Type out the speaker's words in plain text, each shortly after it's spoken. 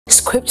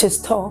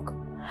Scriptures talk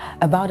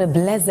about a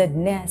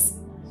blessedness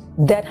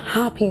that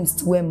happens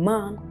to a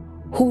man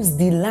whose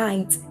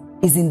delight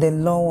is in the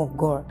law of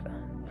God.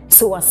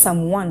 So as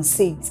Psalm 1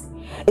 says,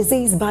 it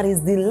says, but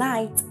his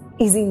delight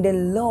is in the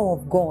law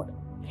of God,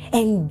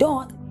 and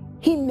doth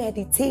he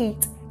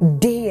meditate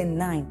day and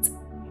night.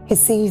 He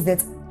says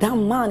that that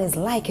man is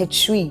like a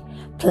tree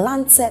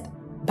planted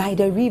by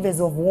the rivers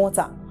of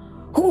water,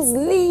 whose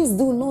leaves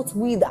do not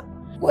wither,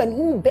 and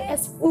who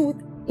bears fruit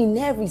in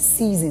every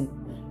season.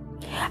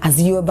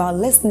 As you're about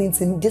listening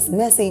to this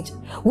message,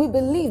 we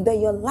believe that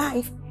your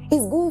life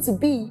is going to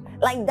be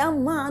like that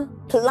man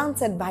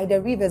planted by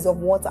the rivers of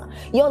water.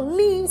 Your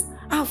leaves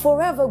are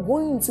forever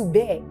going to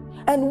bear.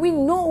 And we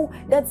know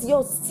that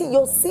your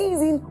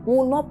season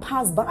will not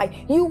pass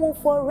by. You will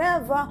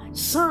forever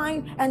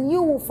shine and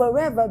you will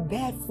forever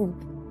bear fruit.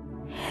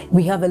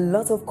 We have a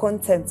lot of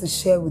content to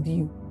share with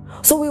you.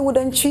 So we would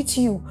entreat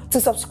you to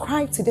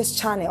subscribe to this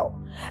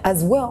channel,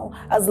 as well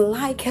as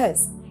like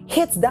us.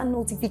 Hit that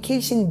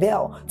notification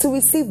bell to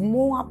receive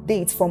more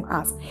updates from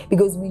us,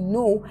 because we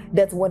know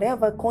that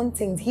whatever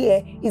content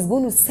here is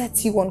going to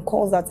set you on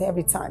course at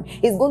every time.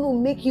 It's going to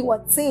make you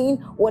attain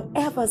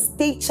whatever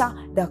stature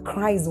that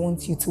Christ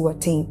wants you to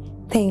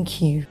attain. Thank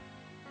you.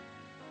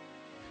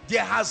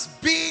 There has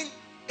been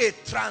a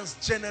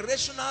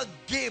transgenerational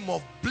game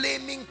of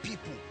blaming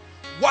people.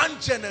 One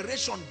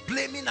generation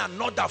blaming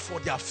another for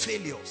their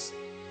failures.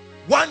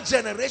 One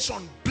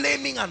generation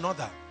blaming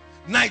another.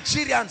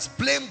 Nigerians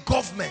blame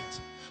government.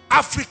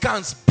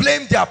 Africans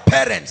blame their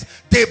parents.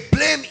 They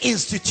blame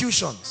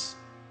institutions.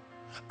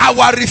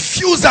 Our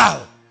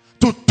refusal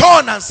to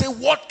turn and say,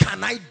 what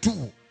can I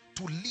do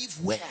to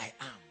live where I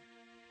am?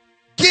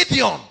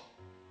 Gideon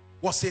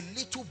was a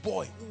little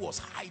boy who was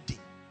hiding.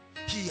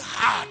 He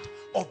heard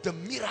of the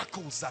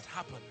miracles that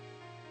happened.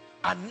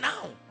 And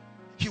now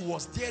he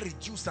was there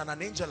reduced, and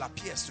an angel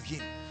appears to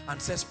him and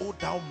says, oh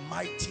thou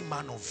mighty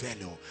man of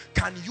valor,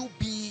 can you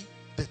be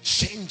the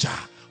changer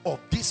of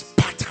this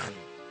pattern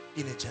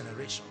in a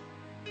generation?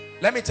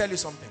 Let me tell you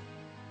something.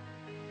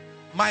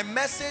 My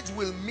message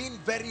will mean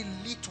very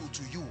little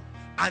to you,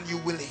 and you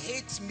will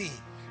hate me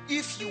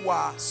if you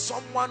are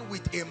someone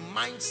with a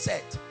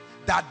mindset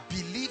that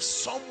believes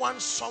someone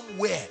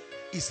somewhere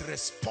is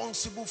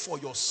responsible for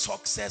your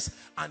success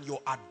and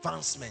your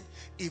advancement.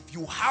 If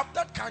you have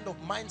that kind of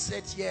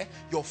mindset here,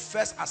 your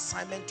first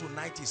assignment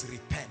tonight is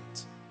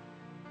repent.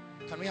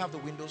 Can we have the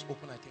windows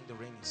open? I think the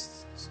rain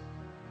is...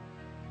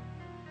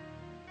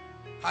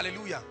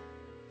 Hallelujah.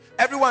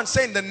 Everyone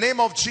say, in the name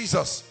of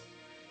Jesus,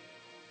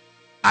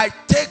 I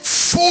take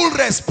full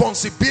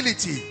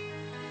responsibility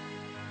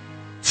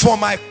for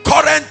my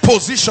current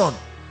position,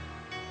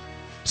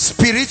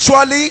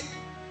 spiritually,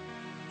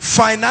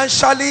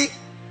 financially,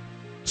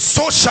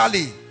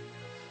 socially.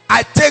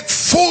 I take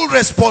full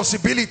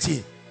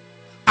responsibility,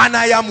 and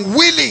I am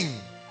willing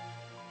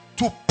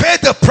to pay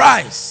the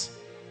price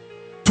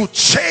to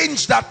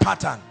change that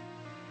pattern.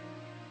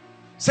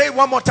 Say it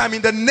one more time.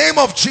 In the name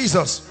of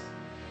Jesus,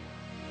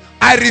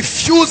 I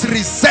refuse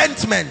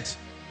resentment.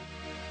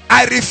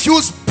 I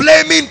refuse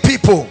blaming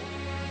people.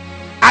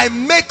 I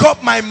make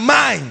up my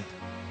mind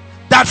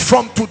that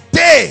from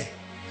today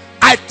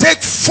I take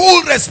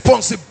full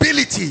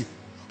responsibility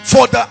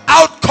for the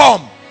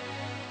outcome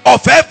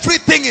of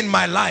everything in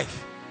my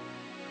life.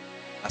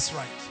 That's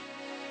right.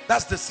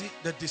 That's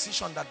the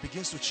decision that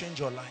begins to change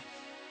your life.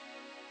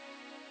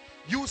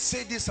 You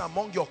say this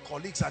among your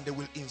colleagues and they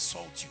will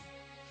insult you.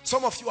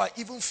 Some of you are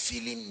even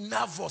feeling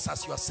nervous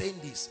as you are saying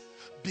this,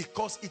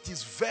 because it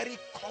is very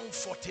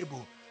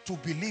comfortable to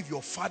believe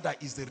your father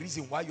is the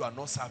reason why you are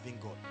not serving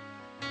God.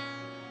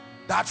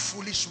 That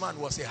foolish man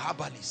was a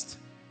herbalist.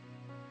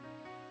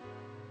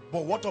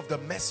 But what of the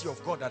mercy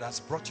of God that has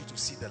brought you to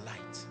see the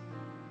light?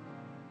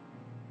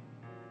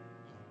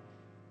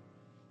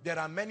 There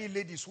are many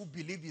ladies who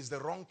believe it's the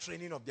wrong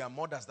training of their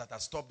mothers that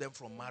has stopped them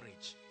from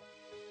marriage.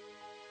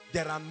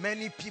 There are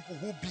many people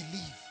who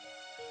believe.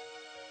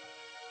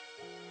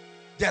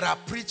 There are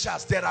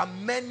preachers, there are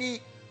many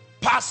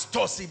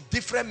pastors in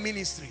different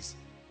ministries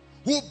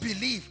who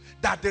believe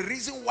that the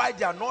reason why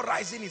they are not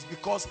rising is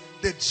because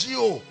the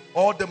GO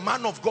or the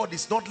man of God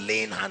is not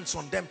laying hands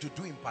on them to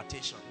do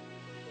impartation.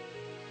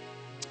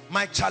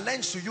 My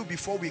challenge to you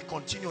before we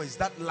continue is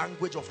that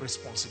language of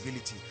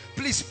responsibility.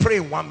 Please pray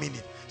in 1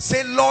 minute.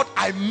 Say, Lord,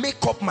 I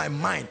make up my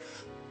mind.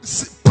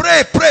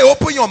 Pray, pray,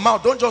 open your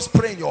mouth. Don't just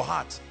pray in your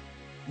heart.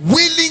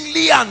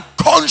 Willingly and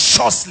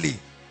consciously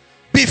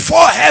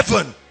before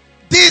heaven,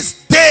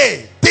 this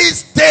day,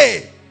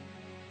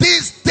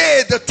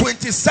 the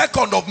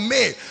 22nd of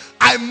May,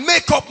 I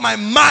make up my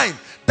mind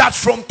that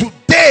from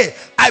today,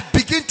 I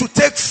begin to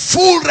take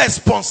full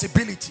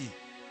responsibility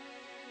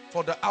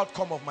for the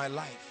outcome of my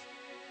life.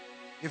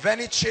 If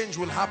any change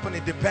will happen,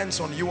 it depends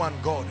on you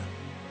and God.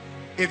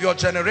 If your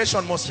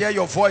generation must hear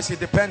your voice, it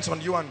depends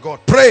on you and God.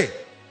 Pray.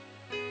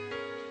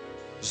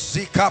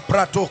 Zika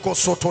pratoko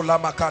soto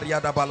lama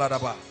kariada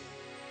baladaba.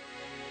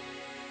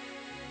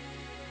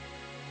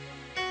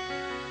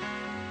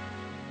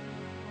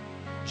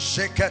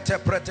 Shekete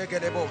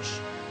pretegedebosh.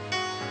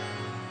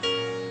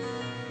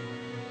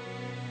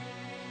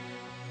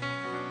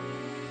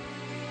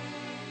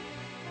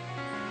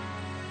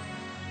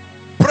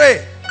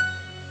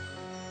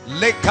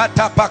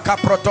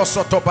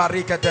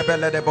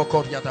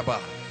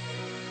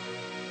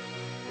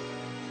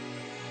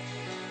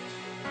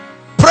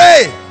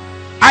 Pray.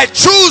 I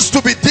choose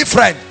to be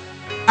different.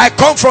 I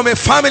come from a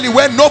family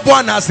where no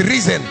one has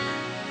risen.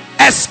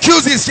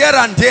 Excuses here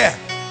and there.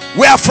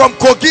 We are from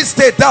Kogi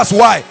State, that's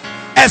why.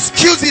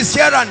 Excuses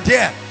here and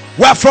there.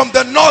 We are from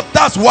the north,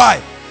 that's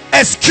why.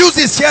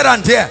 Excuses here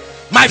and there.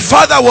 My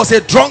father was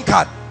a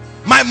drunkard.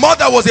 My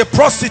mother was a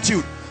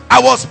prostitute.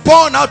 I was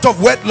born out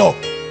of wedlock.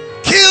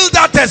 Kill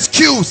that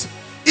excuse.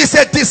 It's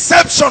a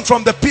deception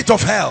from the pit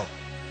of hell.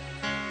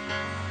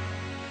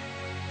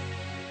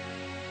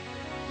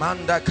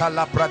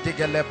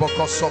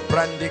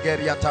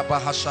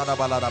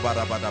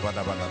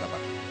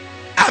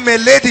 I'm a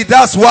lady,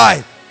 that's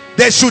why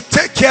they should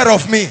take care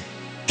of me.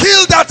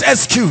 Kill that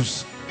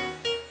excuse.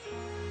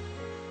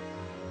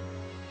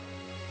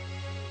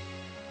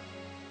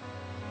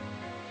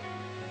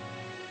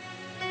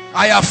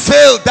 I have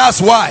failed,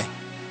 that's why.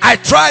 I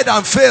tried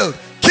and failed.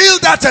 Kill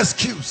that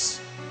excuse.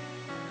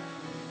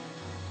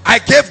 I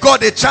gave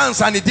God a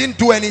chance and he didn't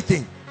do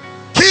anything.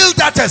 Kill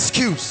that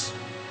excuse.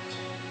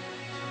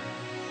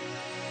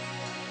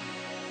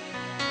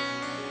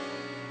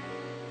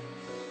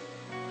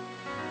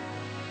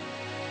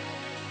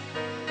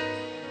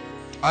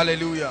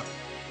 Hallelujah.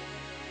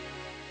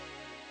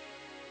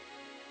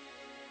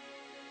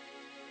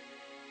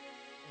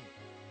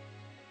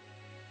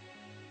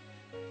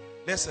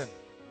 Listen,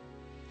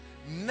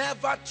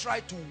 never try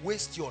to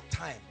waste your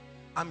time.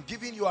 I'm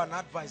giving you an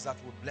advice that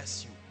will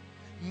bless you.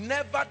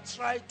 Never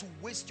try to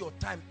waste your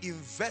time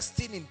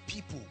investing in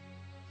people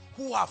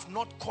who have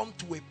not come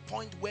to a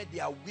point where they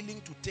are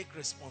willing to take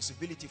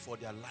responsibility for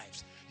their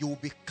lives. You will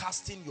be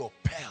casting your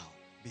pearl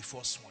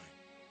before swine.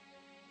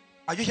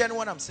 Are you hearing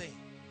what I'm saying?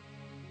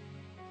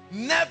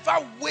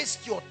 Never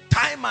waste your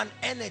time and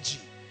energy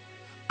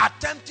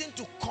attempting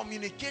to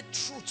communicate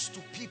truths to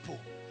people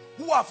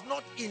who have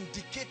not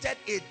indicated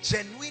a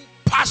genuine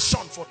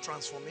passion for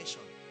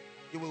transformation.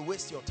 You will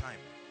waste your time.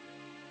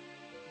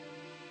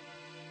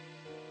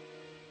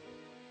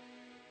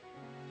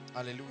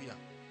 Hallelujah.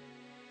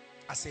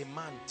 As a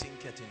man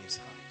thinketh in his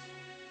heart,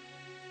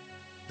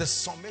 the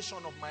summation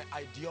of my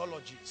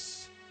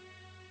ideologies.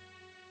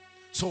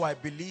 So I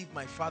believe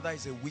my father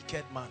is a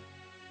wicked man,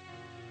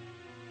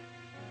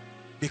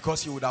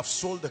 because he would have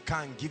sold the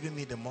car and given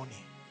me the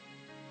money.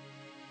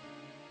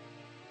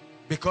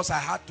 Because I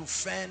had to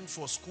fend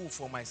for school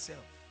for myself.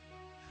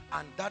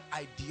 And that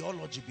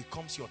ideology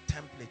becomes your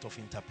template of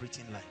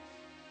interpreting life.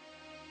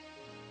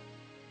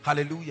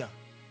 Hallelujah.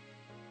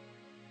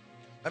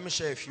 Let me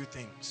share a few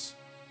things.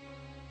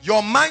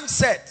 Your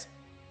mindset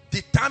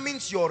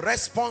determines your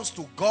response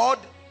to God,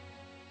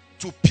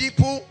 to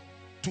people,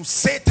 to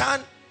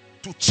Satan,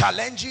 to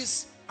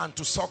challenges, and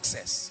to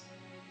success.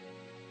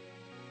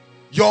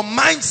 Your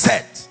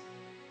mindset,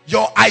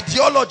 your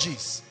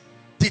ideologies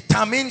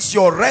determines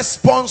your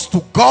response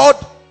to God,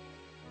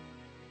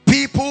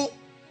 people,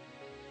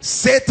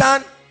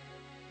 Satan,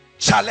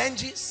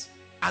 challenges,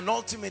 and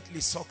ultimately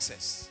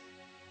success.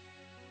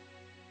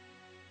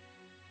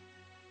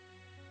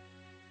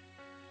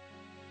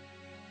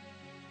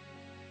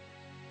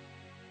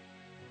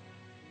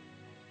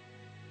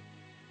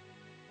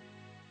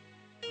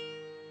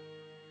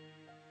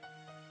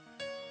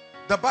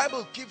 The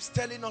Bible keeps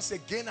telling us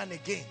again and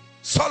again,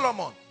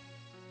 Solomon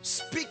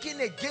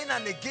speaking again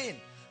and again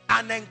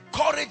and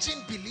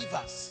encouraging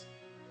believers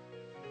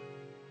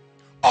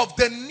of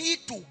the need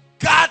to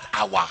guard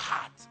our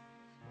heart,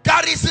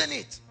 garrison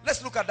it.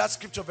 Let's look at that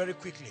scripture very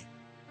quickly.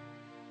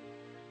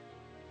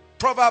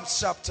 Proverbs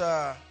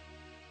chapter,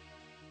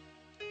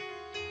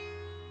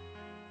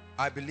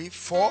 I believe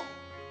 4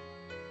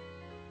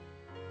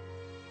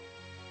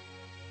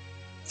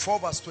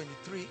 verse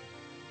 23.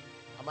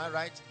 Am I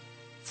right?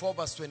 4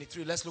 verse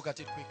 23. Let's look at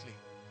it quickly.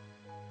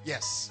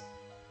 Yes.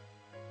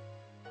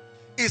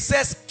 It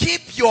says,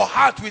 keep your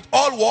heart with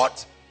all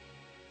what?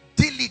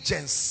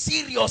 Diligence,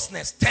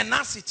 seriousness,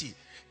 tenacity.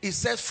 It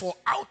says, for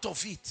out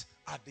of it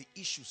are the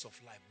issues of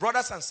life.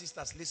 Brothers and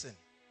sisters, listen.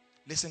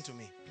 Listen to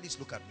me. Please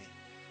look at me.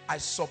 I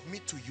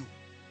submit to you.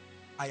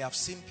 I have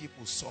seen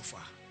people suffer.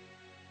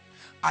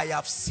 I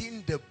have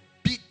seen the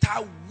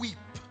bitter whip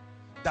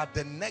that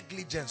the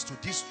negligence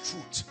to this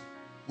truth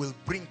will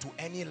bring to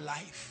any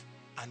life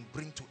and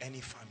bring to any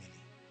family.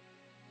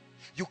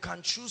 You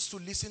can choose to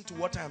listen to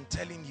what I am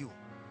telling you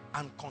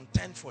and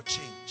contend for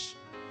change,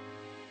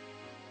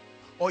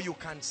 or you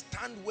can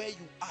stand where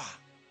you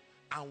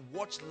are and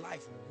watch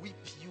life whip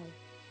you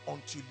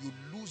until you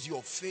lose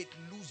your faith,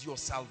 lose your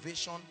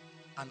salvation,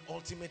 and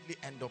ultimately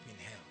end up in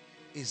hell.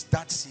 Is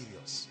that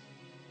serious?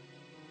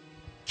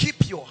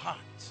 Keep your heart.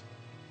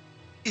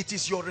 It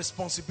is your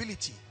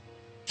responsibility.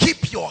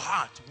 Keep your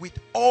heart with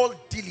all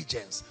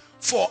diligence,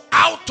 for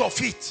out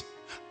of it,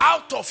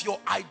 out of your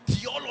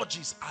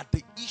ideologies are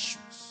the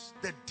issues,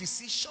 the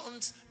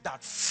decisions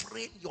that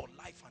frame your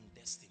life and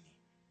destiny.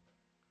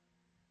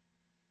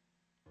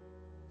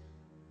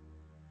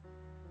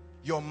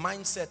 Your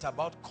mindset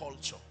about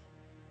culture,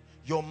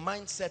 your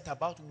mindset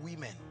about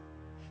women,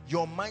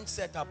 your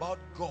mindset about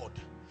God,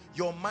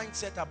 your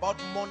mindset about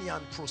money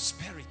and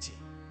prosperity,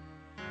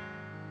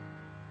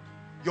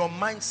 your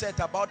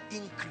mindset about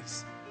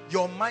increase,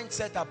 your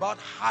mindset about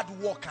hard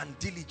work and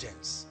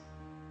diligence.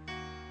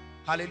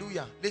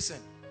 Hallelujah. Listen,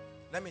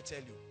 let me tell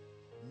you,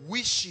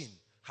 wishing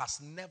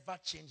has never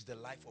changed the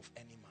life of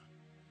any man.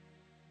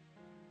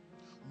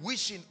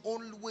 Wishing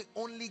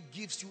only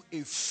gives you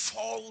a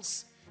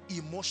false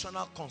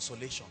emotional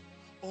consolation.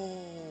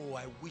 Oh,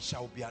 I wish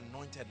I would be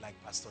anointed like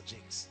Pastor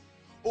Jakes.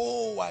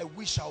 Oh, I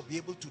wish I'll be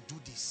able to do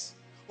this.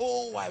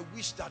 Oh, I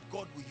wish that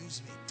God will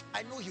use me.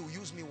 I know he will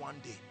use me one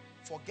day.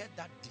 Forget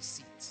that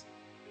deceit.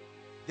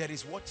 There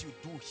is what you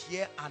do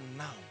here and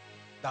now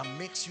that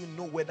makes you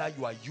know whether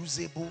you are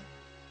usable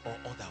or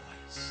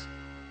otherwise.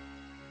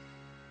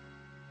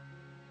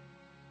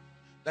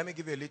 Let me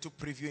give you a little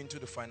preview into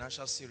the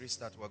financial series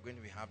that we're going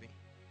to be having.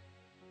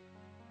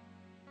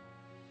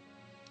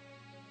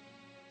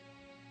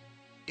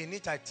 In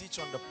it, I teach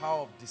on the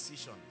power of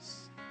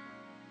decisions.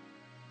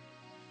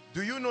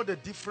 Do you know the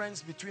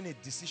difference between a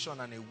decision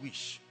and a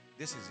wish?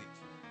 This is it.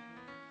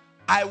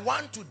 I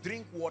want to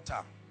drink water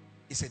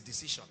is a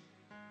decision.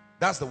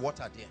 That's the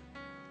water there.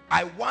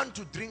 I want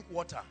to drink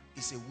water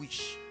is a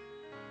wish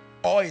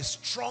or a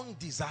strong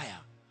desire.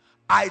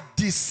 I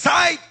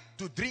decide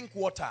to drink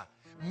water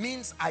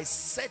means I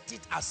set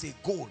it as a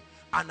goal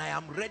and I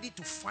am ready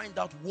to find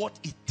out what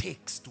it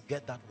takes to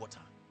get that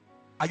water.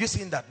 Are you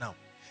seeing that now?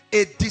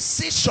 A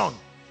decision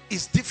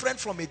is different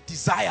from a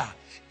desire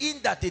in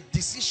that a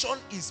decision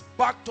is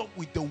backed up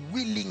with the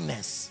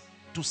willingness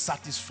to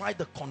satisfy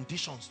the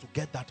conditions to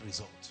get that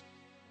result.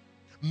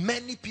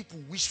 Many people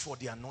wish for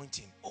the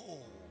anointing. Oh,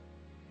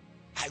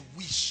 I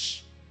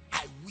wish.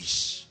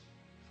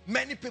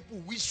 Many people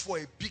wish for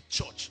a big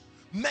church.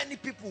 Many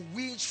people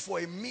wish for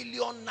a $1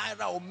 million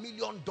or $1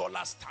 million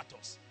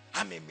status.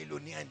 I'm a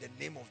millionaire in the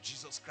name of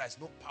Jesus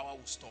Christ. No power will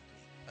stop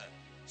me.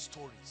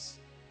 Stories.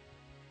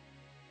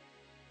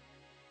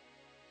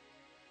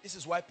 This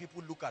is why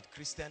people look at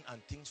Christian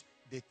and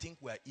they think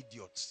we are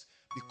idiots,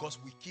 because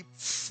we keep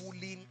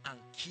fooling and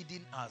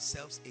kidding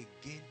ourselves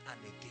again and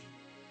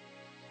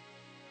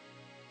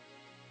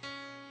again.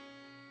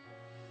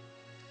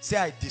 Say,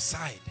 I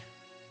decide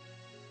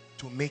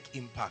to make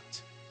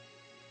impact.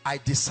 I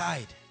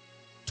decide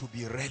to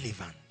be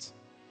relevant.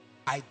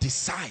 I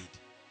decide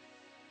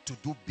to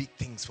do big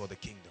things for the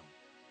kingdom.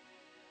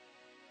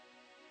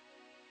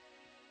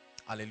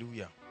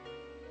 Hallelujah.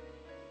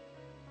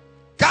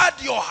 Guard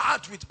your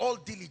heart with all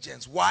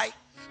diligence. Why?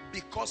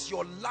 Because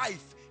your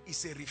life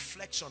is a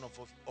reflection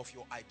of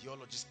your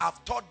ideologies.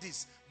 I've taught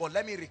this, but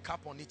let me recap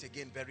on it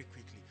again very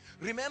quickly.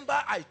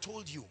 Remember, I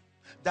told you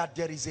that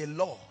there is a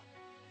law,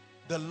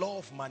 the law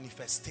of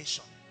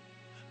manifestation.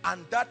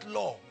 And that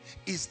law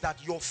is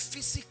that your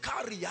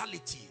physical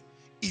reality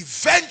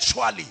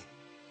eventually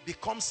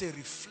becomes a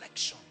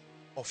reflection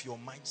of your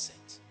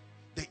mindset.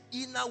 The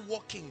inner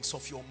workings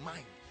of your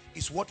mind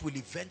is what will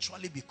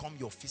eventually become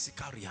your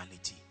physical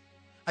reality.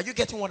 Are you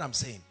getting what I'm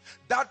saying?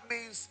 That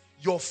means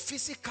your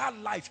physical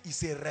life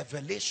is a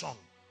revelation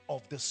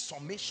of the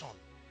summation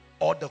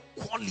or the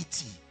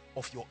quality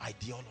of your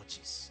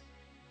ideologies.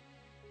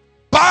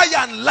 By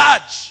and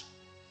large,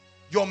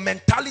 your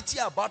mentality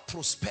about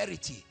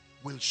prosperity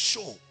will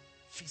show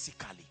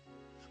physically.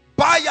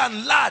 By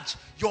and large,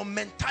 your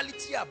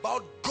mentality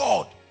about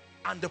God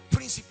and the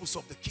principles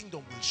of the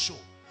kingdom will show.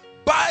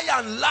 By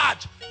and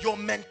large, your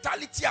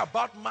mentality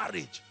about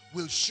marriage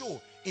will show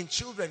in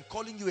children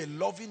calling you a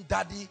loving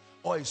daddy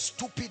or a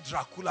stupid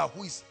Dracula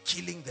who is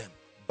killing them.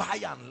 By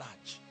and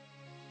large.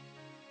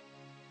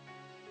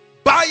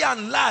 By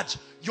and large,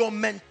 your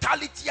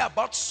mentality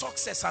about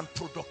success and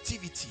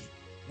productivity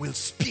will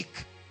speak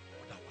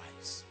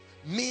otherwise.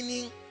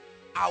 Meaning,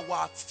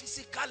 our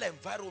physical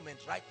environment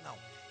right now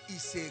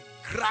is a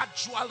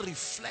gradual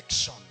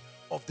reflection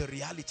of the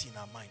reality in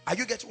our mind. Are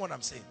you getting what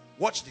I'm saying?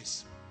 Watch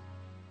this.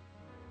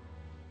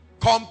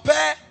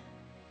 Compare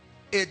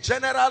a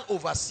general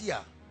overseer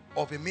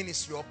of a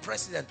ministry or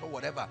president or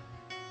whatever.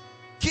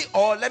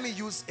 Or let me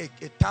use a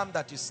term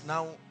that is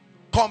now,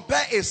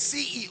 compare a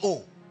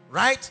CEO,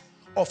 right,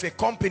 of a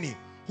company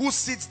who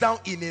sits down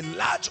in a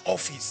large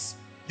office.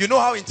 You know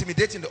how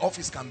intimidating the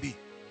office can be.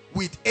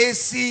 With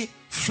AC,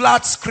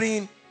 flat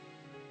screen,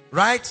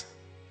 right?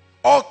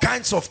 All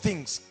kinds of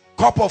things.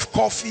 Cup of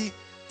coffee,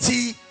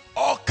 tea,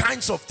 all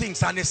kinds of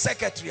things, and a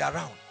secretary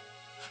around.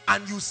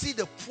 And you see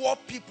the poor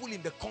people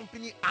in the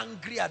company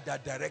angry at their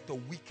director,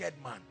 wicked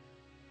man.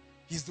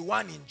 He's the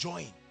one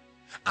enjoying.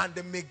 And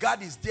the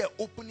megad is there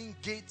opening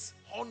gates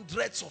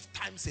hundreds of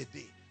times a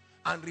day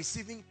and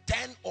receiving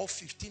 10 or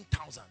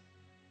 15,000.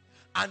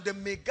 And the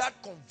megad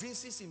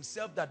convinces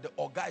himself that the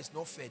Oga is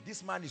not fair.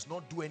 This man is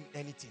not doing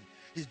anything.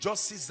 He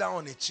just sits down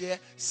on a chair,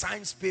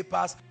 signs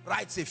papers,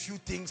 writes a few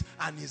things,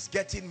 and he's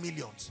getting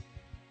millions.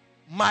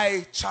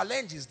 My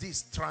challenge is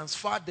this: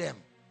 transfer them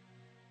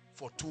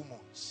for 2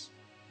 months.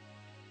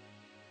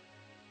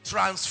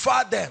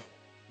 Transfer them.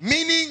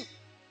 Meaning,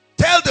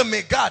 tell the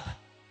megad,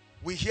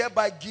 we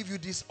hereby give you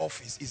this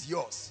office, is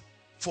yours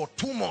for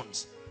 2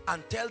 months,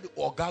 and tell the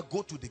Oga,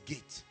 go to the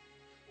gate.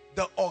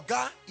 the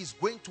Oga is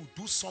going to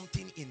do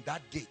something in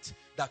that gate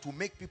that will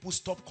make people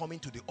stop coming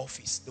to the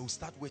office. They will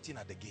start waiting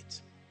at the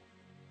gate.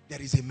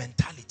 There is a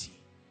mentality.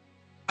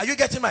 Are you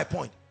getting my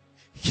point?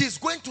 He's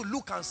going to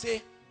look and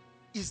say,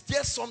 is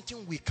there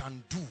something we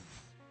can do?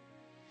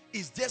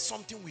 Is there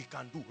something we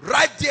can do?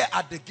 Right there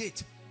at the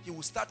gate, he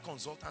will start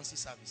consultancy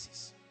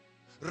services.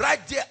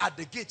 Right there at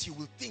the gate, he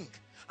will think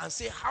and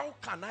say, how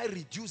can I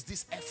reduce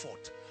this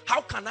effort?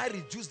 How can I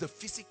reduce the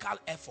physical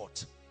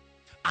effort?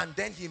 And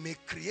then he may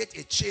create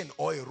a chain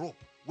or a rope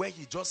where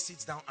he just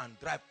sits down and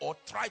drive, or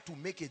try to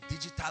make a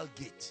digital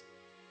gate.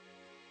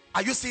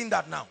 Are you seeing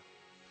that now?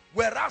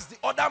 Whereas the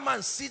other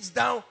man sits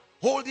down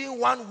holding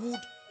one wood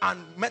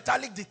and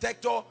metallic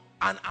detector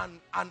and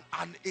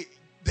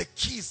the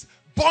keys,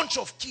 bunch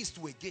of keys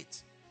to a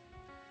gate.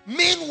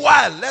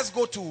 Meanwhile, let's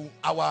go to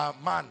our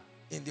man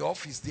in the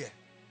office there.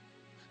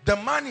 The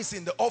man is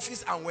in the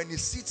office, and when he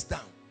sits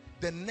down,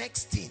 the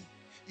next thing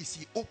is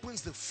he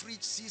opens the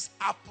fridge, sees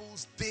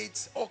apples,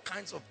 dates, all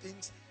kinds of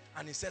things,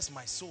 and he says,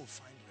 my soul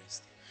find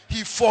rest.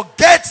 He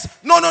forgets,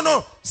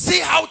 no. See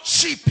how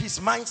cheap his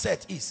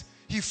mindset is.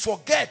 He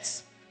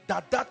forgets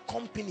that that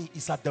company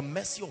is at the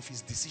mercy of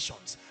his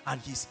decisions,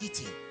 and he's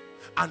eating.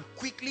 And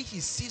quickly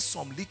he sees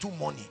some little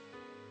money,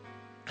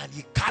 and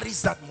he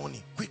carries that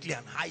money quickly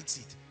and hides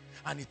it.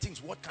 And he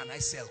thinks, what can I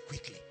sell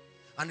quickly?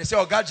 And they say,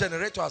 oh, God,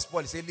 generator has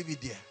spoiled. He say, leave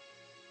it there.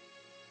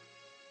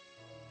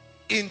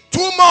 In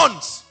 2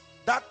 months,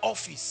 that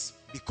office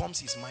becomes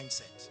his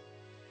mindset.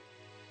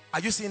 Are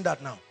you seeing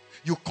that now?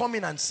 You come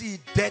in and see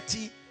it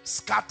dirty,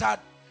 scattered.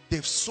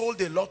 They've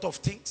sold a lot of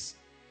things.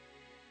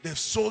 They've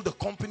sold the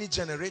company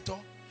generator.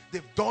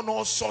 They've done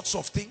all sorts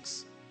of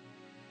things.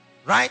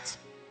 Right?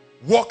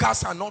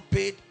 Workers are not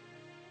paid.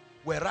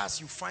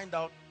 Whereas you find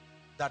out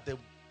that the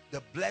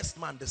blessed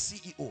man, the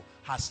CEO,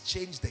 has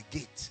changed the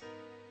gate.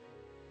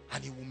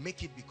 And he will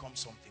make it become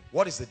something.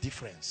 What is the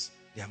difference?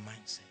 Their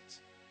mindset.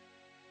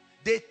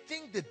 They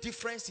think the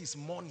difference is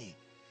money.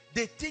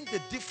 They think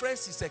the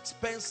difference is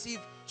expensive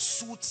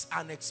suits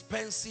and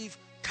expensive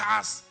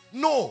cars.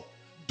 No.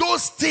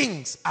 Those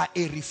things are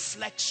a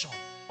reflection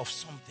of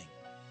something.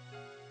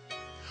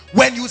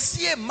 When you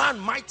see a man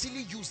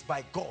mightily used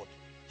by God,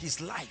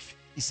 his life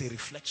is a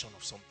reflection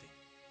of something.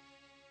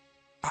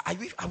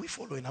 Are we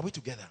following? Are we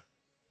together?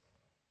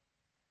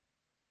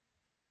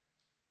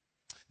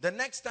 The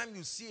next time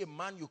you see a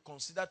man you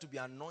consider to be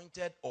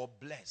anointed or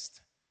blessed,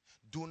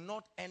 do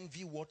not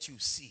envy what you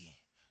see.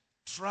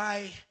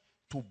 Try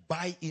to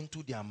buy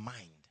into their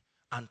mind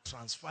and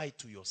transfer it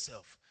to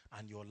yourself,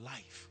 and your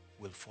life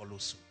will follow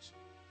suit.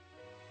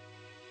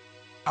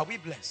 Are we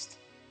blessed?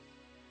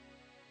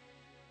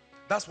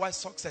 That's why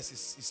success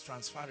is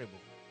transferable.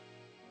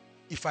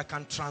 If I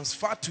can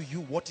transfer to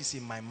you what is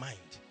in my mind,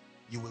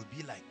 you will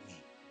be like me,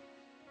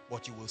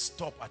 but you will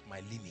stop at my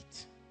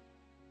limit.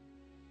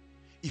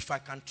 If I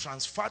can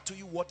transfer to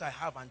you what I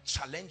have and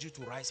challenge you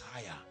to rise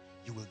higher,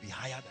 you will be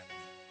higher than me.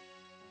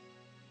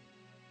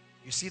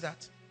 You see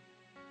that?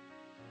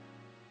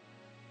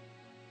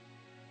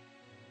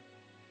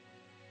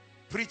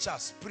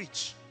 Preachers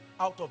preach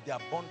out of the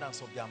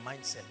abundance of their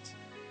mindset.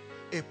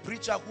 A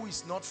preacher who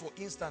is not, for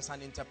instance,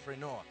 an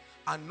entrepreneur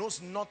and knows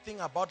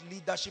nothing about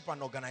leadership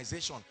and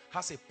organization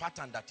has a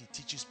pattern that he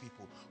teaches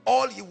people.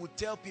 All he would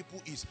tell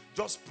people is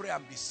just pray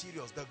and be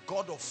serious. The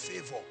God of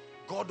favor,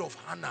 God of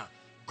Hannah,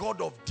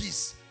 God of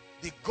this,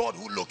 the God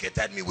who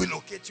located me will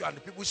locate you. And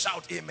the people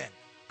shout amen.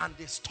 And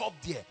they stop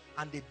there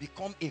and they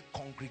become a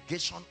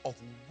congregation of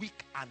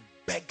weak and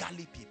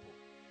beggarly people.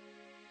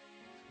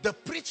 The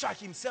preacher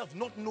himself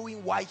not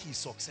knowing why he's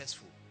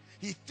successful.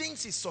 He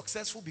thinks he's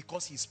successful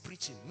because he's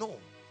preaching. No.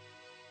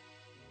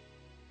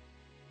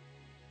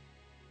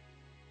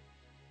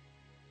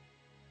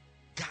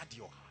 Guard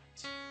your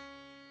heart.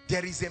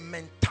 There is a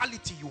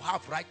mentality you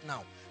have right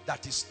now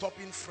that is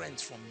stopping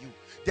friends from you.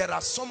 There are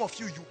some of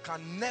you, you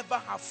can never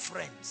have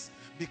friends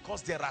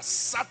because there are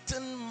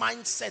certain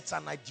mindsets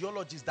and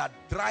ideologies that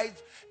drive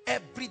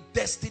every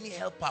destiny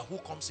helper who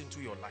comes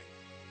into your life.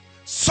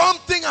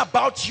 Something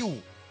about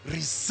you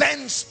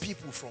resents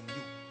people from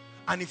you.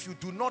 And if you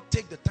do not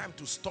take the time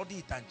to study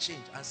it and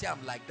change and say,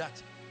 I'm like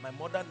that. My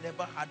mother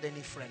never had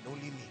any friend,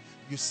 only me.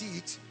 You see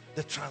it,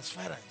 the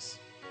transference.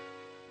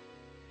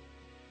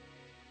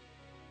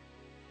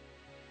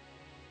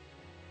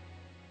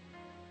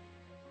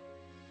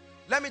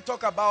 Let me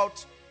talk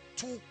about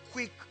 2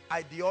 quick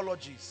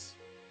ideologies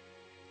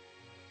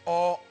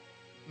or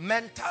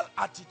mental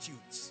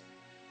attitudes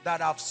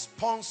that have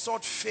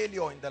sponsored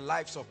failure in the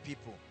lives of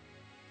people.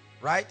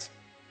 Right?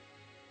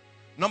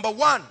 Number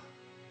 1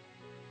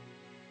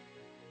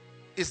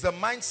 is the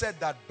mindset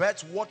that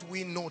bets what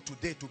we know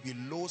today to be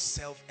low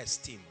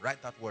self-esteem.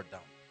 Write that word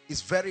down.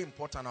 It's very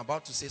important. I'm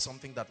about to say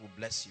something that will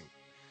bless you.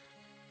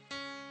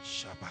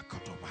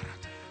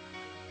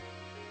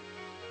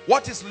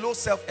 What is low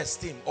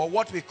self-esteem, or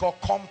what we call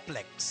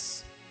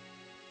complex?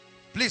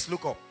 Please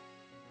look up.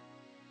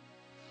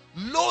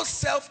 Low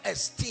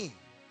self-esteem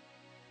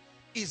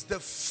is the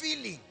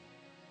feeling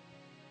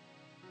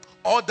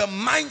or the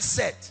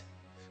mindset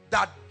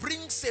that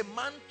brings a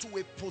man to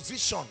a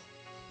position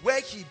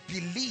where he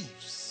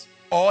believes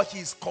or he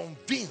is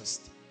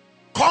convinced,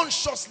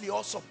 consciously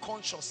or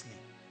subconsciously,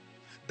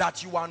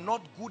 that you are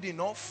not good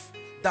enough,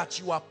 that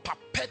you are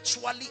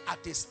perpetually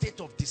at a state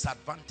of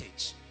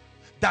disadvantage,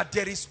 that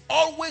there is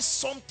always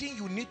something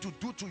you need to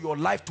do to your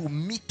life to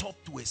meet up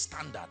to a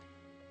standard,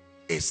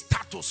 a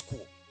status quo.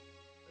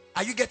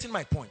 Are you getting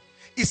my point?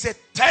 It's a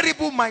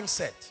terrible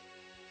mindset,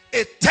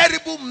 a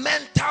terrible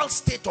mental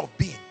state of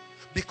being,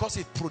 because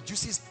it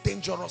produces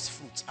dangerous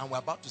fruits, and we're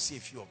about to see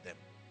a few of them.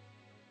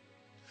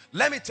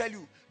 Let me tell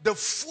you, the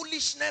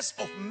foolishness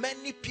of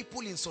many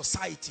people in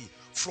society,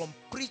 from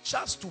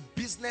preachers to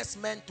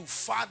businessmen to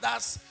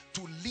fathers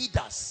to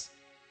leaders,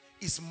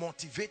 is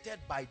motivated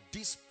by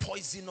this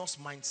poisonous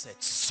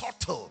mindset.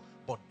 Subtle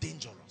but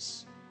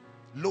dangerous.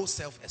 Low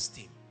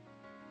self-esteem.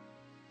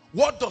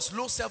 What does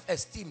low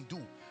self-esteem do?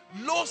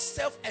 Low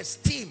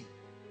self-esteem,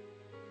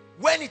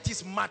 when it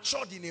is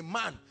matured in a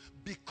man,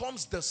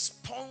 becomes the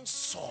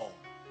sponsor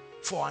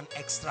for an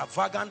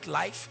extravagant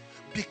life,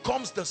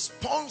 becomes the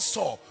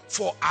sponsor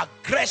for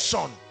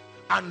aggression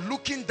and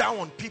looking down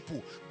on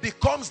people,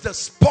 becomes the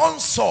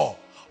sponsor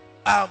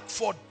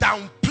for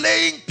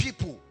downplaying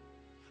people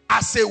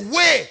as a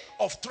way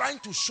of trying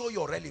to show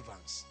your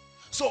relevance.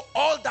 So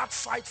all that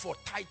fight for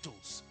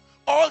titles,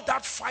 all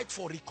that fight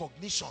for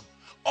recognition,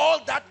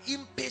 all that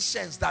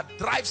impatience that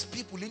drives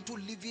people into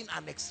living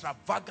an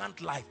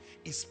extravagant life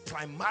is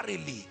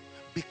primarily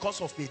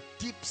because of a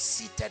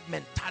deep-seated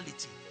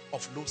mentality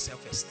of low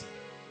self-esteem.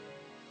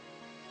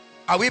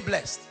 Are we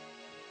blessed?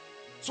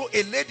 So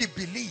a lady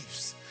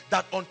believes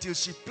that until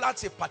she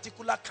plants a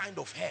particular kind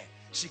of hair,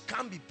 she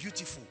can't be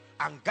beautiful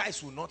and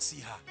guys will not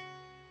see her.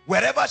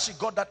 Wherever she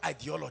got that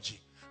ideology,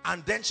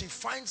 and then she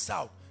finds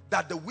out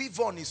that the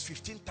weave-on is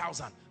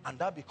 15,000 and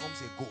that becomes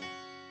a goal.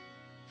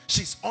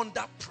 She's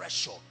under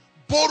pressure,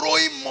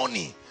 borrowing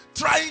money,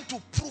 trying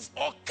to prove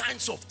all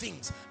kinds of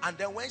things, and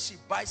then when she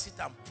buys it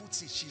and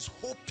puts it, she's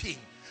hoping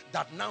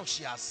that now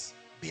she has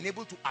been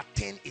able to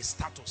attain a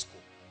status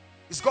quo.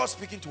 Is God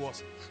speaking to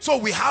us? So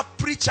we have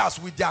preachers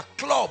with their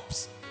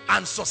clubs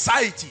and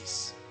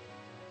societies,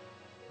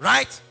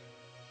 right?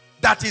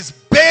 That is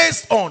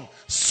based on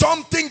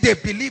something they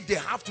believe they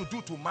have to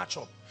do to match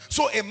up.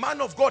 So a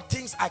man of God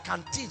thinks, I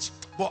can teach,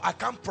 but I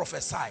can't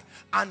prophesy.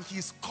 And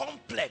his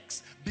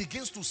complex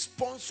begins to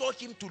sponsor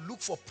him to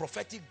look for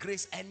prophetic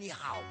grace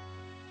anyhow.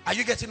 Are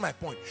you getting my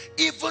point?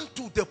 Even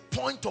to the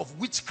point of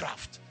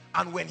witchcraft.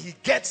 And when he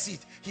gets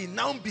it, he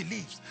now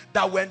believes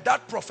that when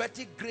that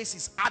prophetic grace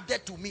is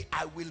added to me,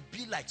 I will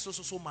be like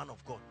so man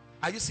of God.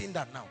 Are you seeing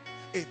that now?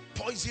 A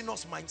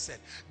poisonous mindset.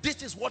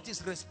 This is what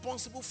is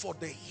responsible for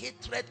the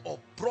hatred of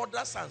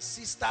brothers and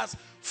sisters,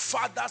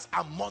 fathers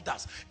and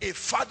mothers. A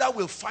father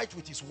will fight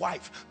with his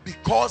wife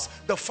because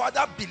the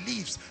father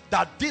believes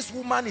that this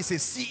woman is a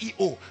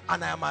CEO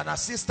and I am an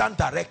assistant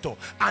director,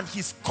 and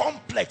his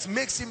complex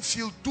makes him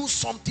feel do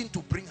something to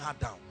bring her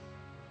down.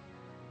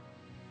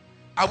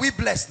 Are we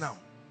blessed now?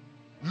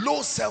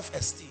 Low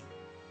self-esteem.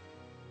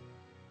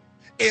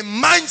 A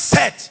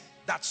mindset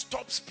that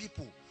stops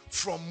people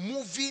from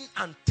moving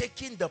and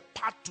taking the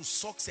path to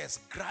success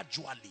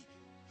gradually.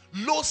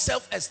 Low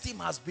self-esteem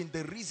has been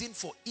the reason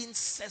for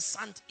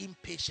incessant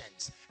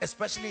impatience,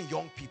 especially in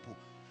young people.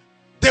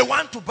 They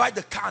want to buy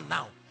the car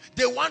now.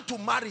 They want to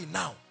marry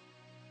now.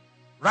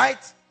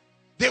 Right?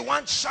 They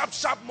want sharp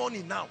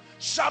money now.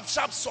 Sharp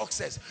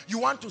success. You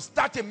want to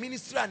start a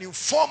ministry and in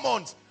 4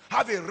 months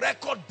have a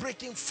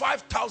record-breaking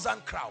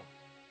 5,000 crowd.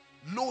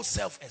 Low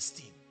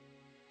self-esteem.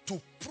 To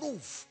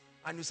prove.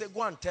 And you say,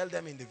 go and tell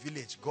them in the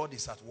village, God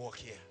is at work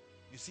here.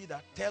 You see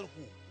that? Tell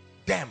who?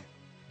 Them.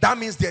 That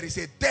means there is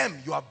a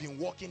them you have been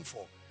working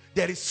for.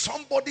 There is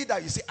somebody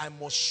that you say, I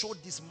must show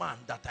this man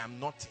that I am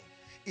nothing.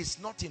 It's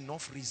not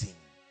enough reason.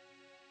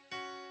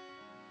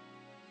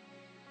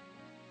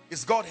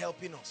 Is God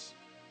helping us?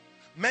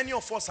 Many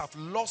of us have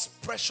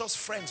lost precious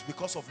friends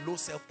because of low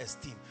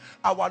self-esteem.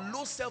 Our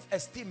low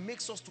self-esteem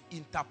makes us to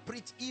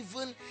interpret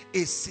even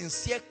a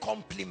sincere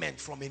compliment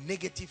from a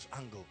negative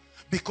angle,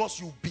 because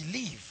you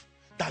believe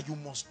that you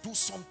must do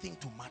something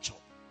to match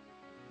up.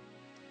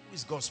 Who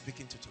is God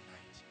speaking to tonight?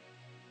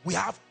 We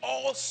have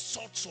all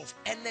sorts of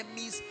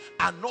enemies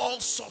and all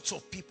sorts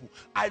of people.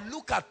 I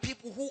look at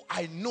people who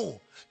I know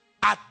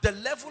at the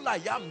level I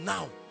am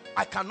now,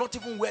 I cannot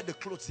even wear the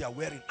clothes they are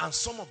wearing, and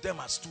some of them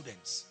are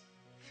students.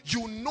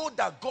 You know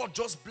that God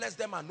just blessed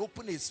them and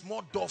opened a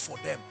small door for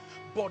them,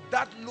 but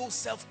that low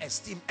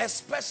self-esteem,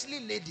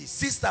 especially ladies,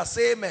 sisters,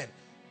 say amen,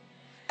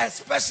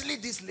 especially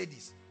these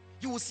ladies.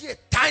 You will see a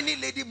tiny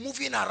lady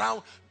moving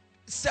around,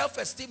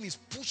 self-esteem is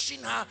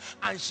pushing her,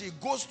 and she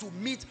goes to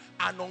meet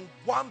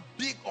one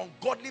big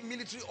ungodly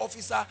military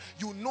officer.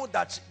 You know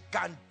that she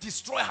can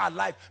destroy her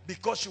life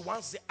because she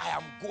wants to say, I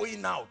am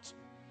going out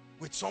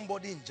with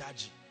somebody in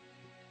Jaji.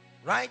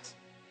 Right?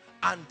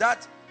 And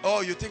that,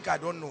 oh, you think I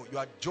don't know? You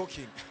are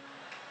joking.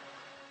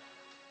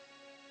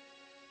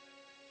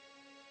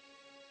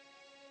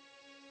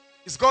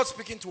 Is God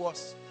speaking to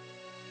us?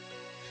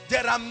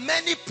 There are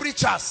many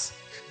preachers.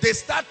 They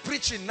start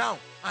preaching now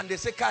And they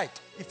say, Kai,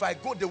 if I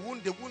go, they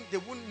won't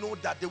know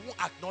that, they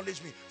won't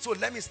acknowledge me. So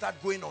let me start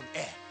going on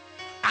air.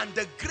 And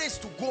the grace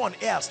to go on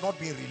air has not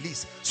been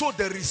released. So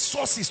the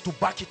resources to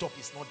back it up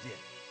is not there.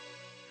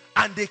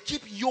 And they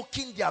keep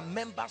yoking their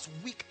members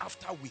week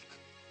after week.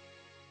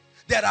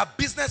 There are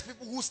business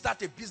people who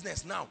start a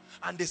business now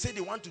and they say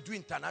they want to do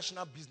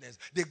international business.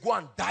 They go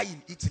and die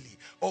in Italy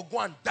or go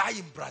and die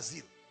in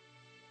Brazil.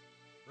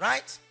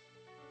 Right?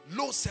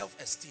 Low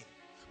self-esteem.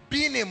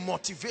 Being a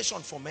motivation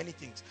for many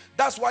things.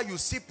 That's why you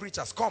see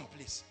preachers. Come,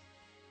 please.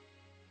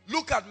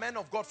 Look at men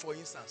of God, for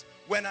instance.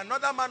 When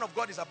another man of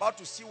God is about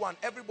to see one,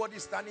 everybody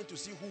is standing to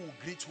see who will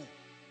greet who.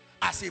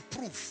 As a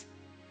proof.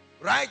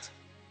 Right?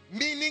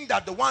 Meaning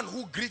that the one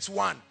who greets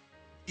one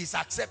is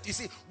accepted. You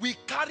see, we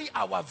carry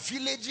our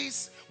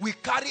villages, we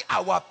carry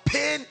our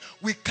pain,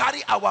 we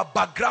carry our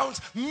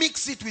backgrounds,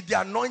 mix it with the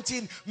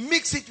anointing,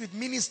 mix it with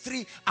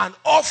ministry, and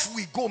off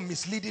we go,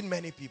 misleading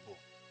many people.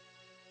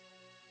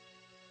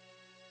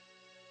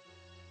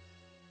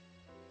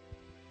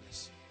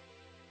 Yes.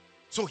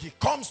 So he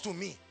comes to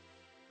me,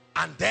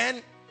 and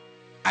then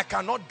I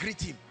cannot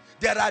greet him.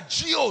 There are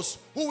GOs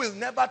who will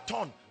never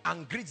turn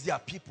and greet their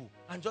people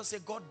and just say,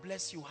 God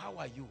bless you, how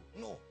are you?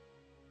 No.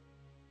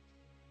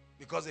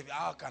 Because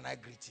how can I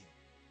greet him?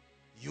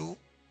 You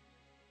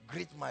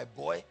greet my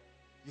boy.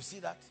 You see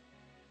that?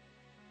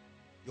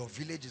 Your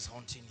village is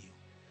haunting you.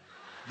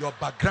 Your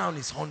background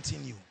is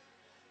haunting you.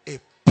 A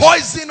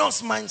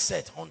poisonous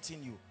mindset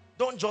haunting you.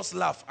 Don't just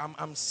laugh.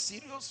 I'm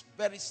serious,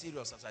 very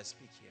serious as I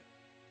speak here.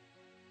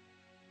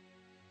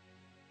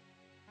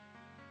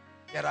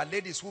 There are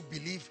ladies who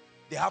believe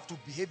they have to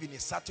behave in a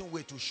certain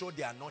way to show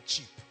they are not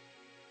cheap.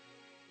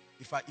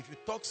 If you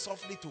talk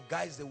softly to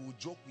guys, they will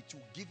joke with you,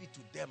 give it to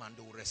them and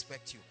they will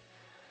respect you.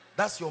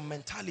 That's your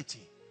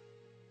mentality.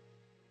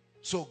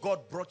 So God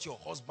brought your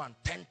husband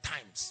 10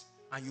 times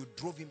and you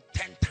drove him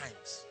 10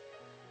 times.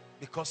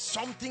 Because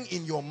something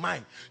in your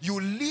mind, you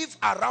live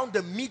around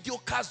the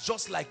mediocres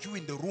just like you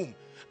in the room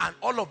and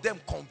all of them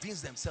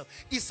convince themselves.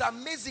 It's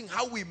amazing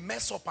how we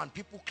mess up and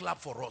people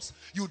clap for us.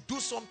 You do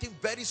something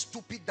very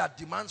stupid that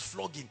demands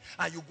flogging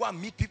and you go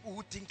and meet people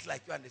who think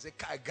like you and they say,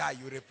 guy,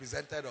 you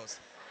represented us.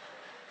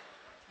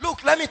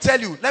 Look, let me tell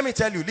you,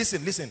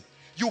 listen.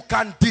 You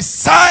can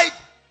decide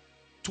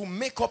to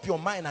make up your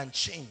mind and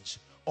change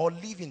or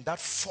live in that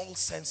false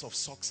sense of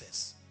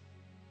success.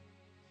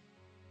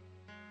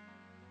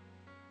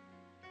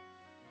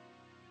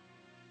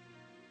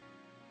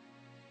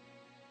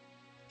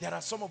 There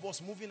are some of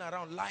us moving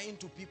around lying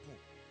to people.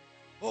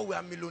 Oh, we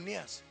are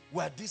millionaires.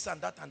 We are this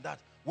and that and that.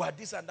 We are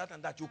this and that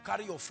and that. You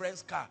carry your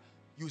friend's car.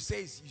 You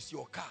say it's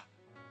your car.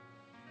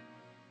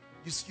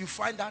 You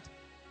find that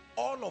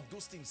all of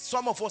those things.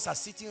 Some of us are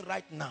sitting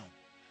right now.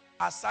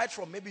 Aside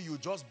from maybe you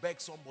just beg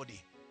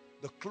somebody.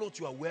 The clothes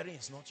you are wearing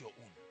is not your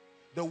own.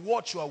 The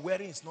watch you are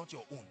wearing is not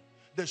your own.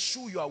 The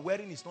shoe you are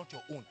wearing is not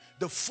your own.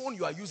 The phone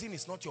you are using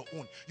is not your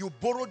own. You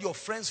borrowed your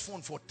friend's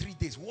phone for 3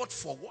 days. What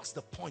for? What's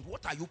the point?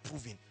 What are you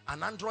proving?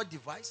 An Android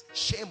device?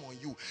 Shame on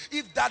you.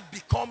 If that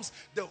becomes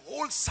the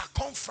whole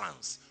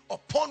circumference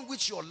upon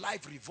which your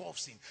life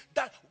revolves in,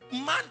 that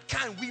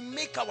mankind, we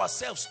make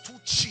ourselves too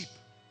cheap.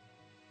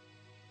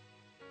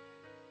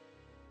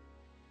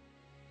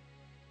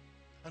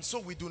 And so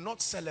we do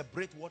not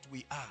celebrate what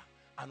we are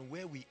and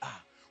where we are.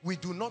 We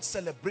do not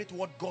celebrate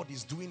what God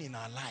is doing in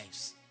our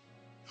lives.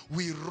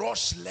 We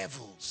rush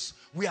levels.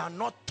 We are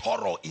not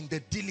thorough in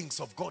the dealings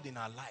of God in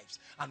our lives.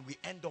 And we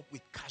end up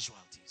with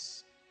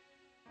casualties.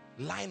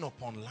 Line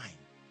upon line.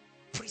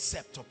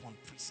 Precept upon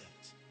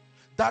precept.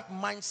 That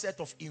mindset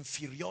of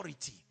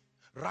inferiority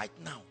right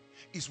now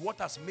is what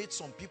has made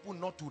some people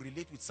not to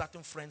relate with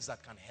certain friends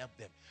that can help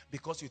them.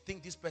 Because you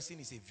think this person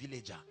is a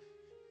villager.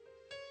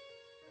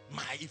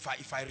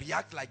 If I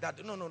react like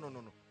that, no.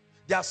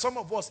 There are some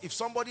of us, if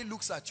somebody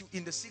looks at you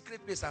in the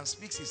secret place and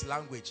speaks his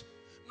language,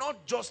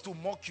 not just to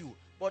mock you,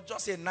 but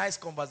just a nice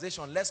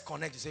conversation, let's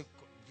connect. You say,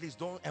 please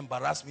don't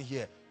embarrass me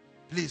here.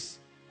 Please,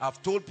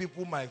 I've told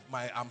people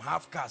I'm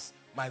half caste.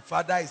 My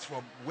father is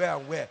from where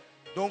and where.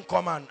 Don't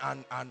come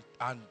and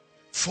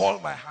fall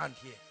my hand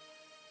here.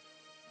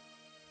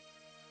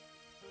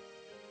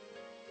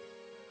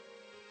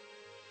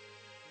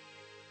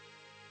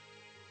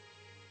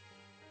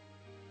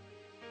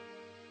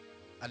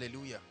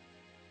 Hallelujah.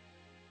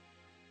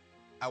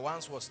 I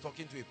once was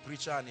talking to a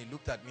preacher and he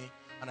looked at me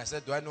and I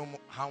said, do I know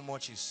how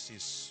much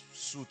his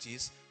suit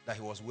is that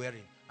he was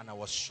wearing? And I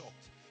was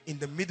shocked. In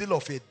the middle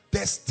of a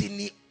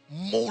destiny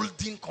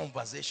molding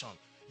conversation,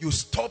 you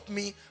stop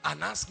me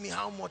and ask me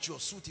how much your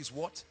suit is.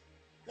 What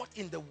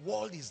in the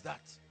world is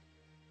that?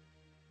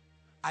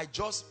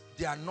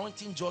 The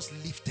anointing just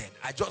lifted.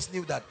 I just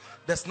knew that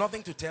there's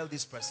nothing to tell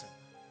this person.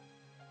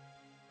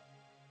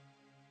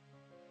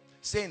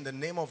 Say, in the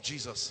name of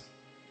Jesus,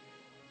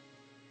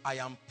 I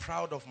am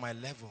proud of my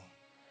level.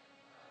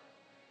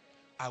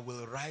 I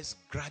will rise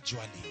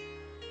gradually.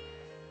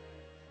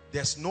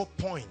 There's no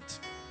point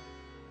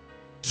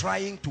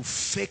trying to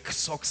fake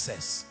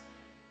success.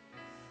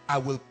 I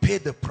will pay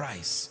the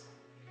price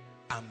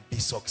and be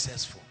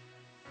successful.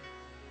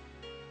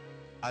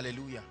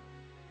 Hallelujah.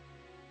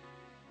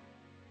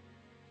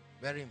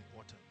 Very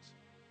important.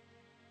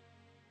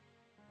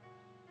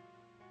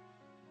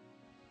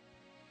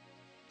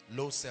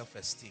 Low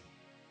self-esteem.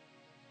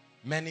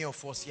 Many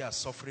of us here are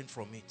suffering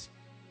from it.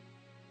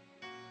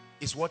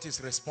 It's what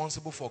is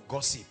responsible for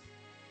gossip.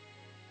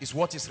 It's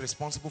what is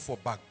responsible for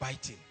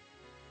backbiting.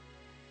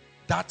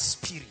 That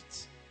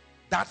spirit,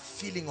 that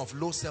feeling of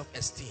low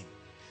self-esteem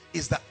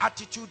is the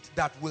attitude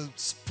that will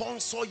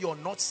sponsor your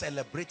not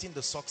celebrating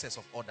the success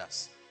of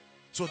others.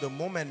 So the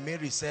moment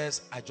Mary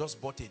says, I just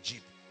bought a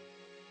Jeep.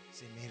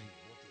 Say, Mary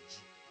bought a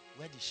Jeep.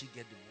 Where did she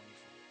get the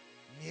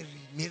money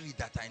from? Mary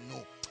that I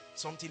know.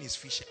 Something is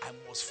fishy. I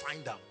must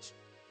find out.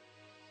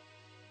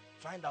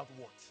 Find out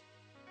what?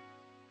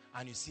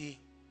 And you see,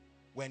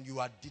 when you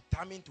are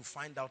determined to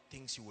find out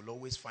things, you will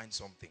always find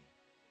something.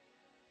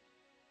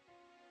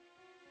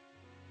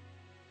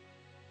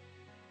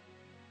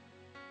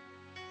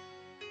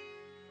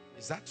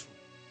 Is that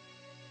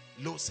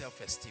true? Low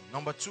self-esteem.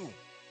 Number 2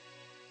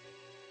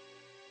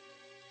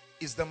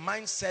 is the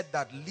mindset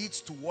that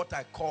leads to what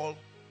I call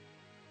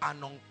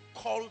an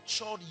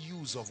uncultured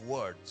use of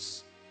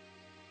words.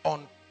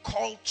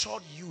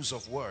 Uncultured use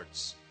of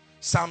words.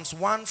 Psalms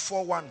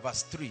 141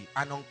 verse 3,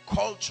 an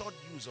uncultured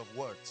use of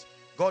words.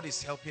 God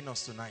is helping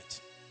us tonight.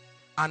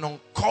 An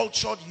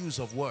uncultured use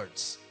of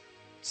words.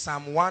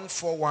 Psalm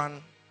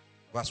 141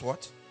 verse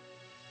what?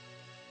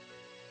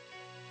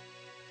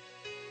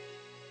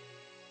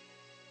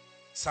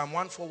 Psalm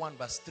 141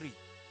 verse 3.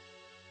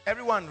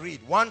 Everyone read.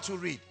 1 to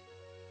read.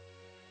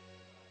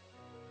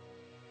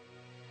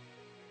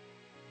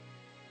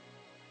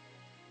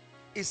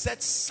 It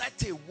said,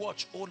 set a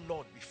watch, O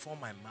Lord, before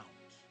my mouth.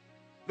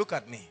 Look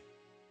at me.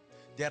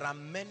 There are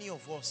many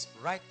of us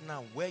right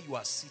now where you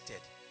are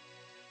seated.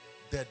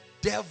 The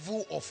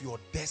devil of your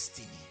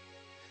destiny,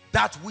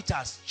 that which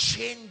has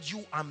chained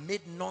you and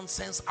made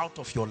nonsense out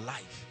of your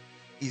life,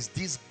 is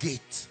this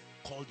gate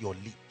called your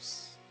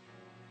lips.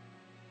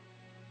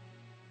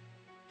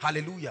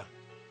 Hallelujah.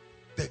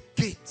 The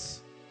gate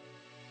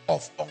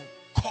of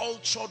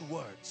uncultured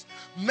words.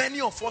 Many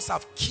of us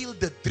have killed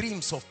the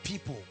dreams of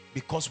people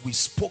because we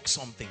spoke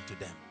something to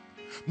them.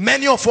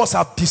 Many of us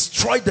have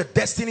destroyed the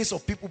destinies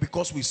of people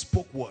because we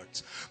spoke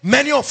words.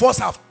 Many of us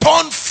have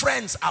torn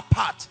friends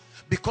apart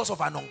because of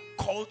an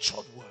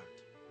uncultured word.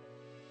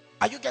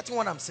 Are you getting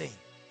what I'm saying?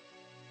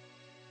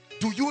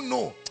 Do you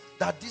know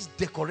that these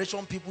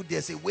decoration people,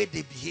 there's a way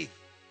they behave?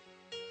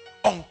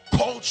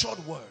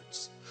 Uncultured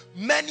words.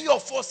 Many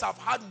of us have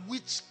had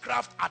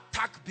witchcraft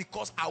attack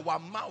because our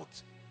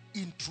mouth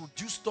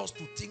introduced us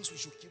to things we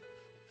should keep.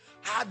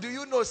 Do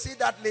you know, see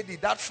that lady,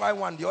 that fine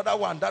one, the other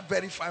one, that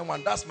very fine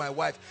one, that's my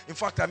wife. In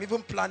fact, I'm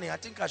even planning, I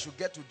think I should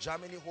get to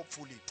Germany,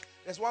 hopefully.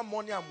 There's one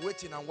morning I'm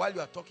waiting, and while you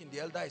are talking,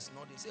 the elder is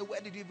nodding. Say, where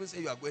did you even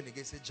say you are going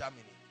again? Say,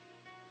 Germany.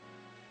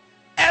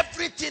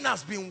 Everything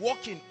has been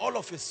working. All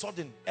of a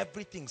sudden,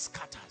 everything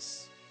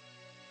scatters.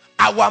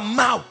 Our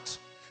mouth.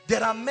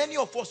 There are many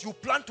of us, you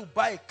plan to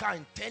buy a car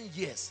in 10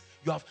 years.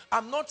 You have.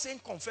 I'm not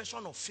saying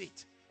confession of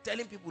faith.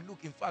 Telling people, look,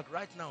 in fact,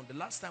 right now, the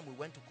last time we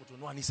went to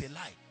Cotonou, and it's a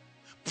lie.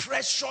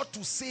 Pressure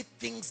to say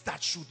things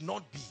that should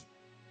not be.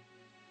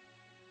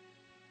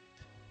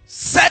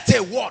 Set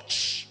a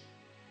watch.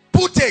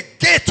 Put a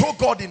gate, oh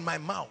God, in my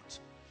mouth,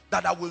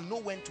 that I will know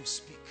when to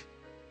speak.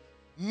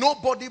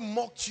 Nobody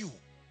mocked you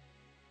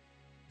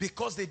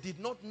because they did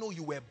not know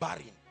you were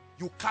barren.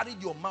 You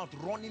carried your mouth,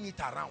 running it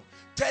around,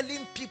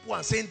 telling people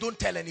and saying, don't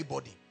tell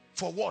anybody.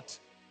 For what?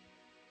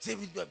 Say,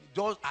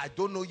 I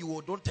don't know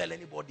you, don't tell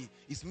anybody.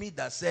 It's me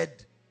that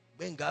said,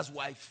 Benga's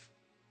wife,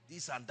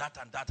 this and that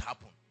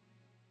happened.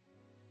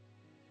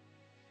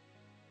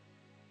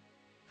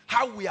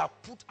 How we have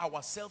put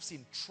ourselves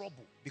in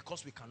trouble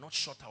because we cannot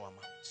shut our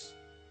mouths.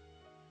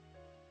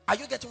 Are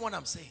you getting what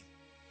I'm saying?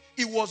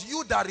 It was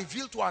you that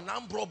revealed to an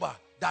armed robber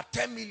that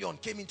 10 million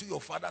came into your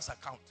father's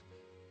account.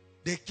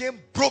 They came,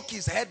 broke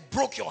his head,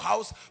 broke your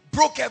house,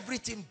 broke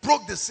everything,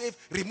 broke the safe,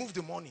 removed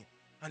the money.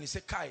 And he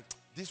said, Kai,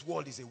 this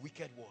world is a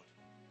wicked world.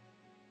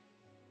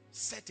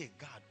 Set a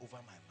guard over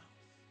my mouth.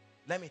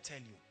 Let me tell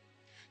you,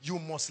 you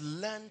must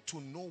learn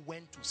to know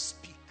when to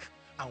speak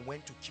and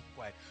when to keep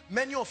quiet.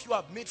 Many of you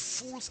have made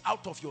fools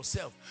out of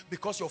yourself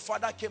because your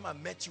father came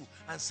and met you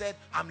and said,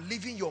 I'm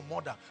leaving your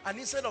mother. And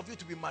instead of you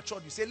to be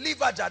matured, you say, leave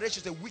her, Jared,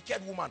 she's a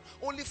wicked woman.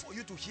 Only for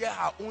you to hear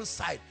her own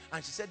side.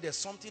 And she said, there's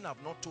something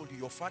I've not told you.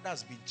 Your father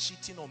has been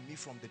cheating on me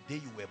from the day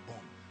you were born.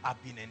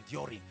 I've been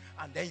enduring.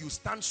 And then you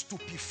stand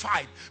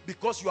stupefied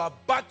because you have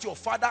backed your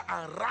father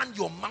and ran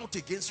your mouth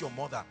against your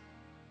mother.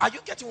 Are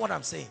you getting what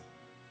I'm saying?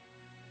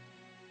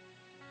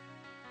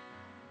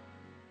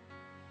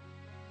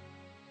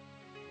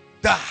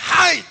 The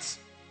height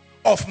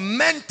of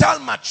mental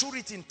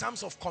maturity in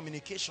terms of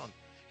communication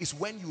is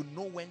when you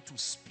know when to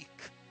speak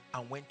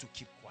and when to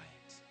keep quiet.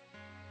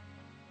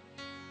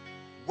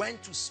 When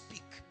to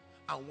speak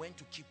and when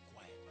to keep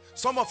quiet.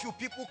 Some of you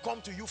people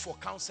come to you for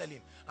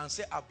counseling and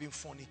say, I've been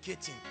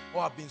fornicating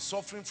or I've been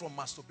suffering from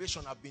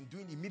masturbation. I've been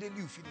doing,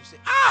 immediately you feel, you say,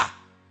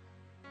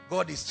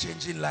 God is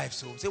changing lives.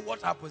 So say,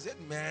 what happened? Say,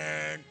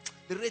 man,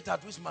 the rate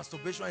at which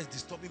masturbation is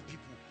disturbing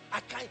people.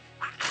 I can't.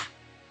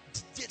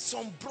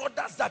 Some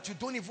brothers that you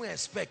don't even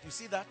expect. You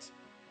see that?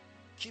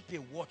 Keep a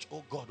watch,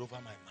 oh God, over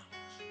my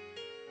mouth.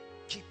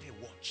 Keep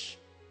a watch.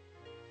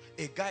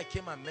 A guy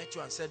came and met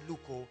you and said, look,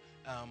 we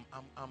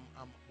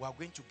are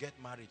going to get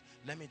married.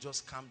 Let me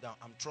just calm down.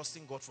 I'm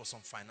trusting God for some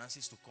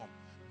finances to come.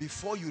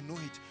 Before you know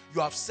it,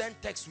 you have sent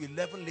text to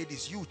 11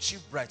 ladies, you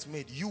chief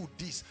bridesmaid, you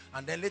this.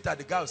 And then later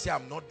the guy will say,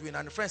 I'm not doing.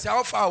 And the friend say,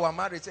 how far our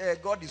marriage? Say, hey,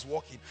 God is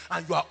working.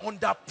 And you are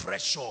under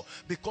pressure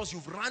because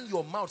you've run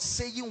your mouth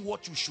saying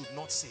what you should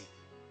not say.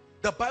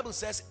 The Bible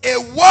says, a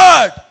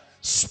word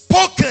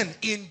spoken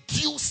in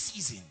due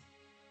season.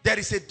 There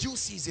is a due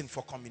season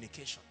for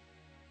communication.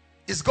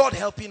 Is God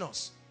helping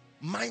us?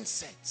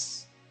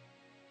 Mindsets.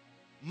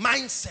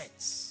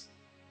 Mindsets.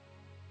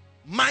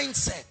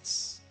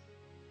 Mindsets.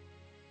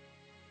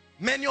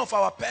 Many of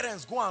our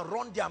parents go and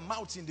run their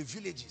mouths in the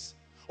villages.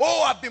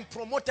 Oh, I've been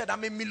promoted.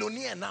 I'm a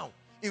millionaire now.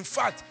 In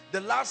fact,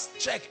 the last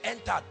check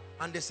entered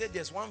and they said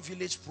there's one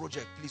village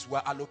project. Please, we're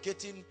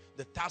allocating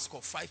the task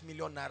of 5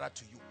 million naira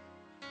to you.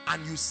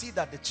 And you see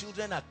that the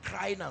children are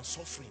crying and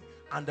suffering.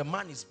 And the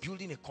man is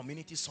building a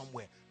community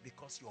somewhere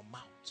because your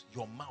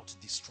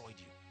mouth destroyed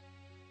you.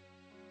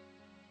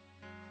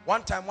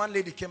 One time, one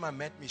lady came and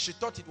met me. She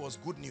thought it was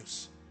good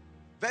news.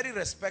 Very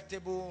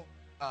respectable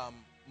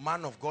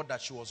man of God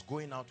that she was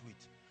going out with.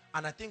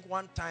 And I think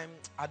one time,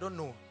 I don't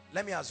know,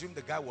 let me assume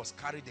the guy was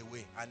carried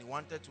away and he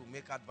wanted to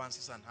make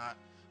advances on her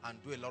and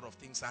do a lot of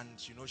things. And,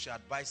 you know, she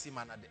advised him,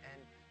 and at the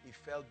end, he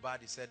felt bad.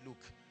 He said, look,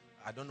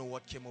 I don't know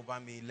what came over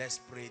me. Let's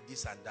pray,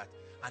 this and that.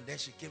 And then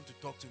she came to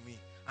talk to me.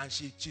 And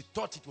she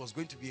thought it was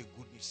going to be a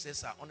good news. She says,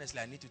 sir, honestly,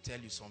 I need to tell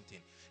you something.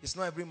 It's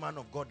not every man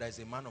of God that is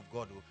a man of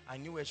God. I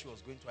knew where she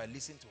was going to. I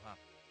listened to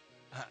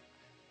her.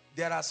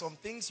 There are some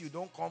things you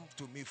don't come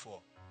to me for.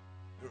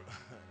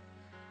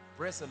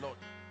 Praise the Lord.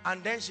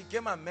 And then she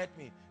came and met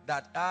me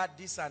that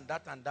this and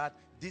that,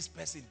 this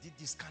person did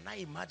this. Can I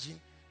imagine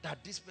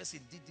that this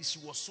person did this? She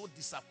was so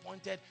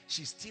disappointed.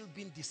 She's still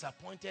being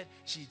disappointed.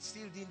 She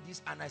still did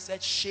this. And I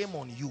said, shame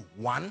on you.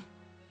 One,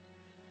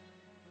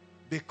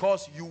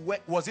 because you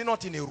went, was it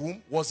not in a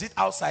room? Was it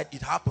outside?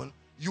 It happened.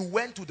 You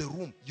went to the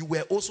room. You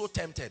were also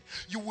tempted.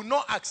 You will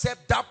not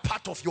accept that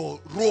part of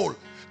your role.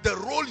 The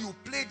role you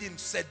played in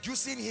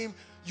seducing him.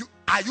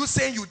 Are you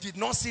saying you did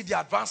not see the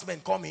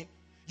advancement coming?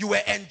 You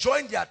were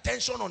enjoying the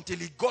attention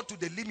until it got to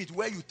the limit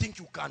where you think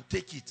you can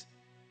take it.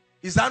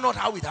 Is that not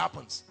how it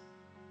happens?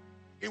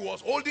 It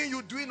was holding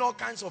you, doing all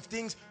kinds of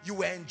things. You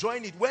were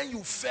enjoying it. When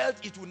you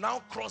felt it will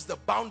now cross the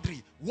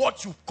boundary,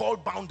 what you call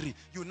boundary,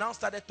 you now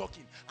started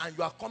talking and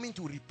you are coming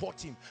to report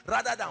him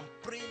rather than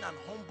praying and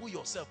humble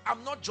yourself.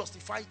 I'm not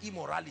justifying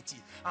immorality.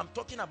 I'm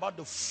talking about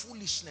the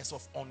foolishness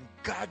of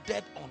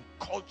unguarded,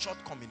 uncultured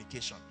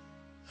communication.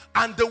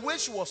 And the way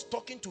she was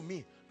talking to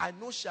me, I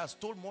know she has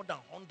told more than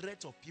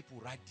hundreds of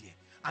people right there.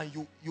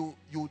 And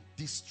you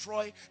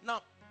destroy.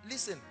 Now,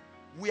 listen.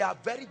 We are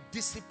very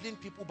disciplined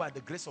people by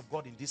the grace of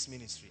God in this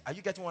ministry. Are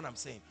you getting what I'm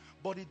saying?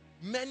 But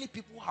many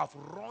people have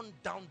run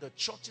down the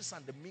churches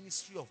and the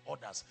ministry of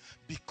others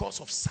because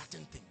of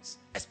certain things.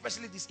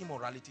 Especially this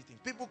immorality thing.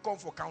 People come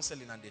for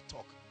counseling and they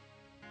talk.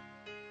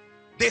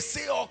 They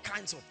say all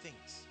kinds of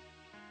things.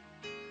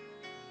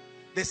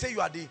 They say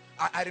you are the...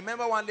 I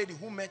remember one lady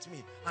who met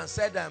me and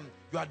said,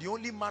 you are the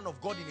only man of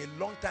God in a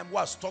long time who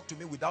has talked to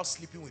me without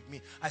sleeping with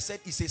me. I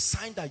said, it's a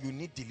sign that you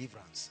need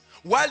deliverance.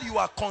 While you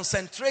are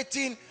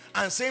concentrating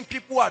and saying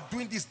people are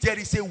doing this, there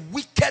is a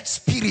wicked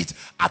spirit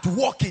at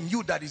work in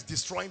you that is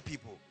destroying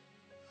people.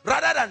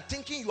 Rather than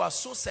thinking you are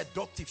so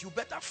seductive, you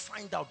better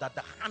find out that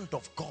the hand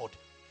of God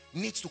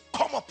needs to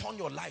come upon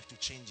your life to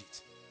change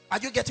it. Are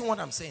you getting what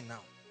I'm saying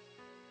now?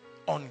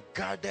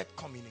 Unguarded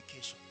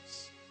communications.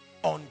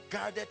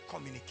 Unguarded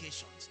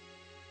communications.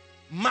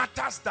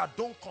 Matters that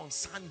don't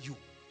concern you.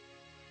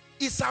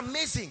 It's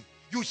amazing.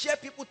 You hear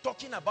people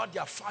talking about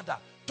their father,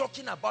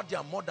 talking about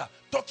their mother,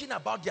 talking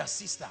about their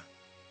sister.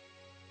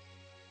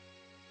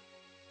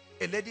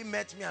 A lady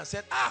met me and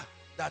said,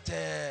 that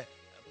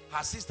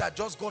her sister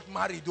just got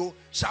married, though,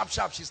 sharp,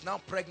 she's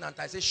now pregnant.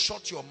 I said,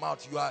 shut your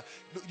mouth.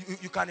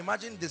 You can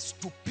imagine the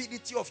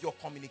stupidity of your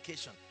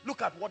communication.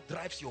 Look at what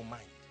drives your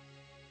mind.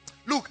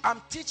 Look,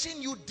 I'm teaching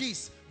you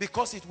this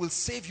because it will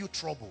save you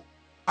trouble.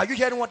 Are you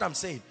hearing what I'm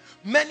saying?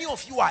 Many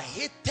of you are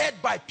hated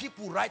by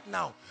people right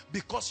now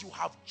because you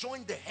have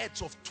joined the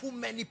heads of too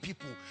many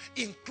people,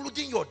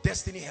 including your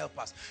destiny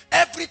helpers.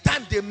 Every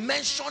time they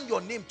mention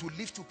your name to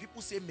lift you,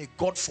 people say, may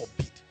God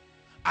forbid.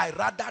 I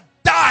rather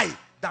die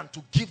than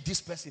to give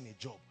this person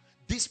a job.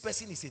 This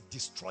person is a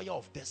destroyer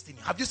of destiny.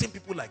 Have you seen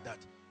people like that?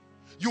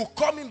 You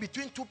come in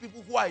between two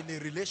people who are in a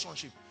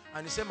relationship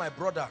and you say, my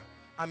brother,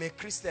 I'm a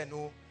Christian,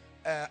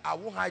 I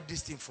won't hide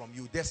this thing from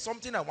you. There's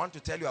something I want to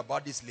tell you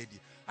about this lady.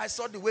 I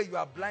saw the way you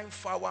are buying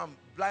flour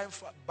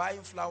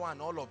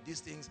and all of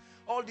these things.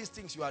 All these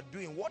things you are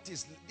doing. What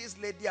is this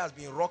lady has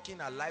been rocking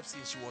her life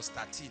since she was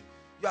 13.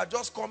 You are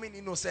just coming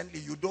innocently.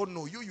 You don't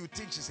know. You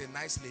think she's a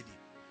nice lady.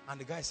 And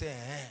the guy said,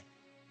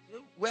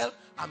 well,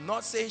 I'm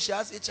not saying she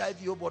has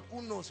HIV, but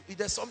who knows? If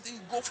there's something,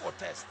 go for a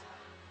test.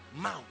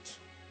 Mount.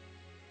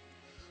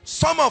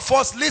 Some of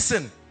us,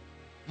 listen,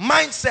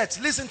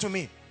 Mindsets, listen to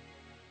me.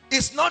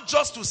 It's not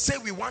just to say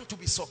we want to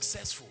be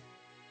successful.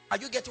 Are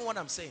you getting what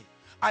I'm saying?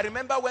 I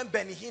remember when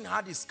Benny Hinn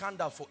had his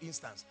scandal, for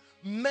instance.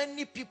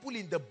 Many people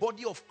in the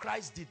body of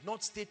Christ did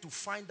not stay to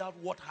find out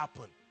what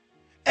happened.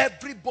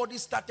 Everybody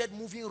started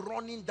moving,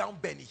 running down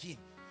Benny Hinn.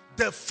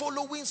 The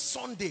following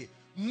Sunday,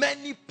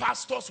 many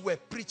pastors were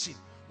preaching.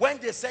 When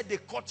they said they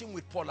caught him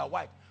with Paula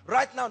White.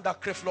 Right now,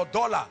 that Creflo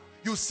Dollar,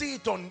 you see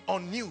it on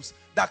news,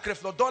 that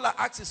Creflo Dollar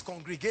asked his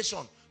congregation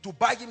to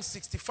buy him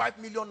 65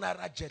 million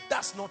naira jet.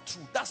 That's not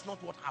true. That's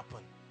not what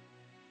happened.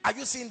 Are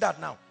you seeing that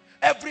now?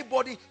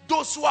 Everybody,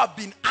 those who have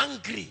been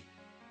angry.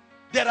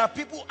 There are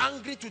people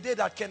angry today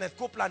that Kenneth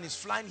Copeland is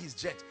flying his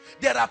jet.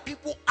 There are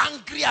people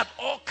angry at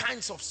all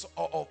kinds of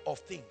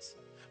things.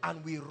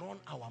 And we run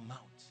our mouth.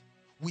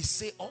 We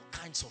say all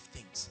kinds of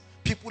things.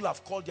 People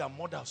have called their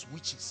mothers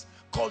witches,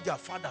 called their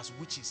fathers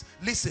witches.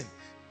 Listen,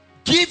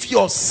 give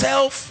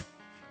yourself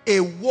a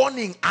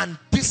warning and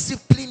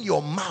discipline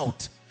your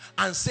mouth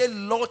and say,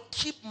 Lord,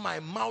 keep my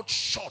mouth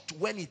shut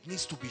when it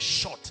needs to be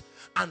shut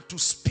and to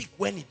speak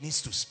when it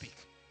needs to speak.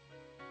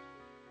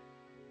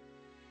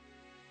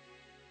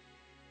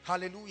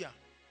 Hallelujah.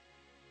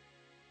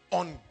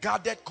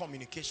 Unguarded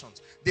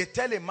communications. They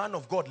tell a man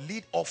of God,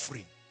 lead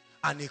offering,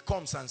 and he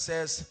comes and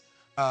says,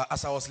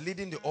 as I was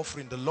leading the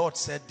offering, the Lord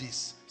said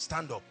this,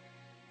 stand up,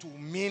 to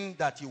mean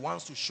that he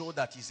wants to show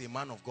that he's a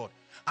man of God.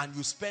 And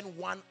you spend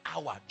 1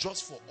 hour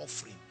just for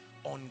offering.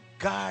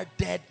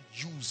 Unguarded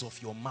use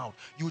of your mouth.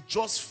 You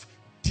just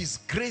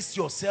disgrace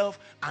yourself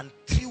and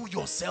threw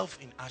yourself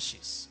in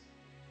ashes.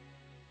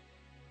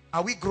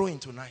 Are we growing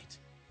tonight?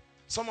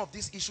 Some of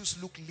these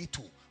issues look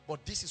little,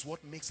 but this is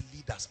what makes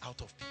leaders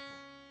out of people.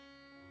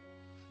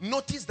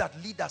 Notice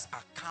that leaders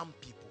are calm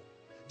people.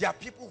 They are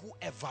people who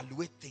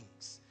evaluate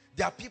things.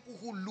 They are people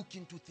who look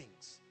into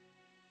things.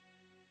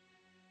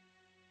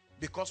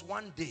 Because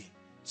one day,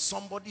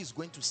 somebody is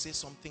going to say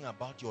something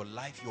about your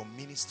life, your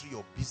ministry,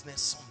 your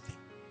business, something.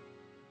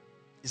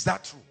 Is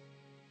that true?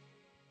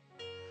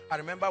 I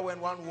remember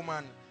when one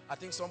woman, I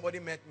think somebody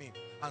met me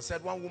and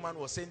said one woman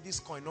was saying, this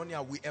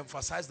koinonia, we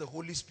emphasize the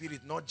Holy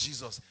Spirit, not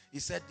Jesus. He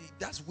said,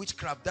 that's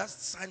witchcraft, that's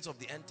signs of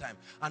the end time.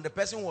 And the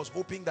person was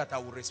hoping that I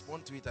would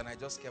respond to it, and I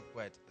just kept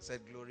quiet. I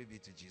said, glory be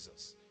to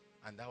Jesus.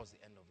 And that was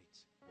the end of it.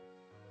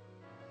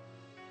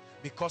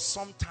 Because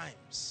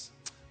sometimes,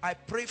 I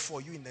pray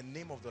for you in the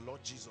name of the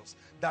Lord Jesus,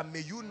 that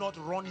may you not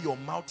run your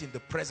mouth in the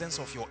presence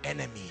of your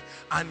enemy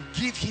and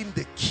give him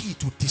the key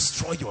to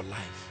destroy your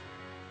life.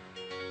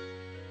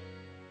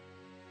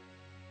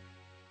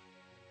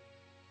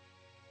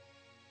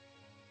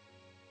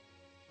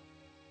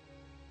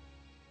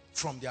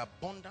 From the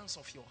abundance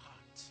of your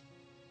heart,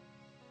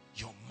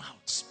 your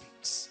mouth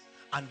speaks,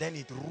 and then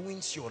it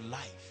ruins your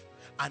life,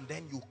 and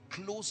then you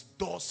close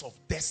doors of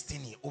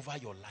destiny over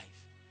your life.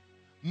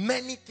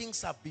 Many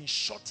things have been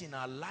shut in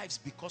our lives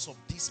because of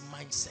these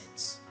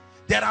mindsets.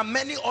 There are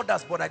many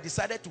others, but I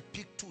decided to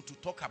pick two to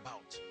talk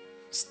about.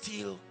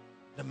 Still,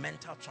 the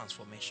mental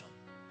transformation.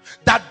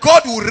 That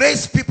God will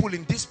raise people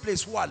in this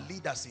place who are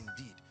leaders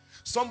indeed.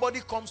 Somebody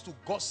comes to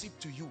gossip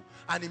to you,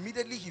 and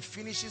immediately he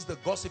finishes the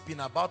gossiping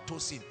about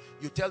Tosin.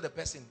 You tell the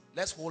person,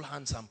 let's hold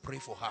hands and pray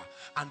for her.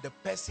 And the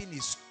person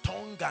is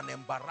stung and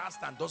embarrassed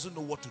and doesn't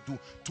know what to do.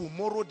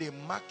 Tomorrow they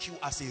mark you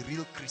as a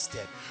real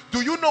Christian.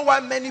 Do you know why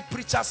many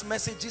preachers'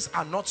 messages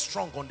are not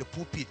strong on the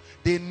pulpit?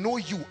 They know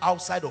you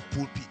outside of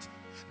pulpit.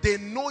 They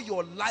know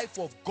your life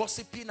of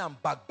gossiping and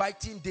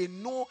backbiting. They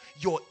know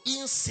your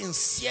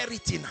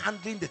insincerity in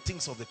handling the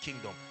things of the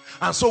kingdom.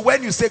 And so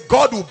when you say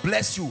God will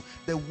bless you,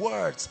 the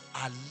words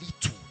are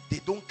little. They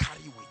don't carry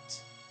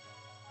weight.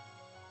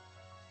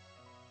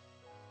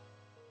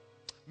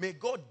 May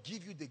God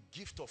give you the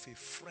gift of a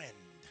friend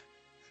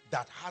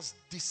that has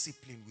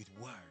discipline with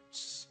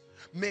words.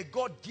 May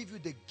God give you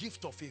the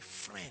gift of a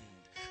friend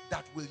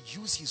that will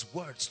use his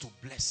words to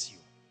bless you.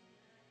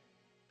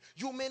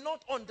 You may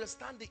not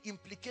understand the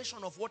implication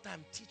of what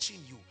I'm teaching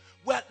you.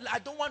 Well, I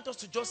don't want us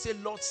to just say,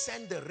 Lord,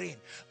 send the rain.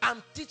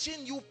 I'm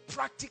teaching you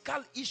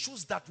practical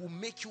issues that will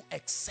make you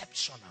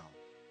exceptional.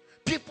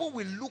 People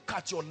will look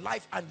at your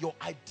life and your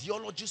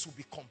ideologies will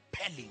be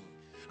compelling.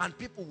 And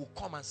people will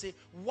come and say,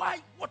 why?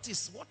 What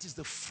is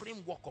the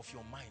framework of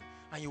your mind?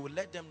 And you will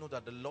let them know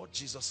that the Lord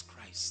Jesus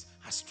Christ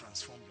has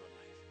transformed your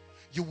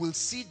life. You will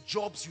see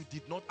jobs you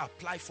did not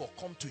apply for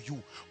come to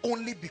you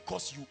only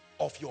because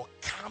of your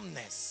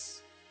calmness.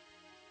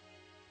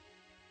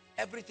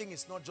 Everything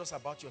is not just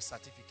about your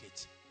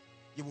certificate.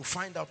 You will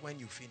find out when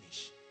you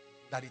finish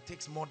that it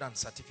takes more than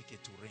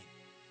certificate to reign.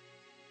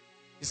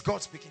 Is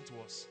God speaking to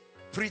us?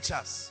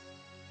 Preachers,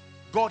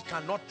 God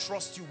cannot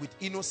trust you with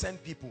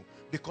innocent people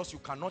because you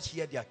cannot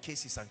hear their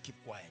cases and keep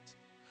quiet.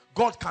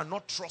 God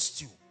cannot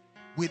trust you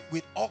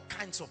with all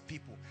kinds of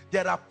people.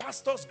 There are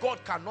pastors, God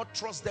cannot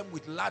trust them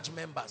with large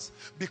members,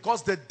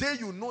 because the day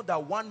you know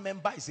that one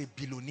member is a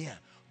billionaire,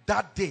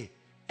 that day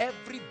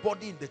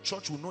everybody in the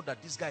church will know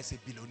that this guy is a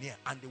billionaire,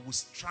 and they will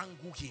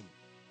strangle him.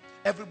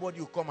 Everybody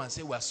will come and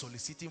say, we are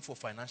soliciting for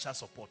financial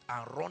support,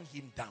 and run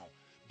him down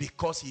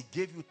because he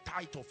gave you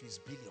tithe of his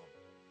billion.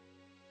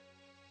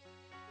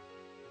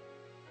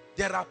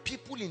 There are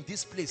people in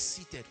this place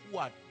seated who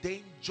are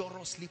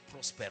dangerously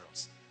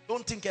prosperous.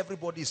 Don't think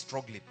everybody is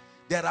struggling.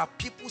 There are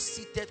people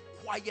seated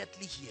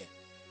quietly here.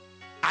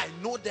 I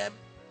know them.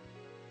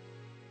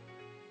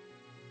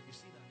 You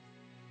see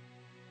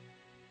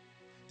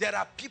that? There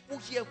are people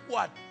here who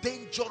are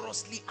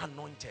dangerously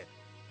anointed.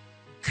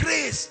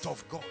 Graced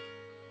of God.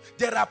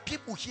 There are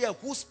people here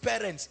whose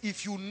parents,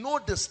 if you know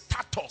the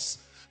status,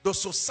 the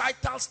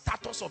societal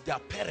status of their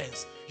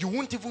parents, you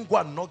won't even go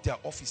and knock their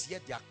office,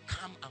 yet they are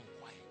calm and quiet.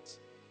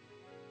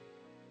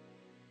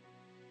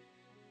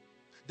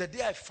 The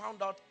day I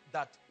found out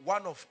that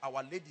one of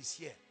our ladies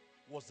here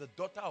was the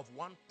daughter of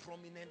one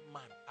prominent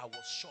man, I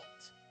was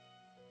shocked.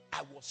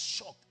 I was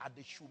shocked at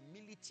the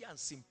humility and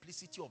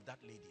simplicity of that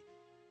lady.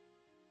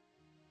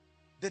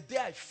 The day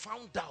I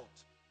found out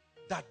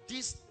that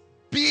this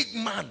big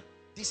man,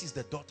 this is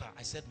the daughter,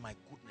 I said, my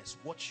goodness,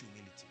 what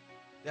humility.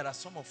 There are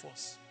some of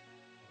us,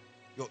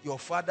 your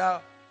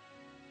father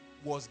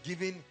was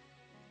given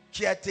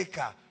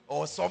caretaker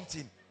or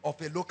something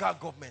of a local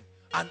government,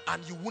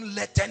 and you won't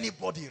let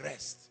anybody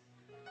rest.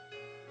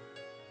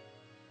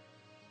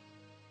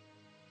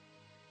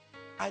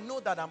 I know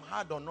that I'm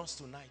hard on us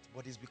tonight,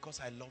 but it's because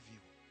I love you.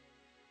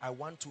 I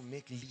want to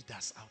make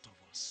leaders out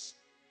of us.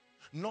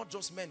 Not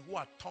just men who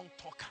are tongue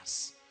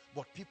talkers,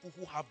 but people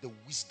who have the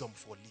wisdom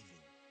for living.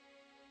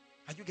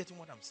 Are you getting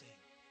what I'm saying?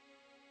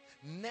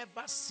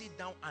 Never sit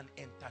down and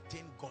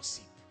entertain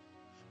gossip.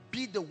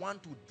 Be the one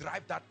to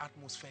drive that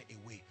atmosphere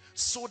away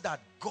so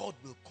that God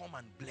will come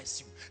and bless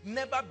you.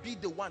 Never be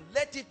the one.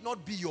 Let it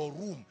not be your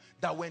room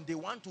that when they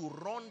want to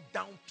run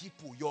down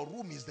people, your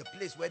room is the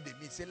place where they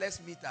meet. Say,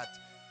 let's meet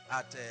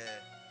at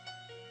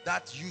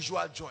that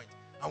usual joint.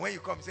 And when you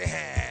come, say,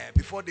 hey,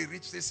 before they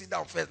reach, say, sit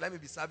down first. Let me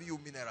be serving you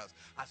minerals.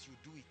 As you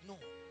do it, no.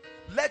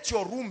 Let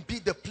your room be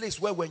the place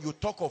where when you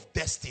talk of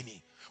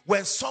destiny,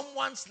 when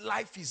someone's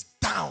life is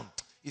down,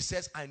 he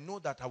says, I know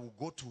that I will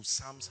go to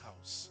Sam's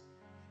house.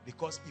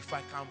 Because if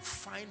I can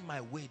find my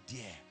way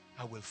there,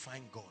 I will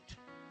find God.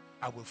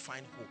 I will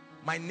find hope.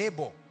 My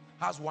neighbor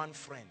has one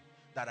friend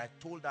that I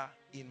told her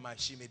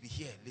she may be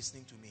here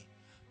listening to me.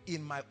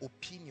 In my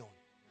opinion,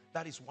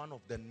 that is one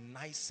of the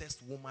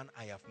nicest women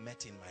I have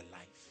met in my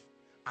life.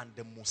 And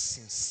the most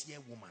sincere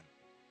woman.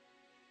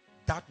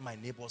 That my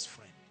neighbor's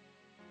friend.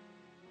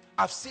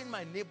 I've seen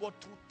my neighbor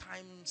 2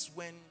 times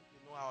when,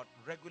 our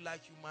regular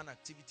human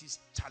activities,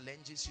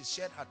 challenges. She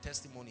shared her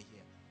testimony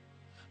here.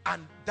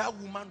 And that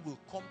woman will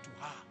come to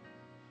her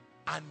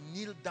and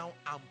kneel down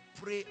and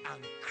pray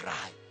and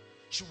cry.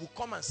 She will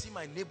come and see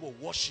my neighbor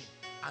washing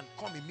and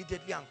come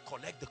immediately and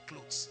collect the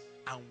clothes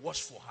and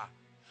wash for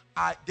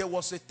her. There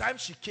was a time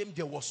she came,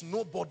 there was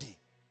nobody.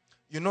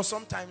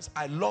 Sometimes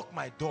I lock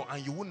my door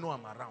and you won't know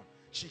I'm around.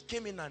 She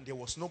came in and there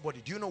was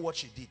nobody. Do you know what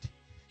she did?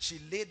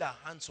 She laid her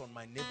hands on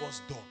my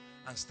neighbor's door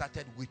and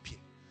started weeping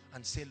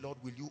and said, Lord,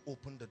 will you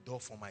open the door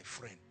for my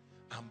friend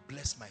and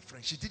bless my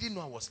friend? She didn't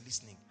know I was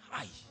listening.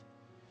 Hi.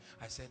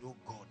 I said, oh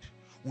God,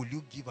 will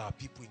you give our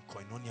people in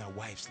Koinonia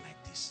wives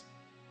like this?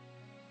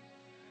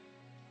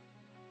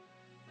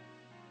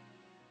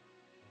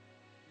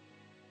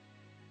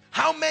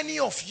 How many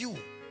of you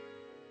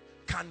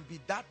can be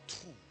that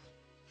true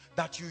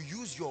that you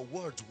use your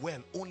words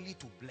well only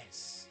to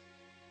bless?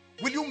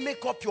 Will you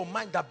make up your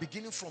mind that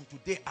beginning from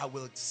today, I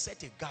will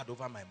set a guard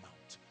over my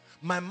mouth?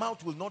 My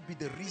mouth will not be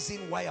the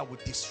reason why I will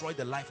destroy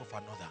the life of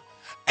another.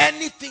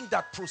 Anything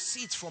that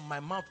proceeds from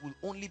my mouth will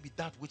only be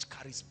that which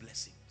carries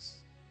blessings.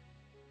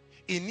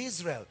 In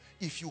Israel,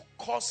 if you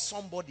curse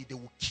somebody, they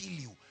will kill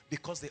you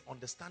because they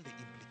understand the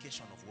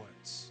implication of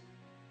words.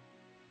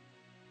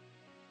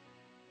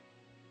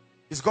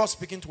 Is God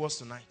speaking to us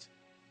tonight?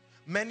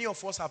 Many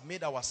of us have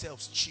made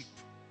ourselves cheap.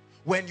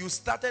 When you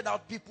started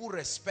out, people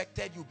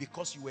respected you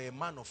because you were a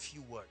man of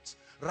few words.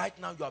 Right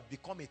now, you have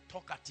become a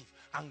talkative,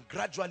 and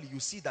gradually you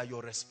see that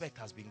your respect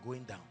has been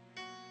going down.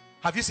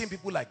 Have you seen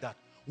people like that?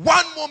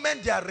 One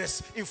moment they are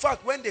in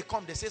fact, when they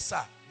come, they say,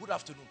 sir, good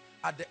afternoon.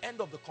 At the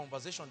end of the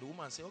conversation, the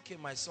woman say, okay,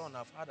 my son,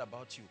 I've heard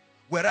about you.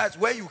 Whereas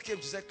when you came,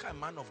 she said,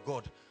 man of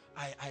God,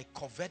 I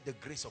covet the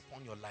grace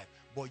upon your life,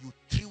 but you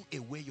threw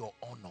away your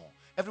honor.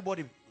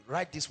 Everybody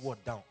write this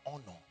word down,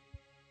 honor.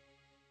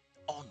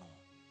 Honor.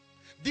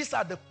 These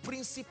are the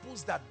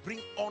principles that bring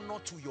honor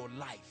to your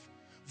life.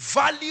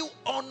 Value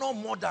honor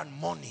more than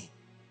money.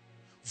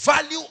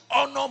 Value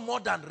honor more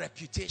than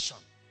reputation.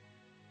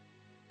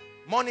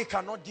 Money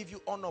cannot give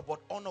you honor, but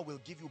honor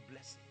will give you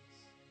blessings.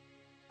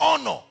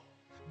 Honor,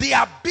 the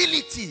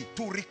ability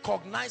to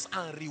recognize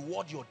and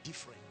reward your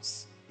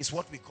difference, is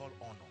what we call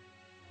honor.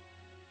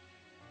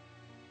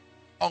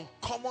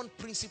 Uncommon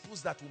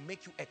principles that will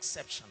make you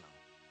exceptional.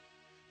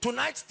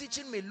 Tonight's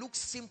teaching may look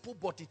simple,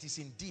 but it is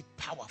indeed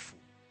powerful.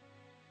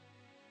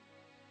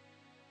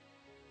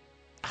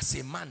 As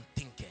a man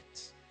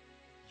thinketh,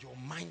 your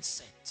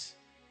mindset.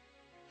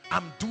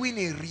 I'm doing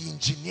a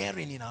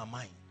re-engineering in our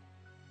mind,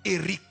 a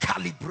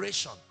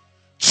recalibration,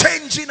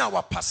 changing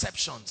our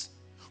perceptions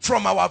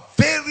from our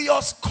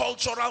various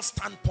cultural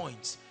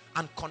standpoints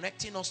and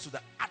connecting us to the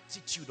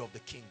attitude of the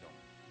kingdom.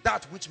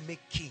 That which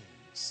makes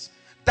kings,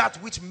 that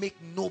which makes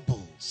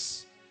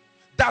nobles,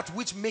 that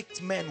which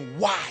makes men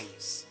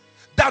wise,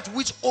 that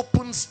which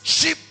opens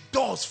cheap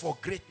doors for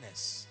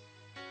greatness.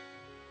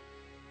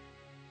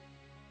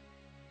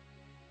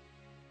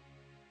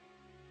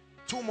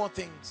 Two more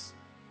things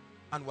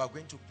and we are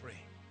going to pray.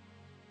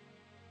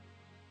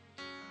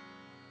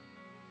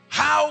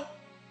 How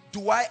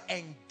do I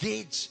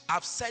engage?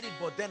 I've said it,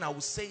 but then I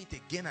will say it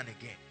again and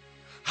again.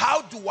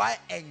 How do I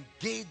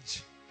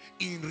engage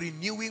in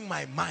renewing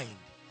my mind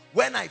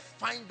when I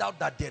find out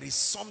that there is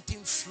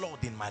something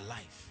flawed in my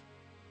life?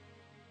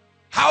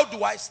 How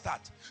do I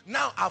start?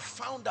 Now I've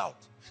found out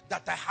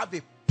that I have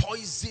a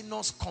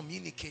poisonous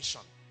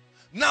communication.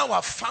 Now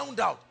I've found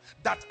out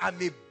that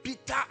I'm a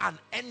bitter and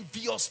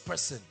envious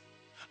person.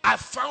 I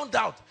found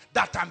out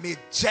that I'm a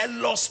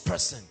jealous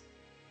person.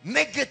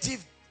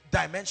 Negative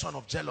dimension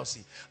of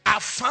jealousy. I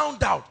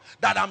found out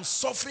that I'm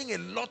suffering a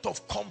lot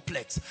of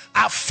complex.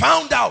 I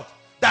found out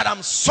that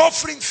I'm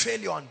suffering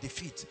failure and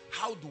defeat.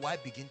 How do I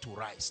begin to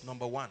rise?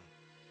 Number one,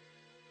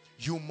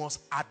 you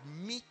must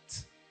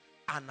admit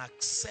and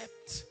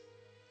accept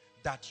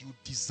that you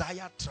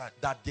desire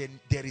that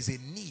there is a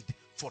need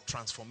for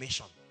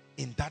transformation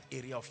in that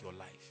area of your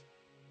life.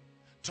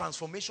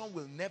 Transformation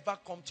will never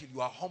come till you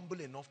are humble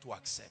enough to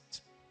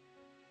accept.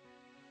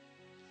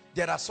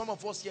 There are some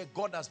of us here,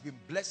 God has been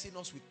blessing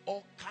us with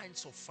all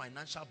kinds of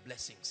financial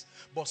blessings,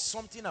 but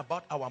something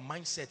about our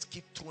mindsets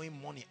keep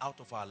throwing money out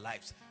of our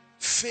lives.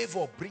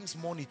 Favor brings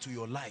money to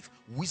your life.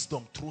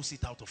 Wisdom throws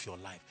it out of your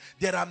life.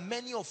 There are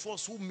many of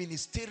us who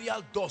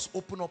ministerial doors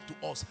open up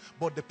to us,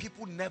 but the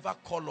people never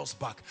call us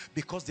back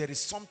because there is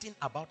something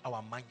about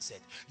our mindset.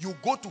 You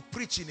go to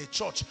preach in a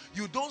church,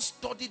 you don't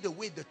study the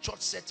way the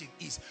church setting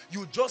is.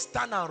 You just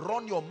stand and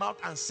run your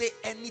mouth and say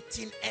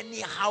anything,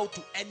 anyhow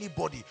to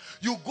anybody.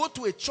 You go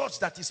to a church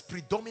that is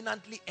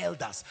predominantly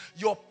elders.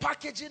 Your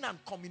packaging and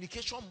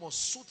communication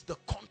must suit the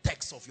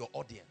context of your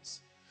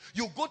audience.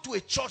 You go to a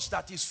church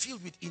that is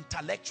filled with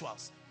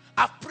intellectuals.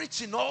 I've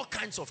preached in all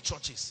kinds of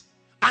churches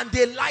and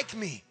they like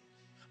me.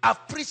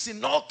 I've preached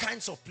in all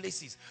kinds of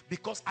places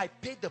because I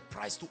paid the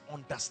price to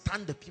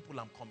understand the people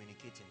I'm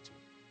communicating to.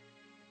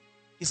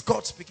 Is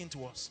God speaking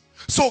to us?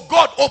 So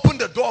God opened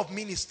the door of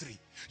ministry.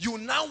 You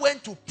now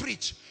went to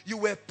preach. You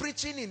were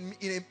preaching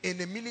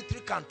in a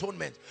military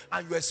cantonment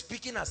and you were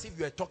speaking as if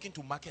you were talking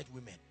to market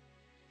women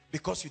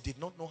because you did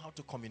not know how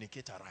to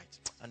communicate right.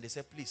 And they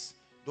said, please,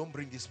 don't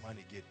bring this man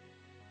again.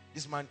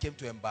 This man came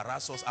to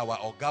embarrass us. Our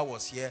Oga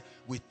was here.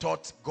 We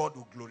thought God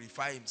would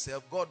glorify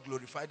himself. God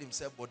glorified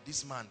himself, but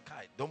this man,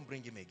 Kai, don't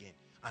bring him again.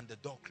 And the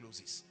door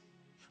closes.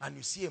 And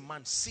you see a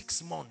man,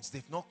 6 months,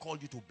 they've not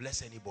called you to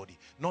bless anybody.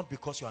 Not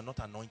because you are not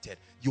anointed.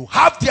 You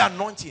have the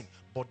anointing,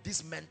 but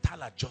these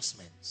mental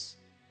adjustments.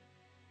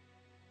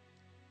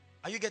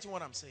 Are you getting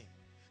what I'm saying?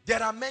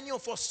 There are many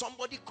of us,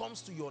 somebody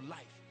comes to your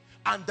life,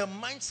 and the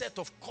mindset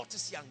of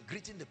courtesy and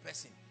greeting the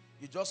person,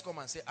 you just come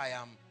and say, I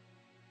am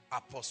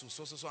Apostle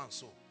so and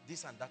so,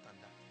 this and that and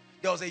that.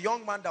 There was a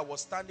young man that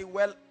was standing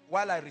while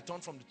I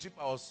returned from the trip.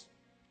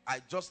 I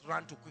just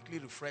ran to quickly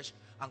refresh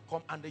and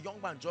come, and the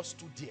young man just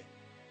stood there.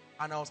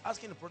 And I was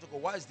asking the protocol,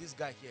 why is this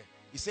guy here?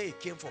 He said he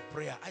came for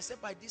prayer. I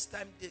said, by this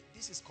time,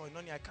 this is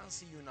koinonia, I can't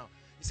see you now.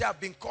 He said,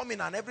 I've been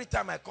coming, and every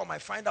time I come, I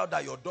find out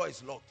that your door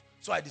is locked.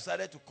 So I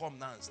decided to come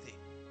now and stay.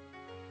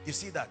 You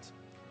see that?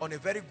 On a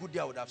very good day,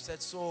 I would have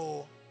said,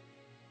 so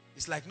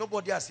it's like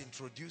nobody has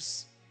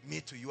introduced me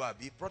to you,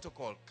 Abi.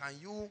 Protocol, can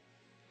you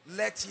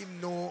let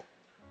him know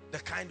the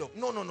kind of...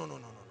 No.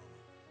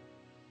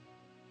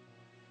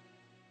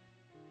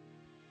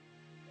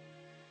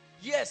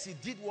 Yes, he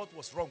did what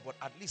was wrong, but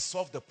at least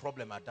solve the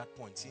problem at that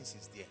point since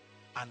he's there.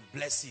 And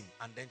bless him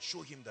and then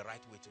show him the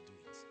right way to do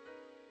it.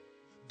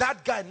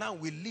 That guy now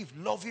will live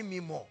loving me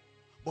more,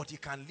 but he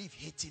can live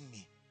hating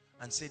me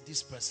and say,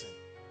 this person,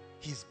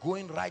 he's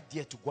going right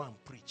there to go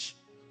and preach,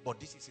 but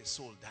this is a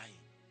soul dying.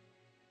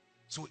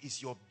 So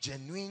is your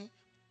genuine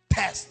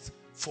thirst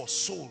for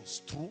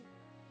souls true?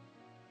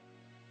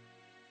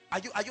 Are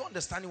you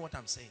understanding what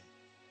I'm saying?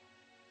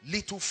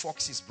 Little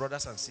foxes,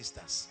 brothers and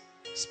sisters,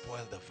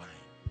 spoil the vine.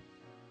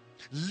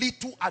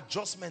 Little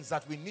adjustments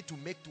that we need to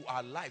make to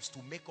our lives to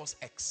make us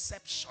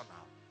exceptional.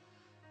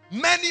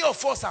 Many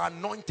of us are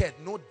anointed,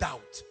 no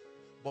doubt,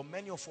 but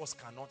many of us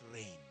cannot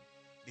reign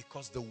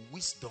because the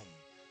wisdom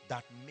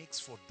that makes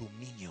for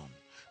dominion,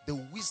 the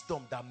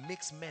wisdom that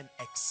makes men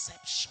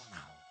exceptional,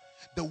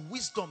 the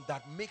wisdom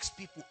that makes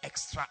people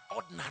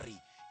extraordinary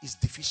is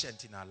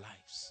deficient in our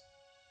lives.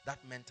 That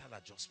mental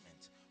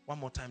adjustment. One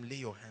more time, lay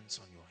your hands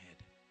on your head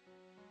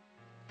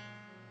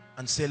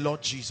and say,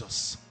 Lord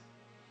Jesus,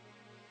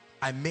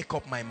 I make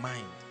up my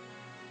mind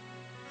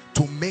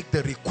to make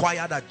the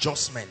required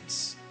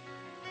adjustments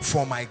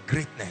for my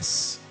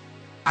greatness.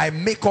 I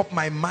make up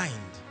my mind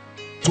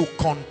to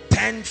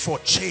contend for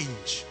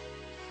change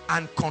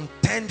and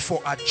contend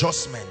for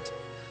adjustment.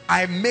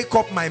 I make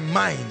up my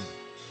mind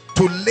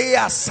to lay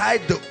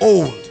aside the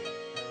old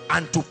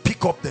and to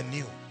pick up the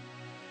new.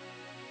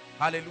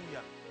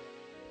 Hallelujah.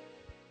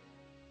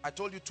 I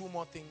told you 2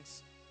 more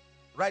things.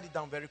 Write it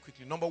down very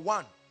quickly. Number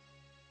 1,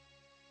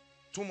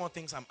 Two more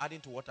things I'm adding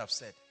to what I've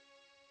said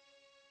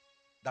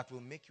that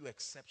will make you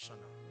exceptional.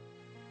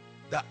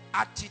 The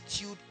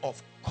attitude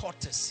of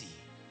courtesy.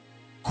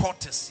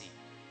 Courtesy.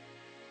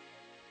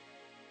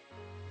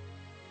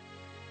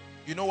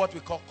 You know what we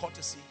call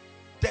courtesy?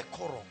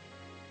 Decorum.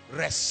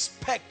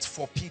 Respect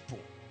for people.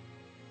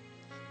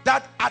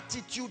 That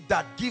attitude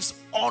that gives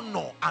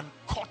honor and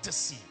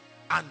courtesy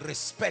and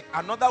respect.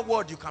 Another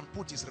word you can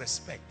put is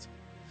respect.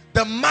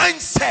 The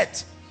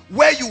mindset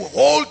where you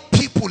hold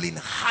people in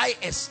high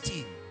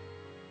esteem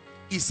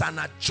is an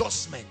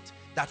adjustment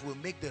that will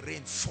make the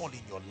rain fall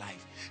in your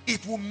life.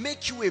 It will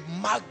make you a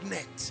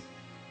magnet.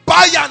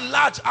 By and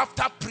large,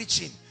 after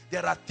preaching,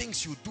 there are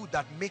things you do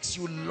that makes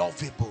you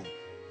lovable.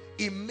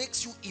 It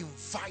makes you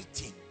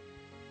inviting.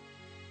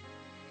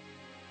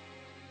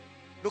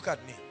 Look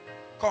at me.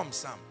 Come,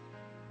 Sam.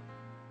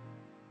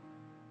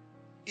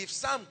 If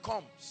Sam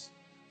comes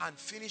and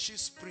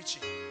finishes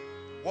preaching,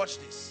 watch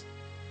this.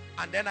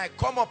 And then I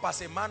come up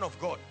as a man of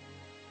God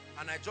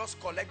and I just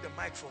collect the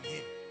mic from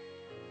him.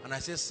 And I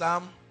say,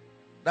 Sam,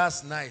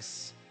 that's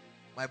nice.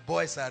 My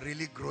boys are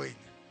really growing.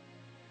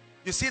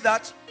 You see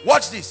that?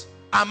 Watch this.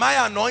 Am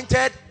I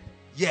anointed?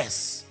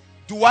 Yes.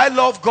 Do I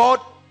love God?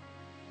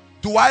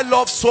 Do I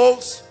love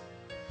souls?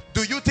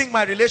 Do you think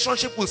my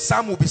relationship with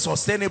Sam will be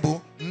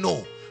sustainable?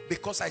 No.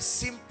 Because I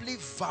simply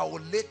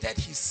violated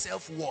his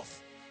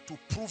self-worth to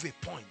prove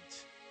a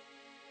point.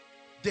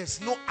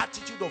 There's no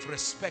attitude of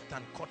respect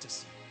and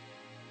courtesy.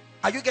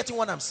 Are you getting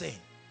what I'm saying?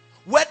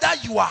 Whether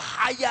you are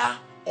higher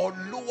or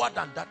lower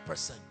than that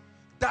person,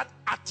 that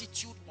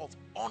attitude of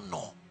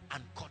honor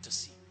and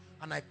courtesy.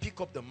 And I pick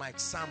up the mic.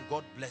 Sam,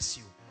 God bless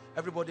you.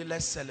 Everybody,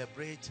 let's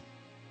celebrate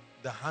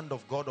the hand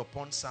of God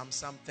upon Sam.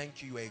 Sam,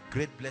 thank you. You are a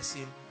great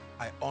blessing.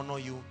 I honor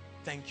you.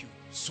 Thank you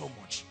so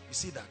much. You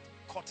see that?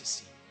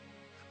 Courtesy.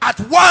 At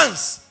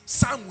once,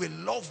 Sam will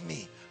love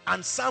me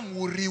and Sam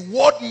will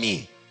reward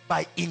me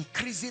by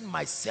increasing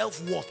my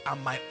self-worth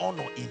and my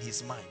honor in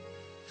his mind.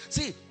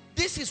 See,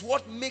 this is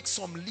what makes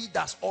some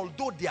leaders,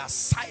 although they are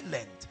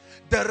silent,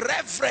 the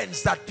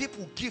reverence that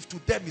people give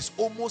to them is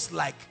almost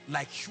like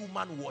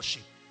human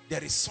worship.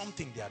 There is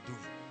something they are doing.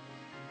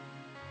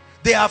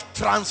 They have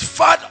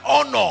transferred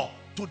honor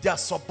to their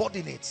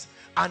subordinates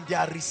and they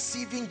are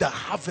receiving the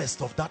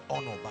harvest of that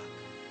honor back.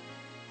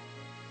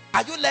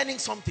 Are you learning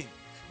something?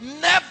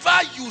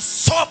 Never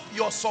usurp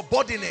your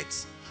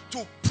subordinates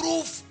to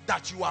prove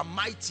that you are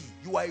mighty.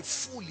 You are a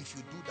fool if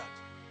you do that.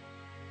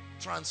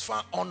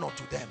 Transfer honor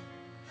to them.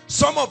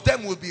 Some of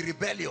them will be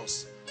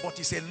rebellious, but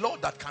it's a law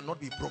that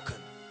cannot be broken.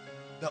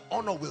 The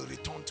honor will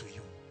return to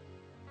you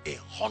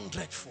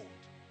 100-fold.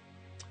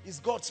 Is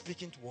God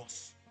speaking to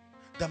us?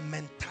 The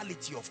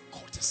mentality of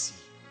courtesy.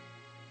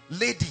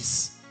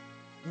 Ladies,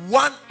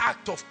 one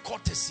act of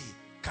courtesy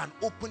can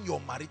open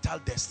your marital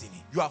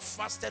destiny. You have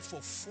fasted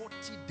for 40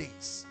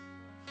 days,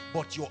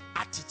 but your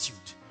attitude,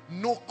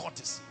 no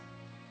courtesy.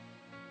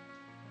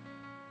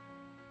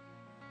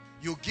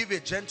 You give a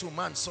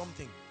gentleman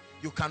something,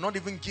 you cannot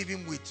even give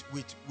him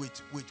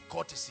with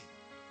courtesy.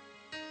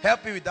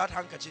 Help me with that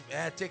handkerchief.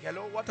 Take.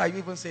 Hello, what are you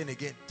even saying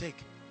again? Take.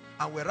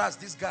 And whereas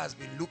this guy has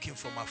been looking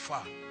from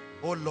afar,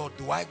 oh Lord,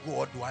 do I go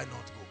or do I not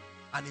go?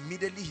 And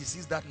immediately he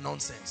sees that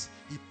nonsense.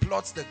 He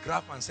plots the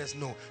graph and says,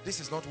 no, this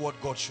is not what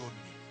God showed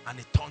me. And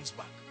he turns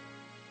back.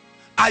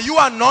 Are you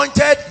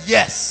anointed?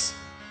 Yes.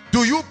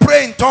 Do you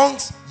pray in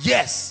tongues?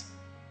 Yes.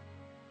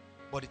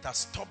 But it has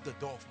stopped the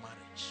door of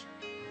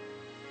marriage.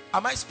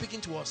 Am I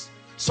speaking to us?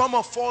 Some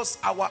of us,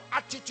 our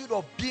attitude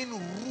of being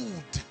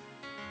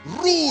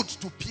rude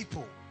to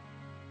people.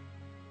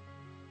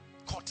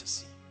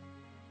 Courtesy.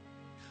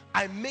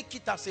 I make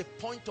it as a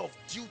point of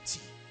duty.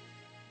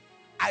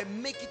 I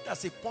make it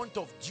as a point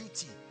of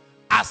duty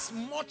as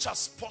much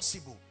as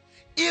possible.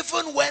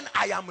 Even when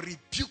I am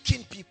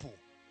rebuking people,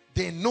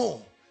 they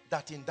know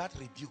that in that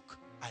rebuke,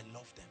 I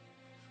love them.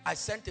 I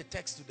sent a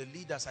text to the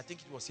leaders, I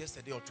think it was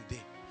yesterday or today,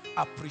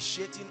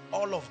 appreciating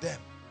all of them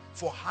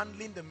for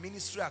handling the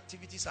ministry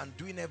activities and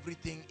doing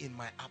everything in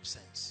my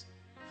absence.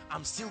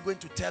 I'm still going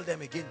to tell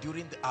them again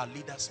during our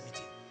leaders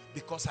meeting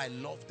because I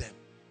love them.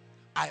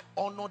 I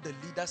honor the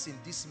leaders in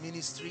this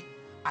ministry.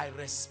 I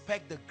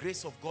respect the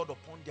grace of God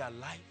upon their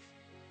life.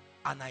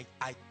 And I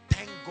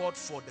thank God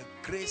for the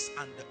grace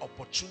and the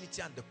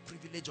opportunity and the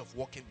privilege of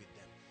working with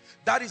them.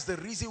 That is the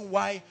reason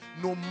why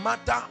no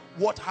matter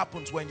what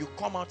happens, when you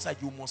come outside,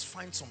 you must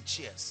find some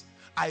chairs.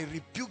 I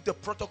rebuke the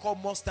protocol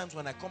most times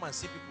when I come and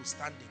see people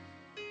standing.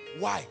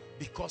 Why?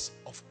 Because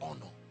of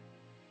honor.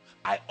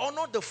 I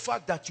honor the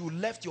fact that you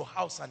left your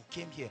house and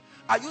came here.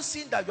 Are you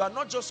seeing that you are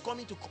not just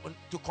coming to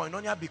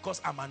Koinonia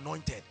because I'm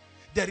anointed?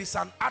 There is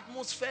an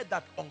atmosphere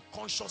that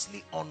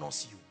unconsciously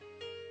honors you.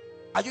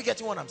 Are you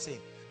getting what I'm saying?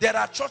 There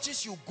are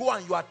churches you go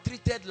and you are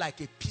treated like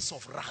a piece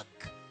of rag.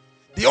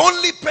 The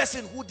only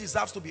person who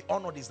deserves to be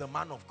honored is the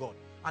man of God.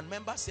 And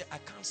members say, I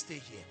can't stay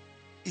here.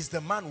 Is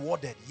the man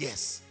worded?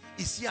 Yes.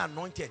 Is he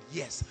anointed?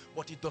 Yes.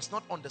 But he does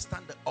not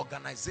understand the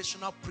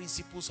organizational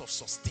principles of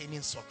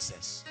sustaining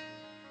success.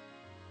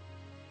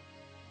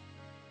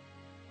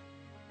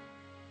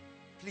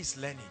 Please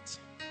learn it.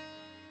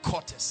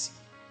 Courtesy.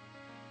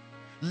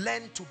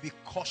 Learn to be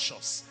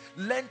cautious.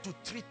 Learn to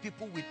treat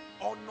people with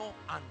honor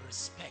and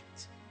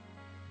respect.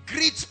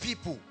 Greet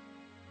people.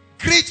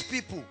 Greet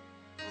people.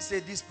 Don't say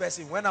this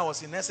person, when I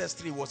was in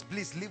SS3, was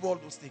please leave all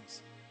those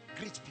things.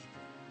 Greet people.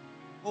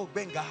 Oh,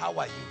 Benga, how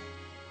are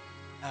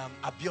you?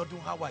 Abiodun,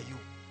 how are you?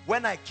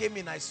 When I came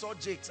in, I saw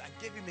Jakes. I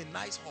gave him a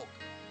nice hug.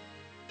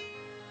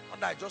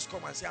 And I just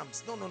come and say,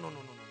 no.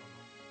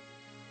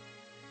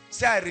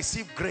 Say, I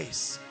receive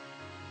grace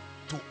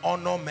to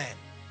honor men.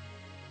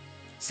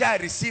 Say, I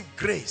receive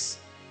grace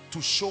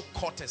to show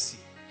courtesy.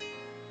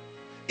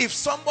 If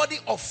somebody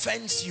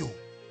offends you,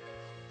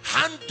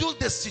 handle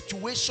the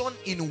situation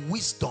in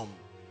wisdom.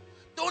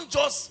 Don't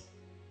just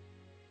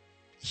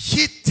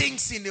hit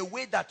things in a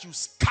way that you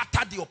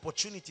scatter the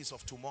opportunities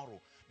of tomorrow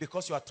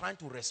because you are trying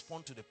to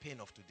respond to the pain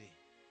of today.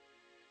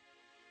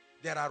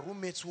 There are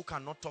roommates who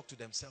cannot talk to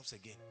themselves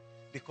again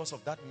because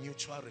of that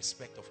mutual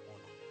respect of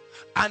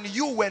honor. And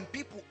you, when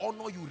people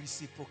honor you,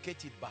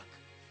 reciprocate it back.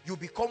 You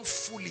become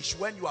foolish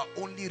when you are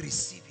only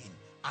receiving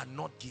and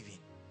not giving.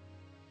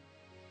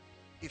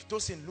 If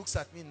Tosin looks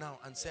at me now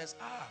and says,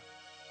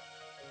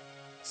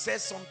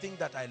 says something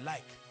that I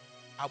like,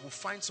 I will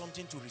find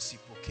something to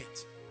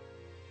reciprocate.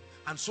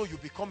 And so you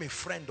become a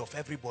friend of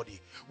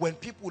everybody. When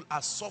people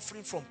are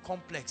suffering from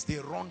complex, they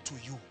run to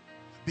you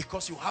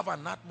because you have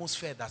an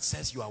atmosphere that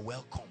says you are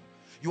welcome.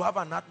 You have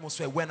an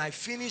atmosphere. When I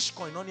finish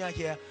Koinonia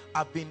here,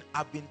 I've been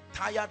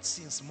tired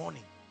since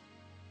morning.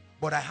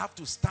 But I have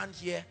to stand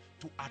here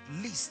to at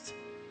least,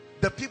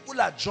 the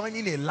people are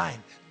joining a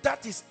line.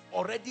 That is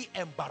already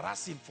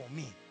embarrassing for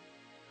me.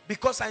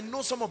 Because I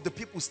know some of the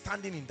people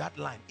standing in that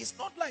line. It's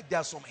not like there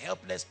are some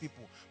helpless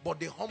people, but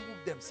they humble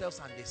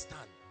themselves and they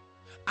stand.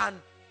 And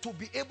to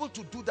be able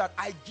to do that,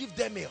 I give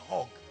them a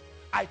hug.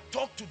 I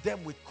talk to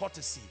them with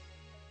courtesy.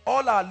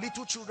 All our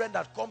little children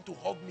that come to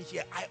hug me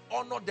here, I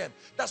honor them.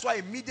 That's why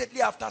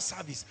immediately after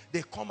service,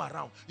 they come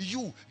around.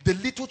 You, the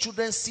little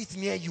children sit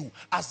near you.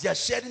 As they are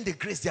sharing the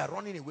grace, they are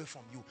running away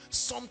from you.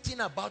 Something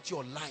about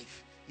your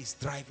life is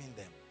driving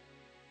them.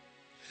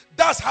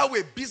 That's how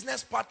a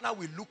business partner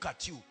will look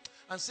at you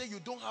and say, you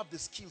don't have the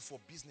skill for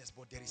business,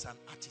 but there is an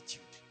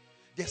attitude.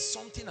 There's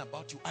something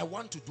about you. I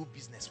want to do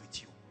business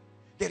with you.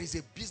 There is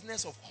a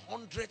business of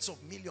hundreds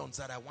of millions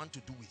that I want to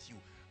do with you.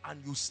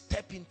 And you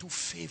step into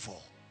favor.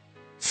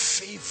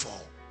 Favor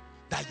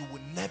that you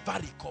will never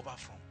recover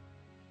from.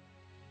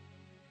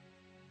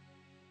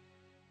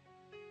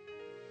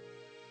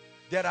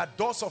 There are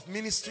doors of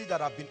ministry that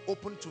have been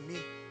opened to me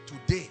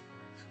today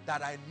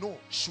that I know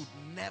should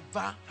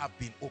never have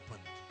been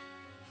opened.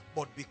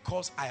 But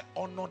because I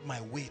honored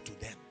my way to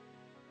them,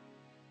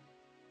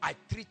 I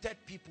treated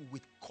people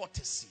with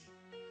courtesy.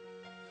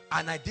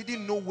 And I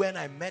didn't know when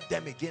I met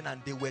them again,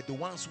 and they were the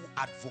ones who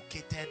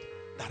advocated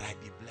that I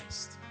be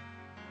blessed.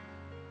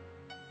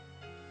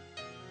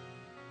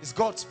 Is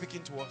God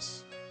speaking to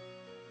us?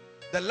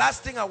 The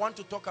last thing I want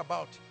to talk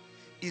about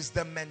is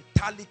the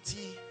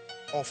mentality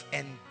of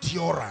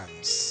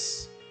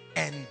endurance.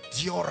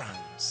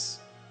 Endurance.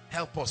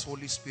 Help us,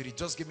 Holy Spirit.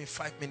 Just give me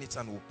 5 minutes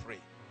and we'll pray.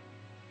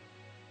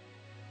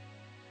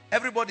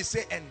 Everybody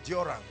say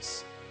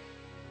endurance.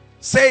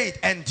 Say it,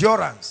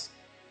 endurance.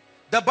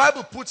 The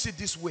Bible puts it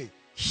this way.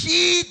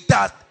 He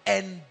that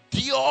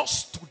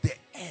endures to the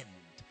end.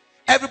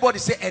 Everybody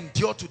say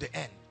endure to the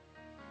end.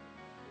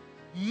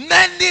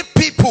 Many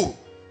people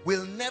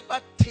will never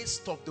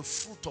taste of the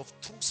fruit of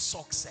true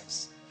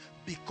success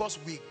because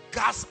we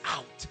gas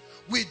out.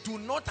 We do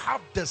not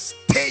have the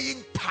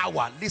staying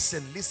power.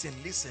 Listen.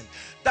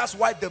 That's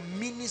why the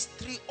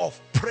ministry of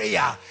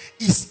prayer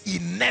is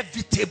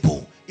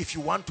inevitable if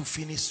you want to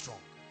finish strong.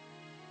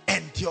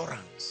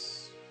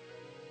 Endurance.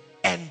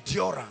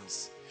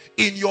 Endurance.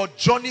 In your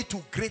journey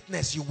to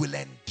greatness, you will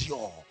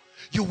endure.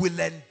 You will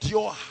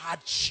endure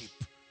hardship.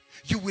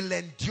 You will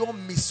endure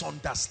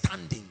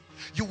misunderstanding.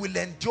 You will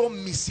endure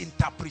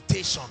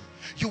misinterpretation.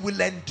 You will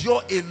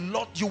endure a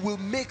lot. You will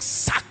make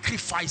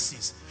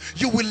sacrifices.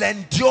 You will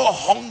endure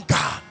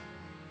hunger.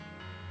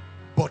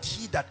 But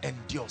he that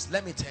endures,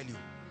 let me tell you,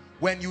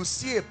 when you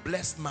see a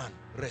blessed man,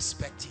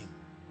 respect him.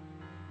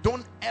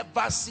 Don't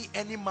ever see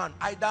any man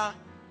either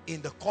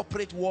in the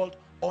corporate world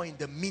or in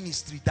the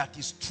ministry that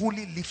is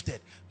truly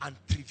lifted and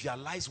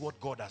trivialize what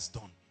God has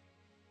done.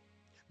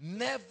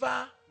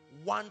 Never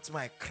want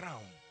my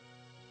crown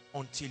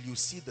until you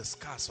see the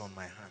scars on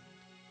my hand.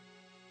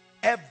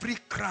 Every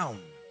crown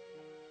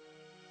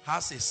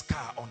has a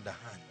scar on the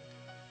hand.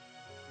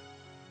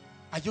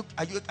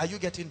 Are you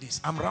getting this?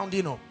 I'm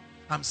rounding up.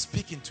 I'm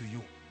speaking to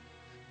you.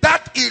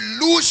 That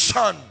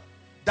illusion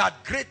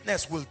that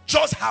greatness will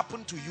just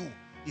happen to you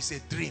is a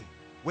dream.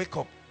 Wake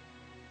up.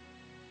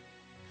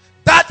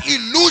 That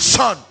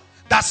illusion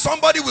that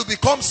somebody will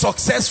become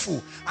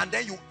successful and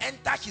then you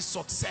enter his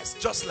success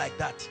just like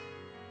that,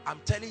 I'm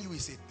telling you,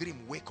 it's a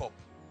dream. Wake up.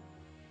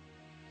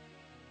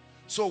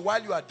 So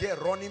while you are there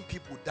running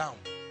people down,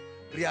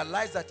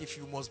 realize that if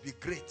you must be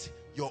great,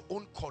 your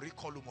own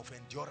curriculum of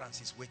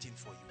endurance is waiting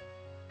for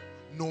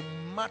you. No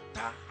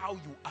matter how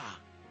you are,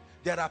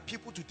 there are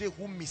people today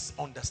who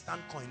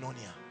misunderstand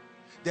koinonia.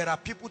 There are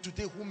people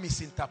today who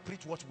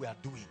misinterpret what we are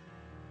doing.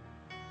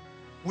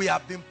 We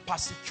have been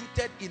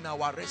persecuted in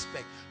our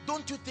respect.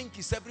 Don't you think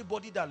it's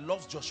everybody that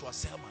loves Joshua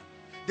Selman?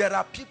 There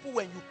are people,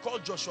 when you call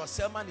Joshua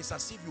Selman, it's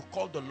as if you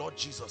call the Lord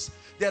Jesus.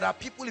 There are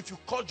people, if you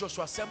call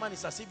Joshua Selman,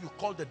 it's as if you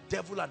call the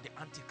devil and the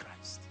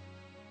Antichrist.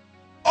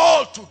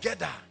 All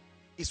together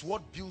is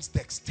what builds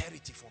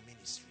dexterity for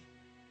ministry.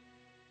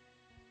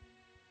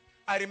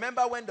 I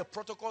remember when the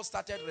protocol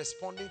started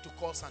responding to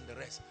calls and the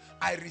rest,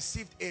 I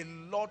received a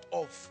lot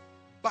of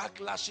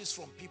backlashes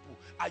from people.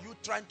 Are you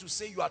trying to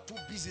say you are too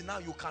busy now,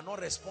 you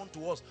cannot respond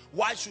to us?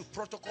 Why should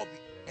protocol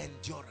be?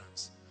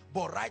 Endurance.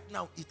 But right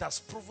now, it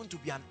has proven to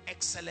be an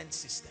excellent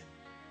system.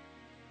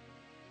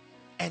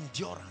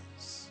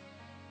 Endurance.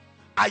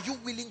 Are you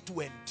willing to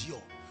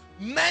endure?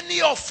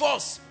 Many of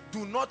us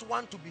do not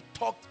want to be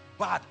talked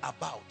bad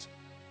about.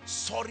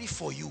 Sorry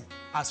for you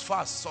as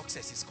far as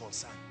success is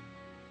concerned.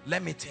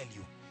 Let me tell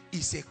you,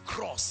 it's a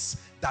cross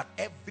that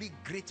every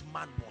great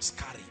man must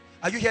carry.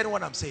 Are you hearing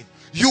what I'm saying?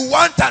 You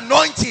want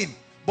anointing,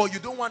 but you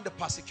don't want the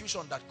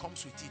persecution that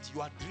comes with it. You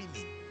are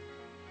dreaming.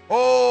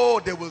 Oh,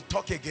 they will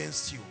talk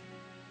against you.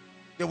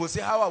 They will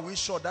say, how are we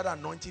sure that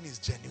anointing is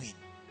genuine?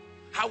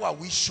 How are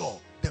we sure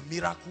the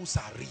miracles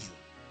are real?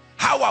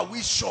 How are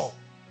we sure?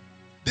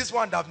 This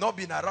one that have not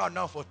been around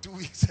now for 2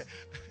 weeks.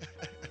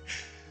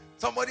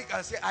 Somebody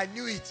can say, I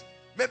knew it.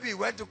 Maybe he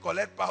went to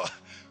collect power.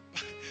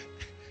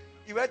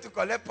 He went to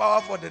collect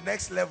power for the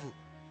next level.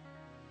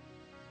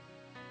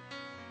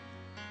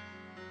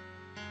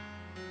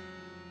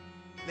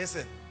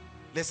 Listen,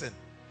 listen.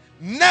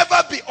 Never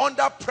be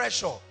under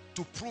pressure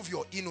to prove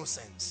your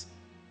innocence.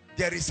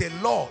 There is a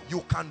law.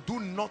 You can do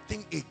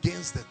nothing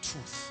against the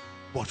truth,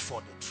 but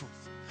for the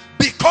truth.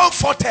 Be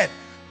comforted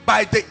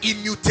by the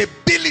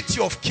immutability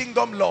of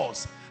kingdom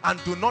laws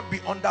and do not be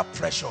under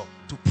pressure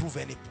to prove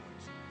any point.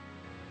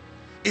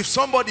 If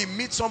somebody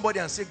meets somebody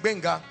and say,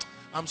 Benga,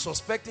 I'm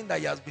suspecting that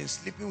he has been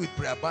sleeping with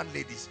prayer band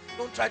ladies.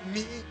 Don't try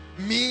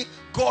me,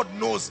 God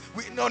knows.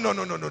 No.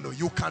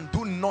 You can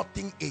do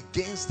nothing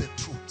against the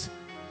truth.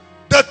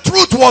 The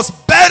truth was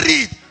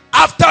buried.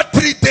 After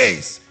 3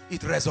 days,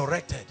 it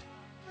resurrected.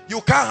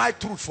 You can't hide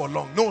truth for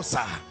long. No,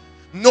 sir.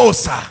 No,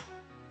 sir.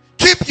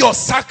 Keep your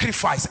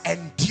sacrifice.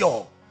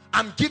 Endure.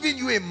 I'm giving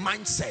you a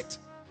mindset.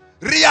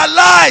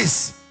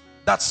 Realize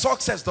that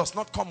success does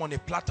not come on a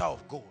platter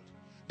of gold.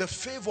 The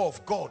favor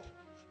of God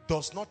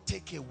does not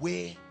take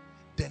away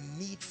the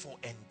need for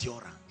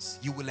endurance.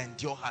 You will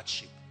endure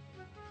hardship.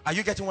 Are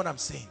you getting what I'm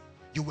saying?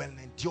 You will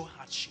endure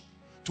hardship.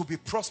 To be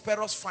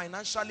prosperous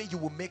financially, you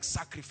will make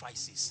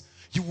sacrifices.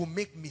 You will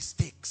make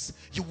mistakes.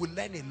 You will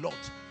learn a lot.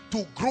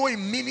 To grow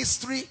in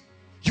ministry,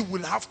 you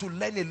will have to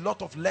learn a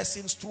lot of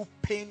lessons through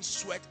pain,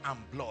 sweat, and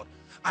blood.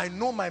 I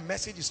know my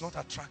message is not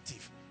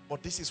attractive,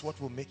 but this is what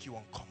will make you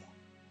uncommon.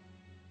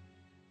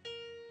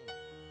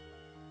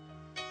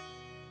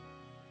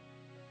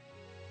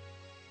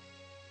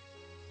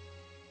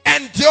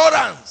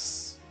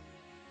 Endurance.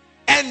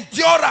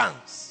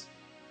 Endurance.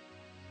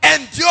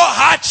 Endure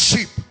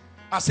hardship.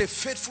 As a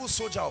faithful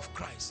soldier of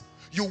Christ,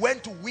 you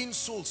went to win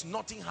souls,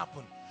 nothing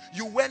happened.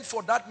 You went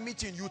for that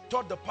meeting, you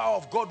thought the power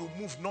of God would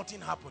move,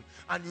 nothing happened.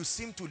 And you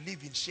seem to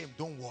live in shame.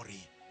 Don't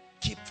worry.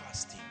 Keep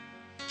fasting.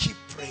 Keep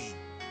praying.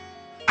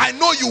 I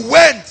know you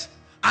went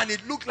and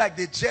it looked like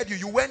they jailed you.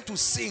 You went to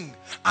sing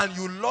and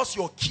you lost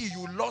your key,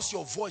 you lost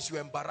your voice, you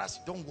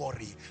embarrassed. Don't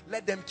worry.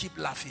 Let them keep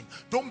laughing.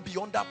 Don't be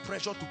under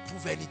pressure to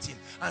prove anything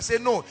and say,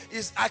 no,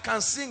 I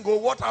can sing. Oh,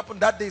 what happened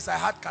that day is I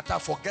had kata.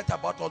 Forget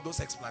about all those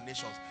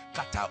explanations.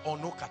 Kata or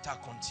no kata,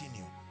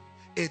 continue.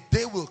 A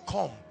day will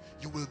come,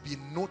 you will be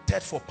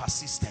noted for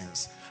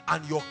persistence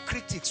and your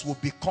critics will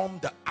become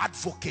the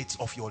advocates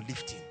of your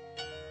lifting.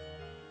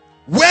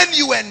 When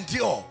you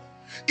endure,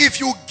 if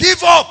you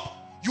give up,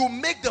 you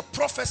make the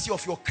prophecy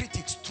of your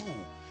critics true.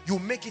 You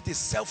make it a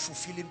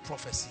self-fulfilling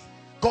prophecy.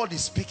 God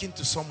is speaking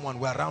to someone.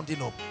 We're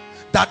rounding up.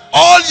 That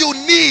all you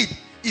need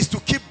is to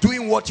keep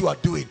doing what you are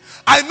doing.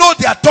 I know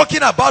they are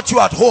talking about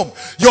you at home.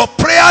 Your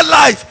prayer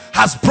life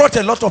has brought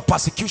a lot of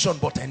persecution,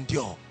 but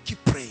endure.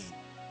 Keep praying.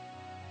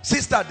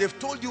 Sister, they've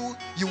told you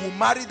you will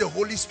marry the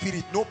Holy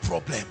Spirit. No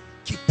problem.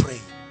 Keep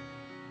praying.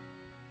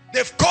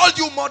 They've called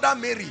you Mother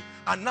Mary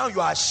and now you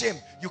are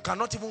ashamed. You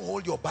cannot even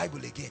hold your Bible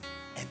again.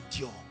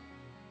 Endure.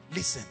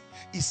 Listen,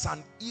 it's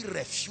an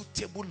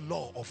irrefutable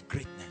law of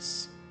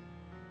greatness.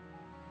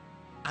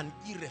 An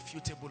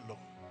irrefutable law.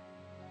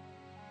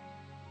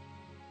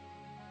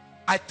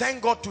 I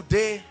thank God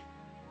today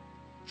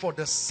for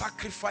the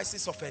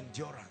sacrifices of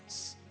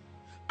endurance.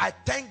 I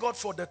thank God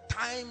for the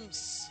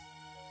times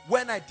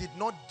when I did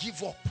not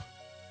give up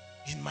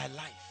in my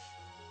life.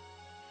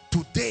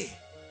 Today,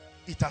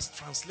 it has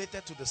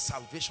translated to the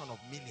salvation of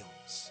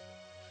millions.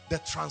 The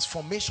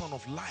transformation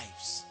of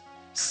lives.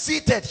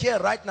 Seated here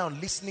right now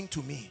listening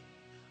to me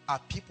are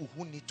people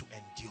who need to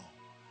endure.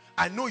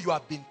 I know you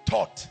have been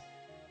taught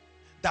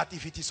that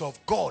if it is of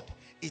God,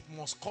 it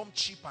must come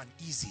cheap and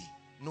easy.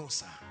 No,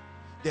 sir.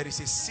 There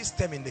is a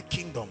system in the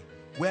kingdom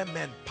where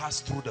men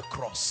pass through the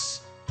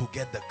cross to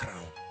get the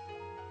crown.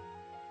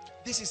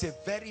 This is a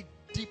very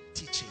deep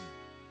teaching.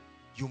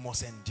 You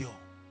must endure.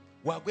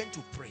 We are going to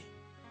pray.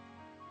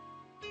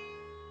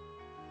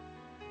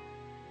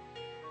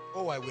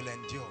 Oh, I will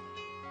endure.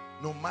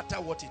 No matter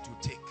what it will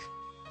take,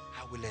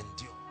 I will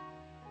endure.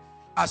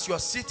 As you are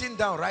sitting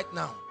down right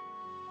now,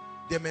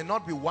 there may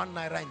not be 1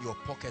 naira in your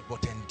pocket,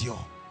 but endure.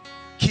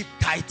 Keep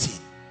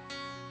tithing.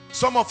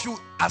 Some of you,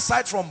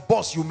 aside from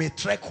boss, you may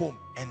trek home.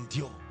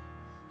 Endure.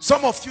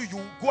 Some of you,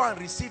 you go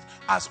and receive,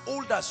 as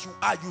old as you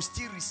are, you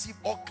still receive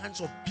all kinds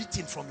of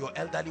beating from your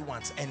elderly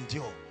ones.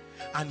 Endure.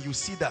 And you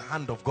see the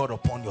hand of God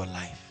upon your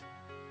life.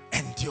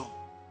 Endure.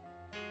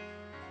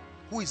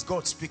 Who is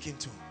God speaking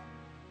to?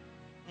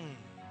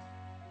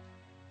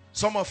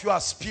 Some of you are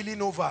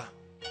spilling over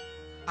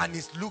and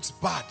it looks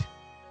bad,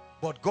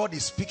 but God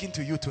is speaking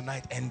to you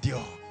tonight.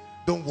 Endure.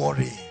 Don't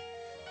worry.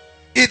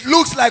 It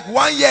looks like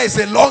 1 year is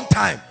a long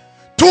time,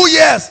 2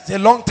 years is a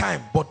long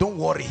time, but don't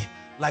worry.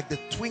 Like the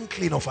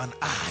twinkling of an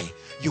eye,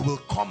 you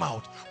will come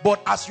out.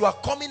 But as you are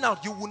coming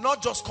out, you will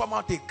not just come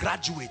out a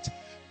graduate.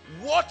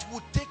 What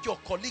would take your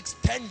colleagues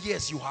 10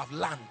 years you have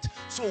learned.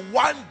 So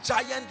one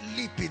giant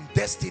leap in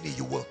destiny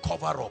you will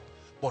cover up.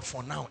 But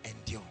for now,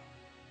 endure.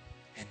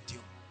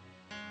 Endure.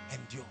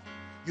 Endure.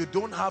 You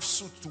don't have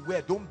suits to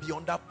wear. Don't be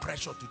under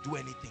pressure to do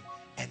anything.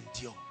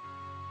 Endure.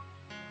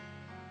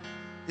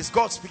 Is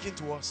God speaking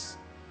to us?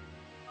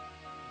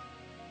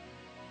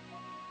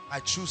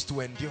 I choose to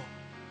endure.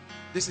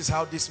 This is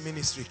how this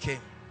ministry came.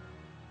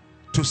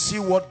 To see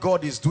what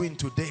God is doing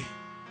today,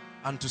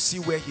 and to see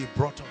where he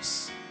brought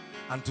us,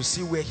 and to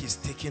see where he's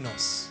taking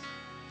us.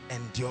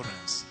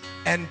 Endurance.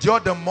 Endure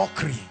the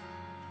mockery.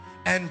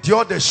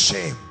 Endure the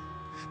shame.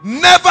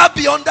 Never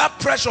be under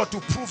pressure to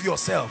prove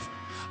yourself.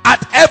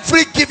 At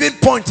every given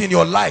point in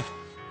your life,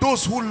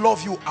 those who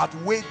love you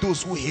outweigh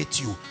those who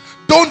hate you.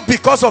 Don't,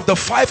 because of the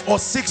 5 or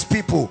 6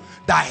 people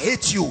that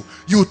hate you,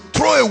 you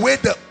throw away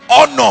the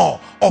honor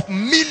of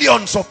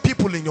millions of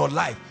people in your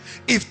life.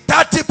 If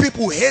 30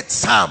 people hate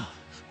Sam,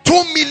 2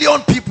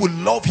 million people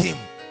love him.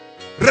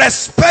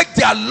 Respect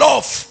their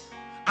love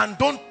and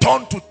don't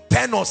turn to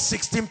 10 or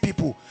 16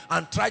 people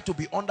and try to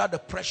be under the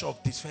pressure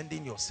of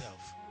defending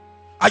yourself.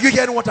 Are you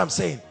hearing what I'm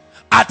saying?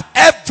 At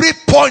every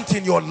point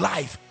in your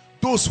life,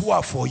 those who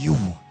are for you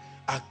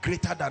are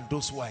greater than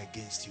those who are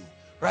against you.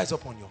 Rise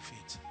up on your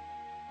feet.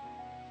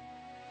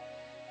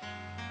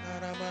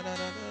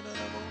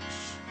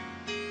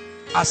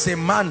 As a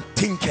man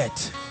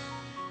thinketh,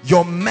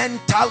 your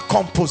mental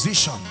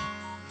composition.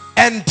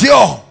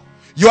 Endure.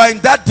 You are in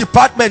that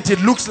department, it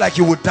looks like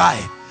you would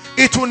die.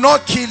 It will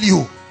not kill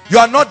you. You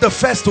are not the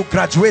first to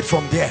graduate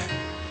from there.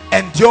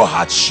 Endure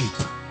hardship.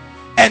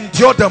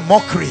 Endure the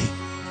mockery.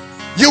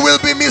 You will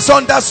be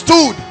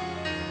misunderstood.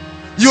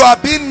 You are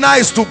being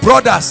nice to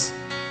brothers.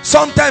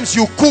 Sometimes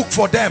you cook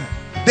for them.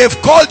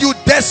 They've called you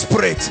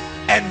desperate.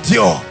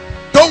 Endure.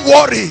 Don't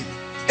worry.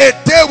 A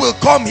day will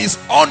come, his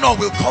honor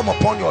will come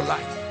upon your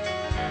life.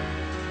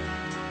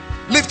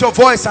 Lift your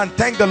voice and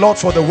thank the Lord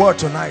for the word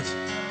tonight.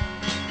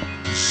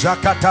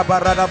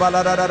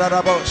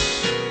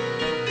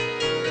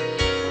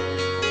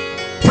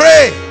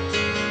 Pray.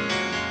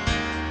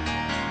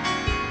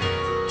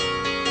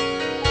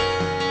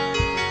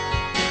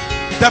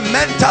 The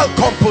mental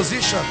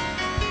composition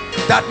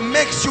that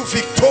makes you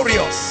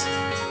victorious.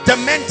 The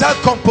mental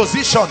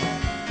composition.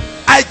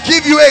 I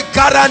give you a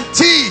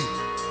guarantee,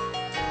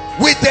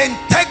 with the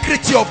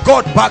integrity of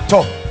God backed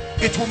up,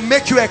 it will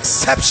make you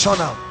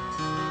exceptional.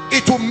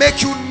 It will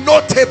make you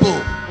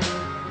notable.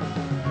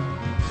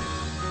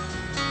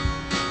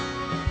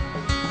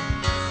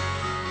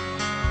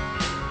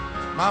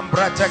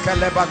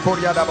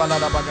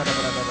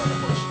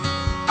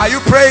 Are you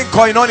praying,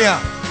 Koinonia?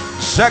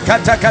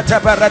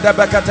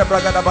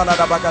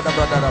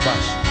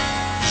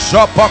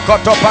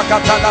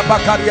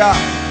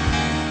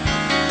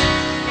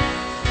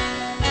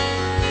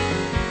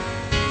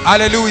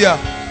 Hallelujah.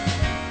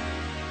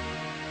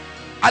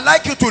 I'd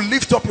like you to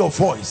lift up your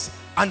voice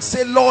and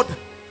say, Lord,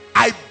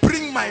 I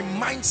bring my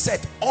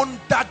mindset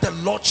under the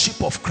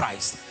lordship of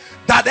Christ.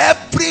 That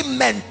every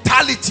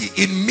mentality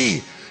in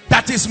me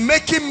that is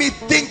making me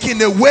think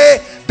in a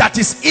way that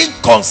is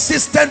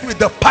inconsistent with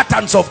the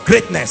patterns of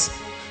greatness,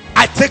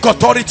 I take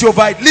authority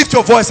over it. Lift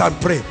your voice and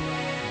pray.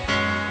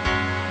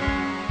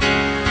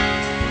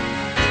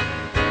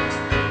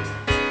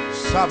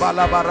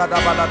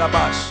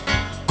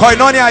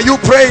 Koinonia, are you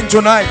praying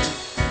tonight?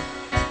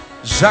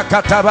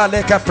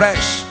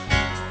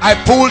 I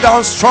pull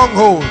down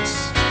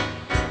strongholds.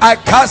 I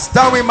cast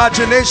down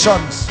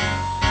imaginations.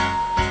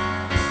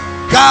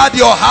 Guard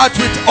your heart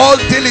with all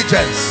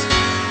diligence.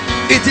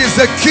 It is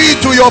the key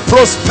to your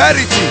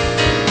prosperity.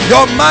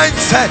 Your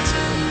mindset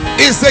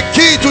is the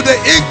key to the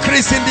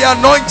increase in the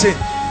anointing.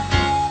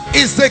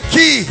 Is the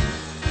key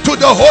to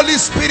the Holy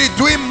Spirit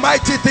doing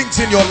mighty things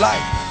in your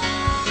life.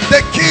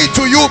 The key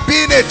to you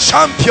being a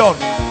champion.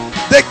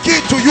 The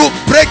key to you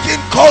breaking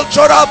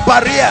cultural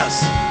barriers.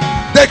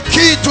 The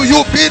key to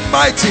you being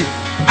mighty.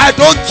 I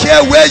don't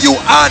care where you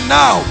are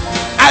now.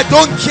 I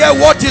don't care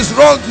what is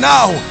wrong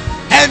now.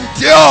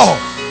 Endure.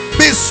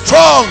 Be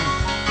strong.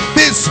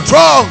 Be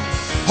strong.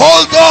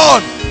 Hold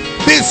on.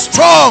 Be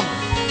strong.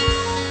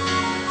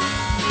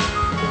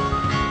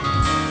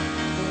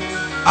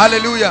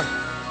 Hallelujah.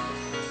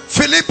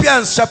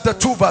 Philippians chapter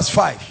 2 verse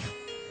 5.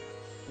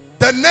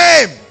 The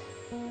name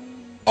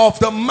of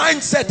the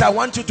mindset I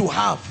want you to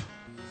have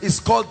is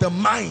called the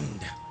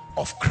mind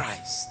of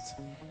Christ.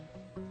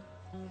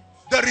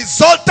 The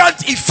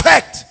resultant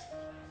effect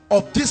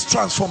of this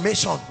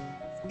transformation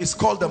is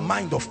called the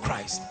mind of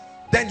Christ.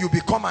 Then you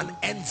become an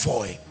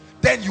envoy.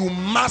 Then you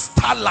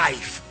master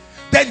life.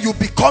 Then you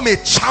become a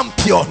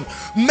champion.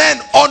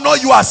 Men honor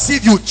you as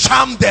if you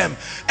charm them.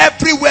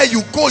 Everywhere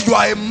you go, you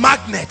are a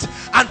magnet.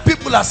 And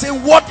people are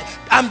saying, what?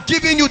 I'm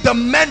giving you the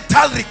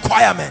mental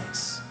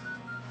requirements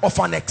of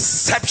an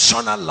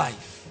exceptional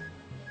life.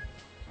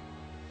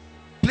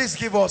 Please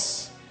give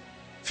us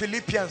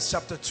Philippians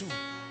chapter 2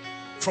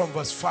 from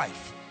verse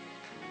 5.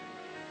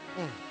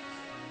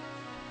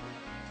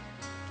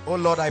 Oh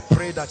Lord, I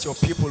pray that your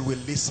people will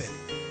listen.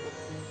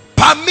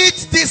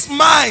 Permit this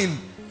mind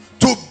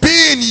to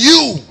be in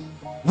you,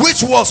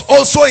 which was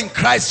also in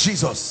Christ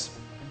Jesus.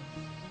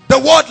 The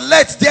word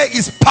let there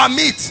is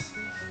permit.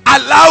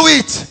 Allow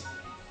it.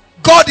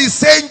 God is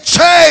saying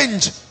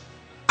change.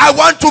 I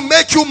want to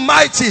make you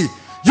mighty.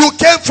 You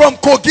came from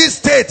Kogi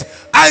State.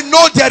 I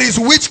know there is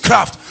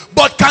witchcraft,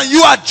 but can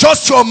you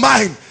adjust your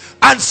mind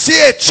and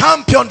see a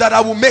champion that I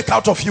will make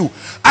out of you?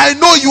 I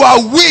know you are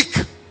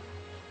weak.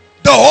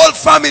 The whole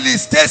family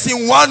stays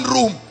in one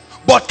room,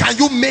 but can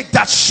you make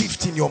that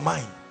shift in your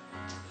mind?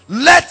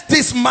 Let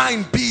this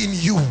mind be in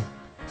you.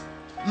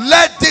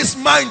 Let this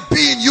mind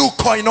be in you,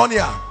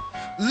 Koinonia.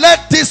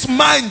 Let this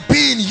mind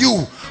be in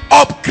you.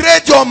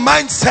 Upgrade your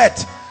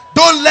mindset.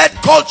 Don't let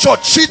culture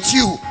cheat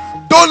you.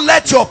 Don't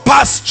let your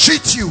past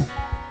cheat you.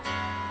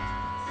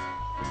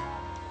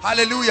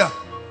 Hallelujah.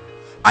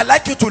 I'd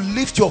like you to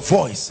lift your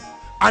voice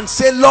and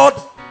say, Lord,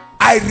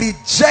 I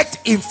reject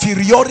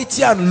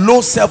inferiority and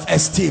low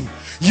self-esteem.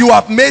 You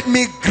have made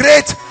me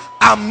great.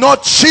 I'm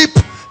not cheap.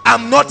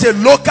 I'm not a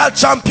local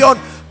champion.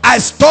 I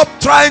stop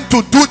trying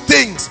to do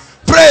things.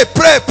 Pray,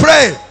 pray,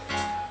 pray.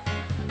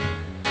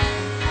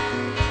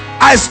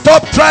 I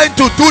stop trying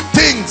to do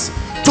things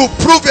to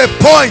prove a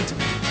point.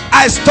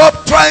 I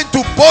stop trying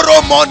to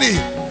borrow money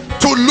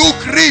to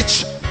look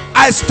rich.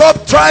 I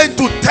stop trying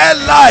to tell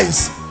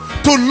lies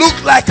to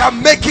look like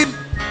I'm making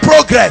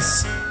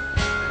progress.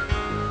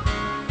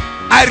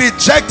 I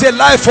reject a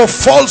life of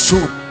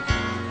falsehood.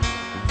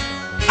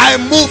 I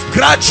move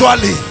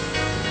gradually,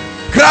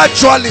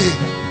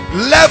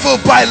 level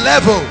by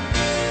level.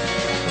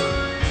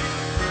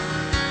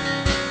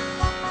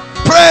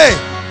 Pray.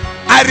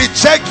 I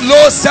reject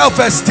low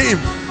self-esteem.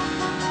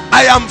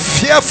 I am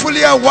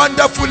fearfully and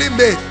wonderfully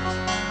made.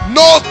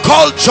 No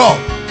culture,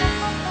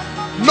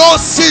 no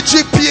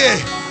CGPA,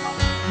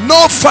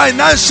 no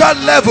financial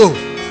level,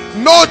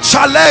 no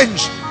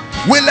challenge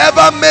will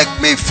ever make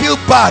me feel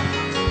bad.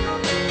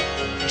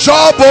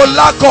 Job or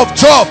lack of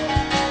job,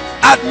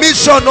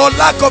 admission or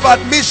lack of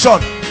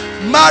admission,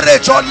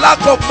 marriage or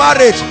lack of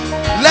marriage,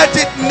 let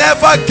it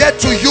never get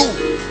to you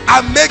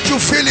and make you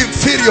feel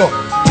inferior.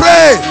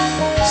 Pray.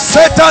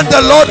 Satan,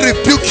 the Lord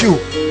rebuke you.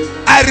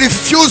 I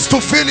refuse to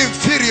feel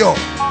inferior.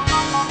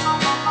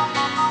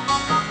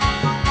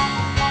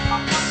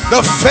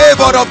 The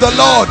favor of the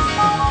Lord,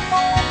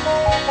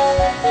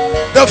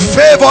 the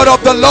favor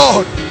of the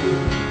Lord,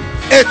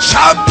 a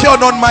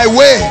champion on my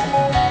way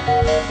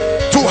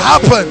to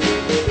happen.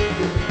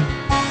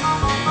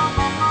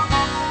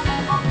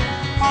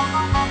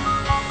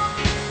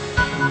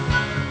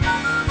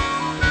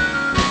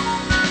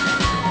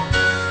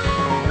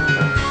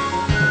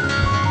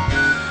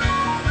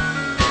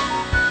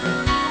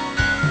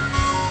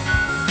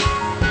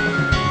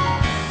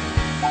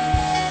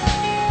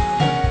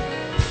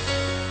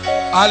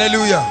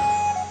 Hallelujah.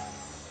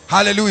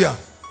 Hallelujah.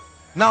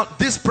 Now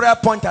this prayer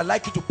point, I'd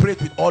like you to pray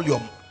it with all your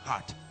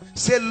heart.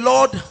 Say,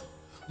 Lord,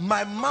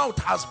 my mouth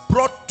has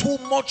brought too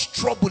much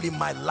trouble in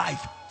my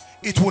life.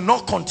 It will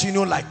not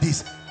continue like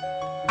this.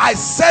 I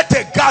set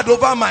a guard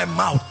over my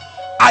mouth.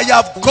 I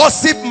have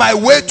gossiped my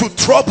way to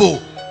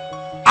trouble.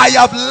 I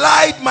have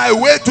lied my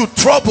way to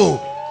trouble.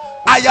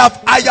 I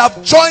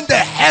have joined the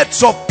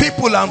heads of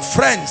people and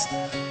friends.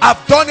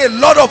 I've done a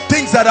lot of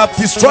things that have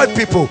destroyed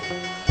people.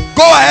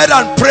 Go ahead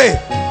and pray.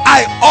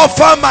 I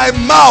offer my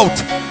mouth,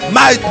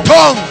 my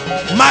tongue,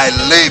 my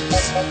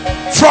lips.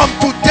 From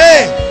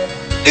today,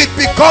 it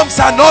becomes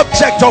an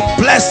object of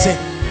blessing,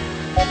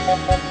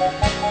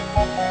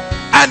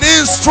 an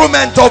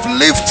instrument of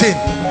lifting.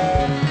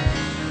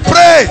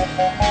 Pray.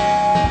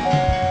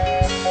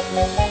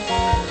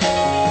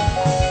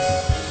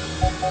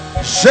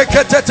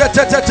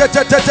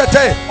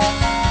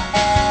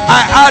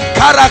 I add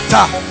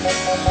character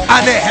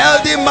and a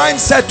healthy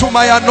mindset to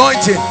my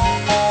anointing.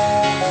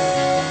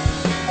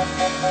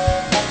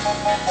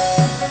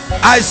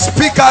 I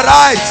speak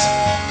aright.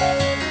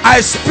 I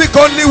speak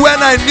only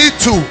when I need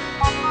to.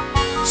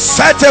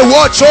 Set a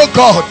watch, oh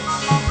God,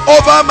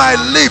 over my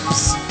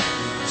lips.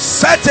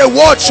 Set a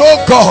watch, oh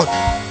God,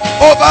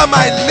 over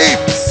my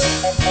lips.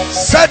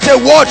 Set a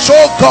watch,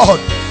 oh God,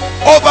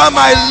 over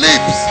my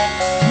lips.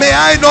 May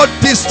I not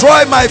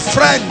destroy my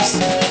friends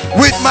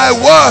with my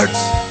words.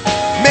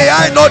 May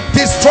I not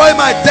destroy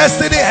my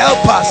destiny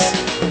helpers.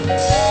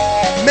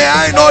 May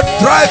I not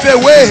drive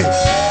away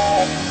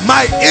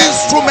my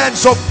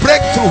instruments of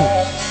breakthrough.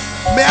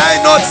 May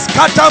I not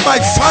scatter my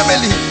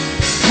family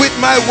with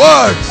my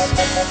words.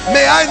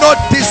 May I not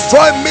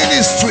destroy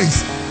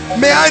ministries.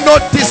 May I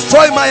not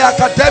destroy my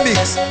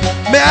academics.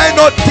 May I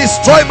not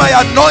destroy my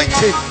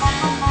anointing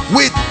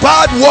with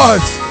bad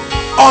words,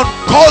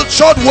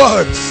 uncultured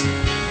words.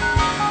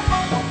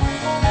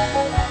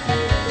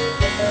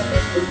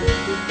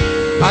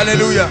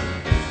 Hallelujah.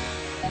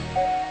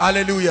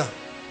 Hallelujah.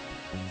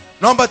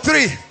 Number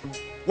 3,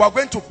 we are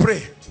going to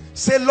pray.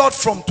 Say, Lord,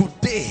 from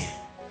today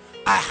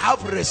I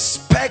have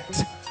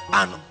respect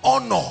and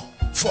honor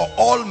for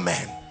all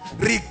men,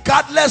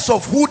 regardless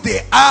of who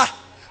they are,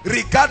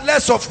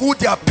 regardless of who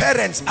their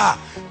parents are.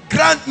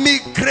 Grant me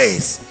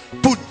grace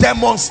to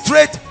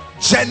demonstrate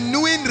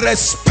genuine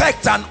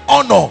respect and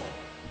honor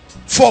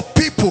for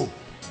people,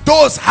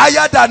 those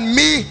higher than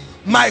me,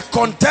 my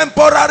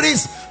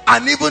contemporaries,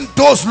 and even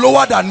those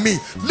lower than me.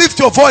 Lift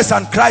your voice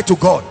and cry to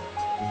God.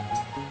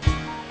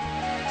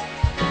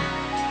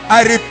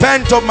 I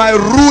repent of my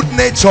rude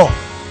nature.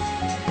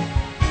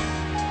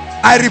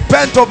 I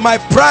repent of my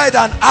pride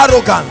and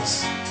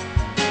arrogance.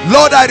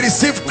 Lord, I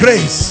receive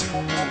grace.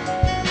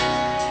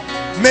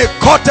 May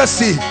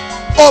courtesy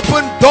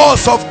open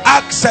doors of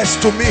access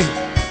to me.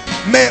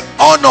 May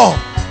honor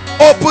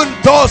open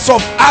doors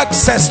of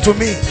access to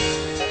me.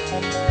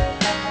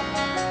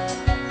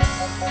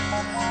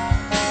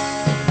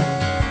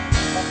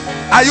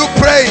 Are you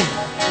praying?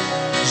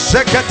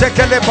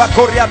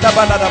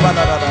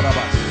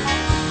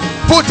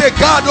 Put a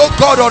guard, oh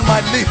God, on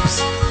my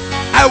lips.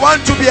 I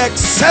want to be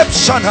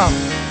exceptional.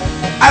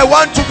 I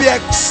want to be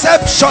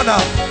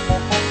exceptional.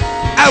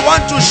 I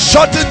want to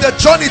shorten the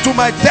journey to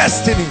my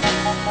destiny.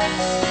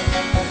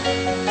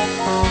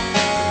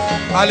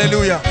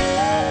 Hallelujah.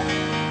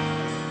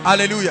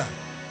 Hallelujah.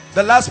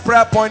 The last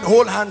prayer point,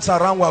 hold hands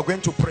around. We are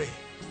going to pray,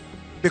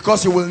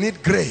 because you will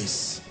need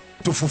grace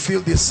to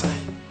fulfill this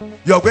sign.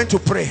 You are going to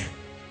pray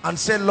and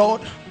say,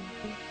 Lord,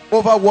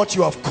 over what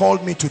you have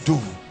called me to do,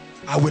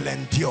 I will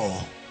endure.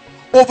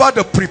 Over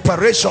the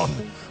preparation,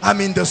 I'm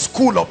in the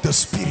school of the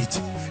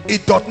Spirit.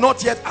 It doth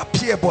not yet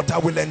appear, but I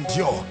will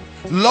endure.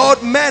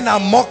 Lord, men are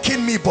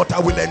mocking me, but I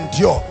will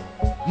endure.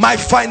 My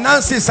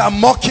finances are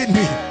mocking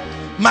me.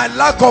 My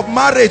lack of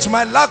marriage,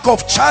 my lack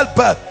of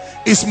childbirth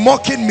is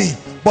mocking me,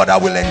 but I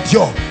will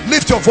endure.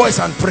 Lift your voice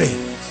and pray.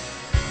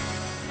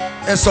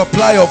 A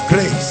supply of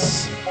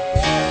grace.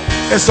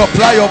 A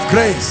supply of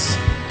grace.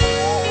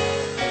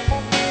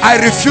 I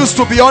refuse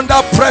to be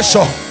under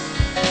pressure.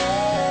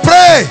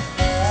 Pray.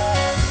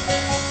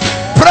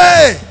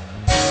 Pray.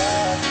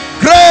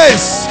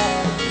 Grace.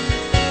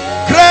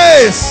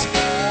 Grace.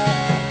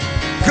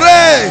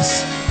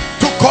 Grace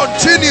to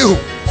continue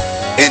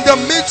in the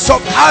midst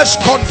of harsh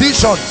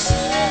conditions.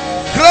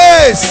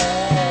 Grace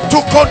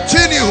to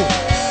continue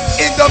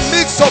in the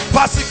midst of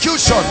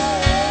persecution.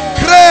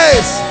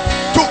 Grace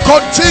to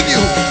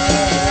continue.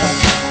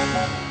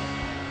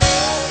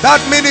 That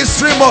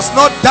ministry must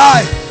not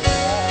die.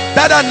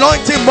 That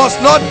anointing must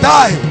not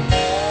die.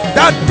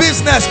 That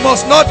business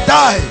must not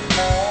die.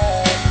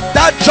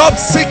 That job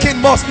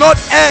seeking must not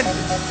end.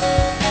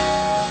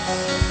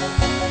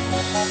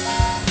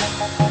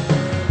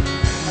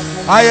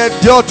 I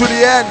endure to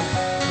the end.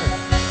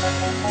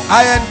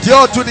 I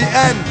endure to the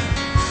end.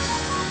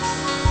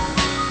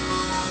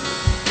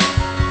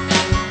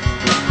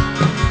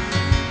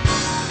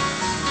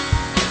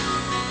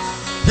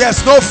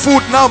 There's no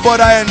food now,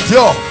 but I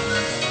endure.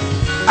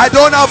 I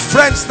don't have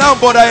friends now,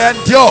 but I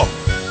endure.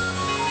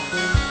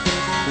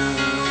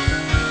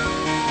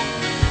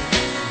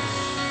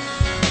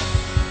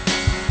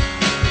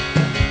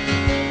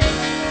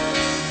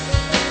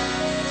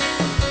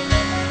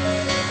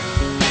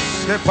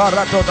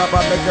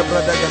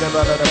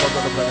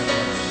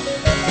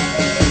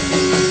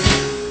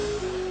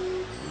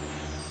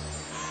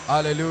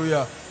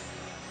 Hallelujah.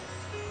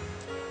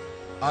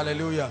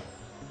 Hallelujah.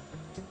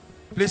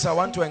 Please, I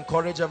want to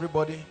encourage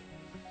everybody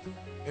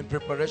in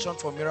preparation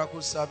for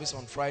miracle service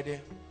on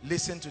Friday.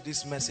 Listen to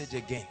this message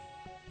again.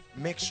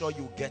 Make sure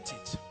you get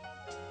it.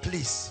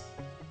 Please,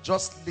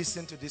 just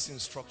listen to these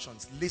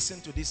instructions.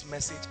 Listen to this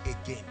message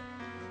again.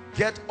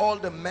 Get all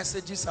the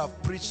messages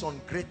I've preached on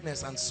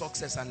greatness and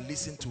success and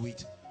listen to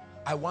it.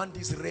 I want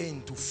this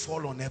rain to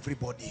fall on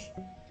everybody.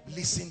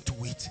 Listen to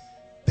it.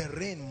 The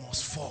rain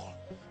must fall,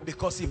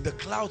 because if the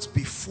clouds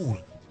be full,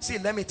 see,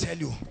 let me tell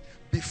you,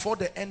 before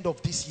the end of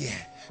this year,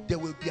 there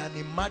will be an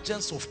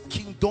emergence of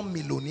kingdom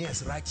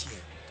millionaires right here.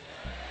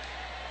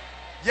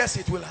 Yes,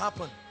 it will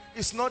happen.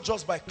 It's not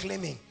just by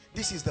claiming.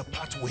 This is the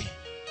pathway.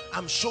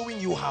 I'm showing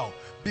you how.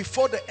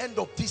 Before the end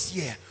of this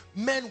year,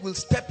 men will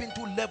step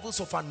into levels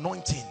of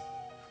anointing.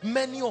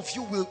 Many of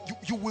you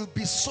will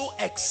be so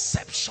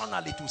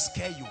exceptional it will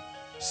scare you.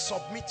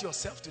 Submit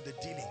yourself to the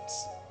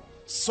dealings.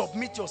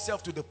 Submit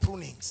yourself to the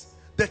prunings.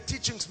 The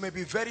teachings may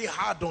be very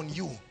hard on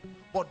you,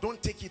 but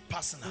don't take it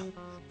personal.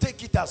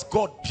 Take it as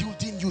God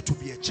building you to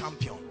be a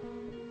champion.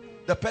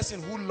 The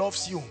person who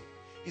loves you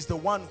is the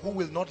one who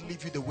will not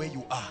leave you the way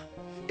you are.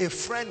 A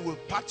friend will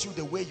pat you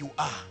the way you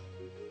are.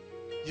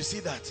 You see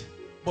that?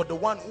 But the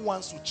one who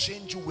wants to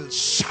change you will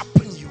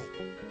sharpen you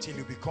till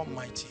you become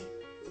mighty.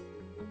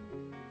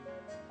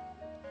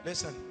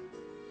 Listen,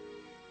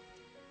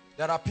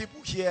 there are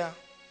people here,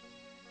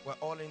 we're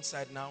all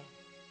inside now,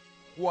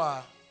 who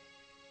are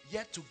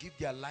yet to give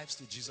their lives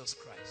to Jesus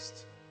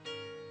Christ.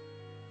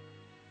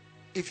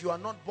 If you are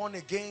not born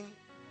again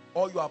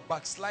or you are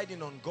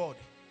backsliding on God,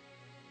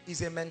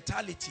 it's a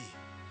mentality,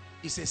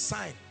 it's a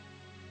sign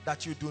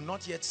that you do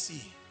not yet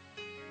see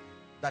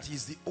that He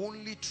is the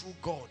only true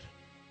God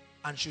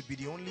and should be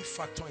the only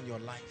factor in your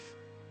life.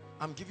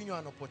 I'm giving you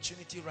an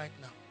opportunity right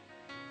now.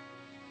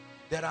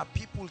 There are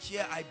people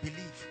here, I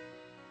believe,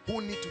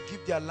 who need to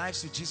give their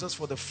lives to Jesus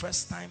for the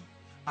first time,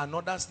 and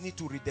others need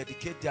to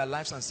rededicate their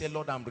lives and say,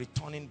 Lord, I'm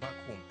returning back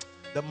home.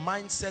 The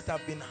mindset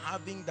I've been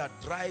having that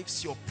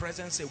drives your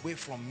presence away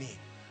from me,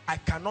 I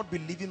cannot be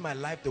living my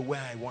life the way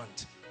I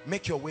want.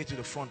 Make your way to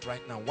the front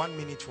right now. 1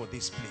 minute for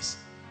this, please.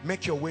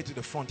 Make your way to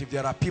the front. If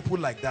there are people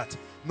like that,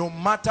 no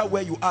matter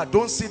where you are,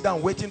 don't sit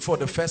down waiting for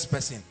the first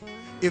person.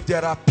 If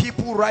there are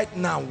people right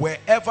now,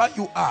 wherever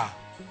you are,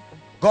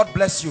 God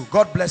bless you.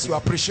 God bless you.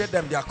 Appreciate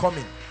them. They are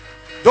coming.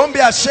 Don't be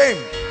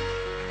ashamed.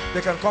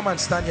 They can come and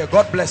stand here.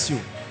 God bless you.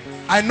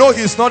 I know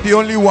He's not the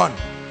only one.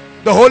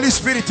 The Holy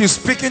Spirit is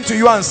speaking to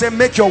you and saying,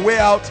 make your way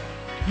out.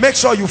 Make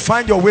sure you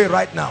find your way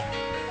right now.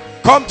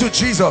 Come to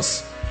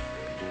Jesus.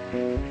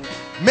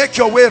 Make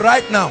your way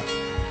right now.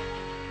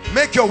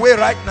 Make your way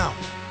right now.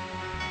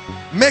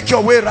 Make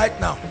your way right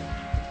now.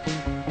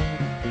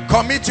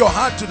 Commit your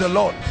heart to the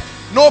Lord.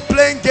 No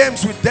playing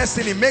games with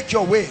destiny. Make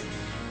your way.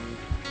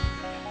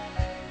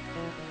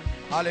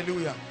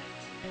 Hallelujah.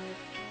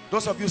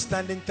 Those of you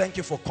standing, thank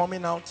you for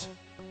coming out.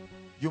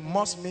 You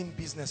must mean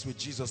business with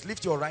Jesus.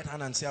 Lift your right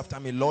hand and say after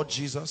me, Lord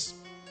Jesus,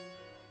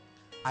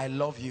 I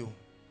love you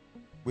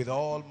with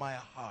all my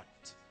heart,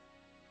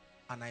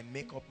 and I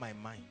make up my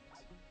mind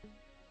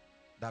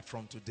that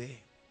from today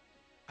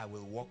I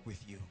will walk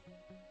with you.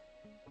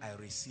 I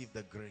receive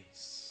the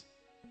grace.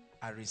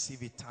 I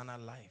receive eternal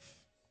life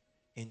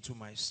into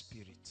my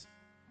spirit.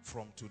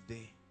 From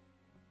today,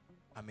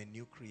 I'm a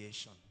new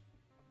creation.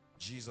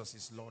 Jesus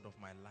is Lord of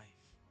my life.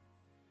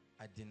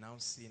 I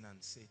denounce sin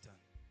and Satan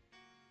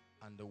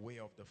and the way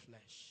of the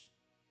flesh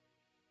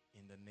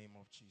in the name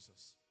of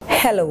Jesus.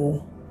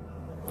 Hello.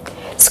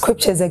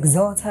 Scriptures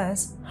exhort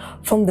us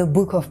from the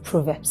book of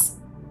Proverbs.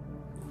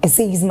 It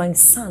says, my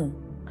son,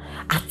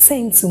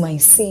 attend to my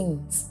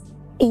sayings.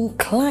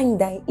 Incline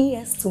thy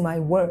ears to my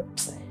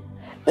words.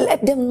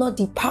 Let them not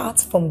depart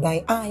from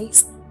thy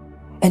eyes,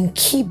 and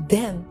keep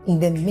them in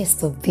the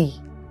midst of thee.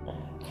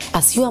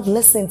 As you have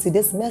listened to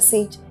this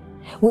message,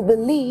 we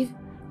believe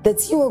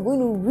that you are going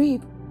to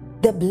reap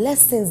the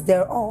blessings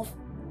thereof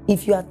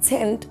if you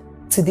attend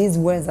to these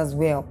words as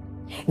well.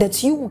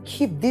 That you will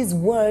keep these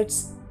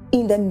words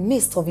in the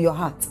midst of your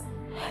heart.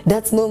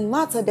 That no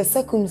matter the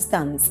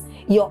circumstance,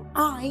 your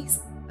eyes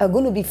are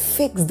going to be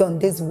fixed on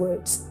these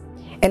words.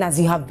 And as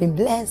you have been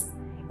blessed,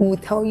 we will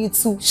tell you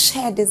to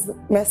share this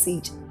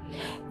message.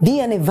 Be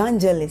an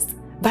evangelist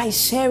by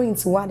sharing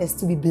to others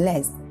to be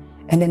blessed.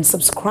 And then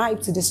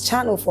subscribe to this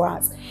channel for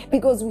us,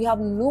 because we have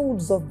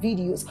loads of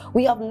videos,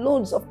 we have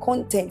loads of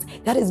content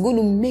that is going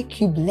to make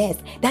you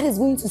blessed, that is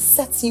going to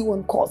set you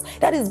on course,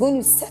 that is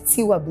going to set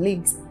you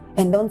ablaze.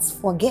 And don't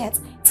forget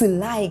to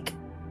like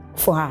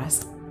for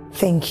us.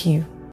 Thank you.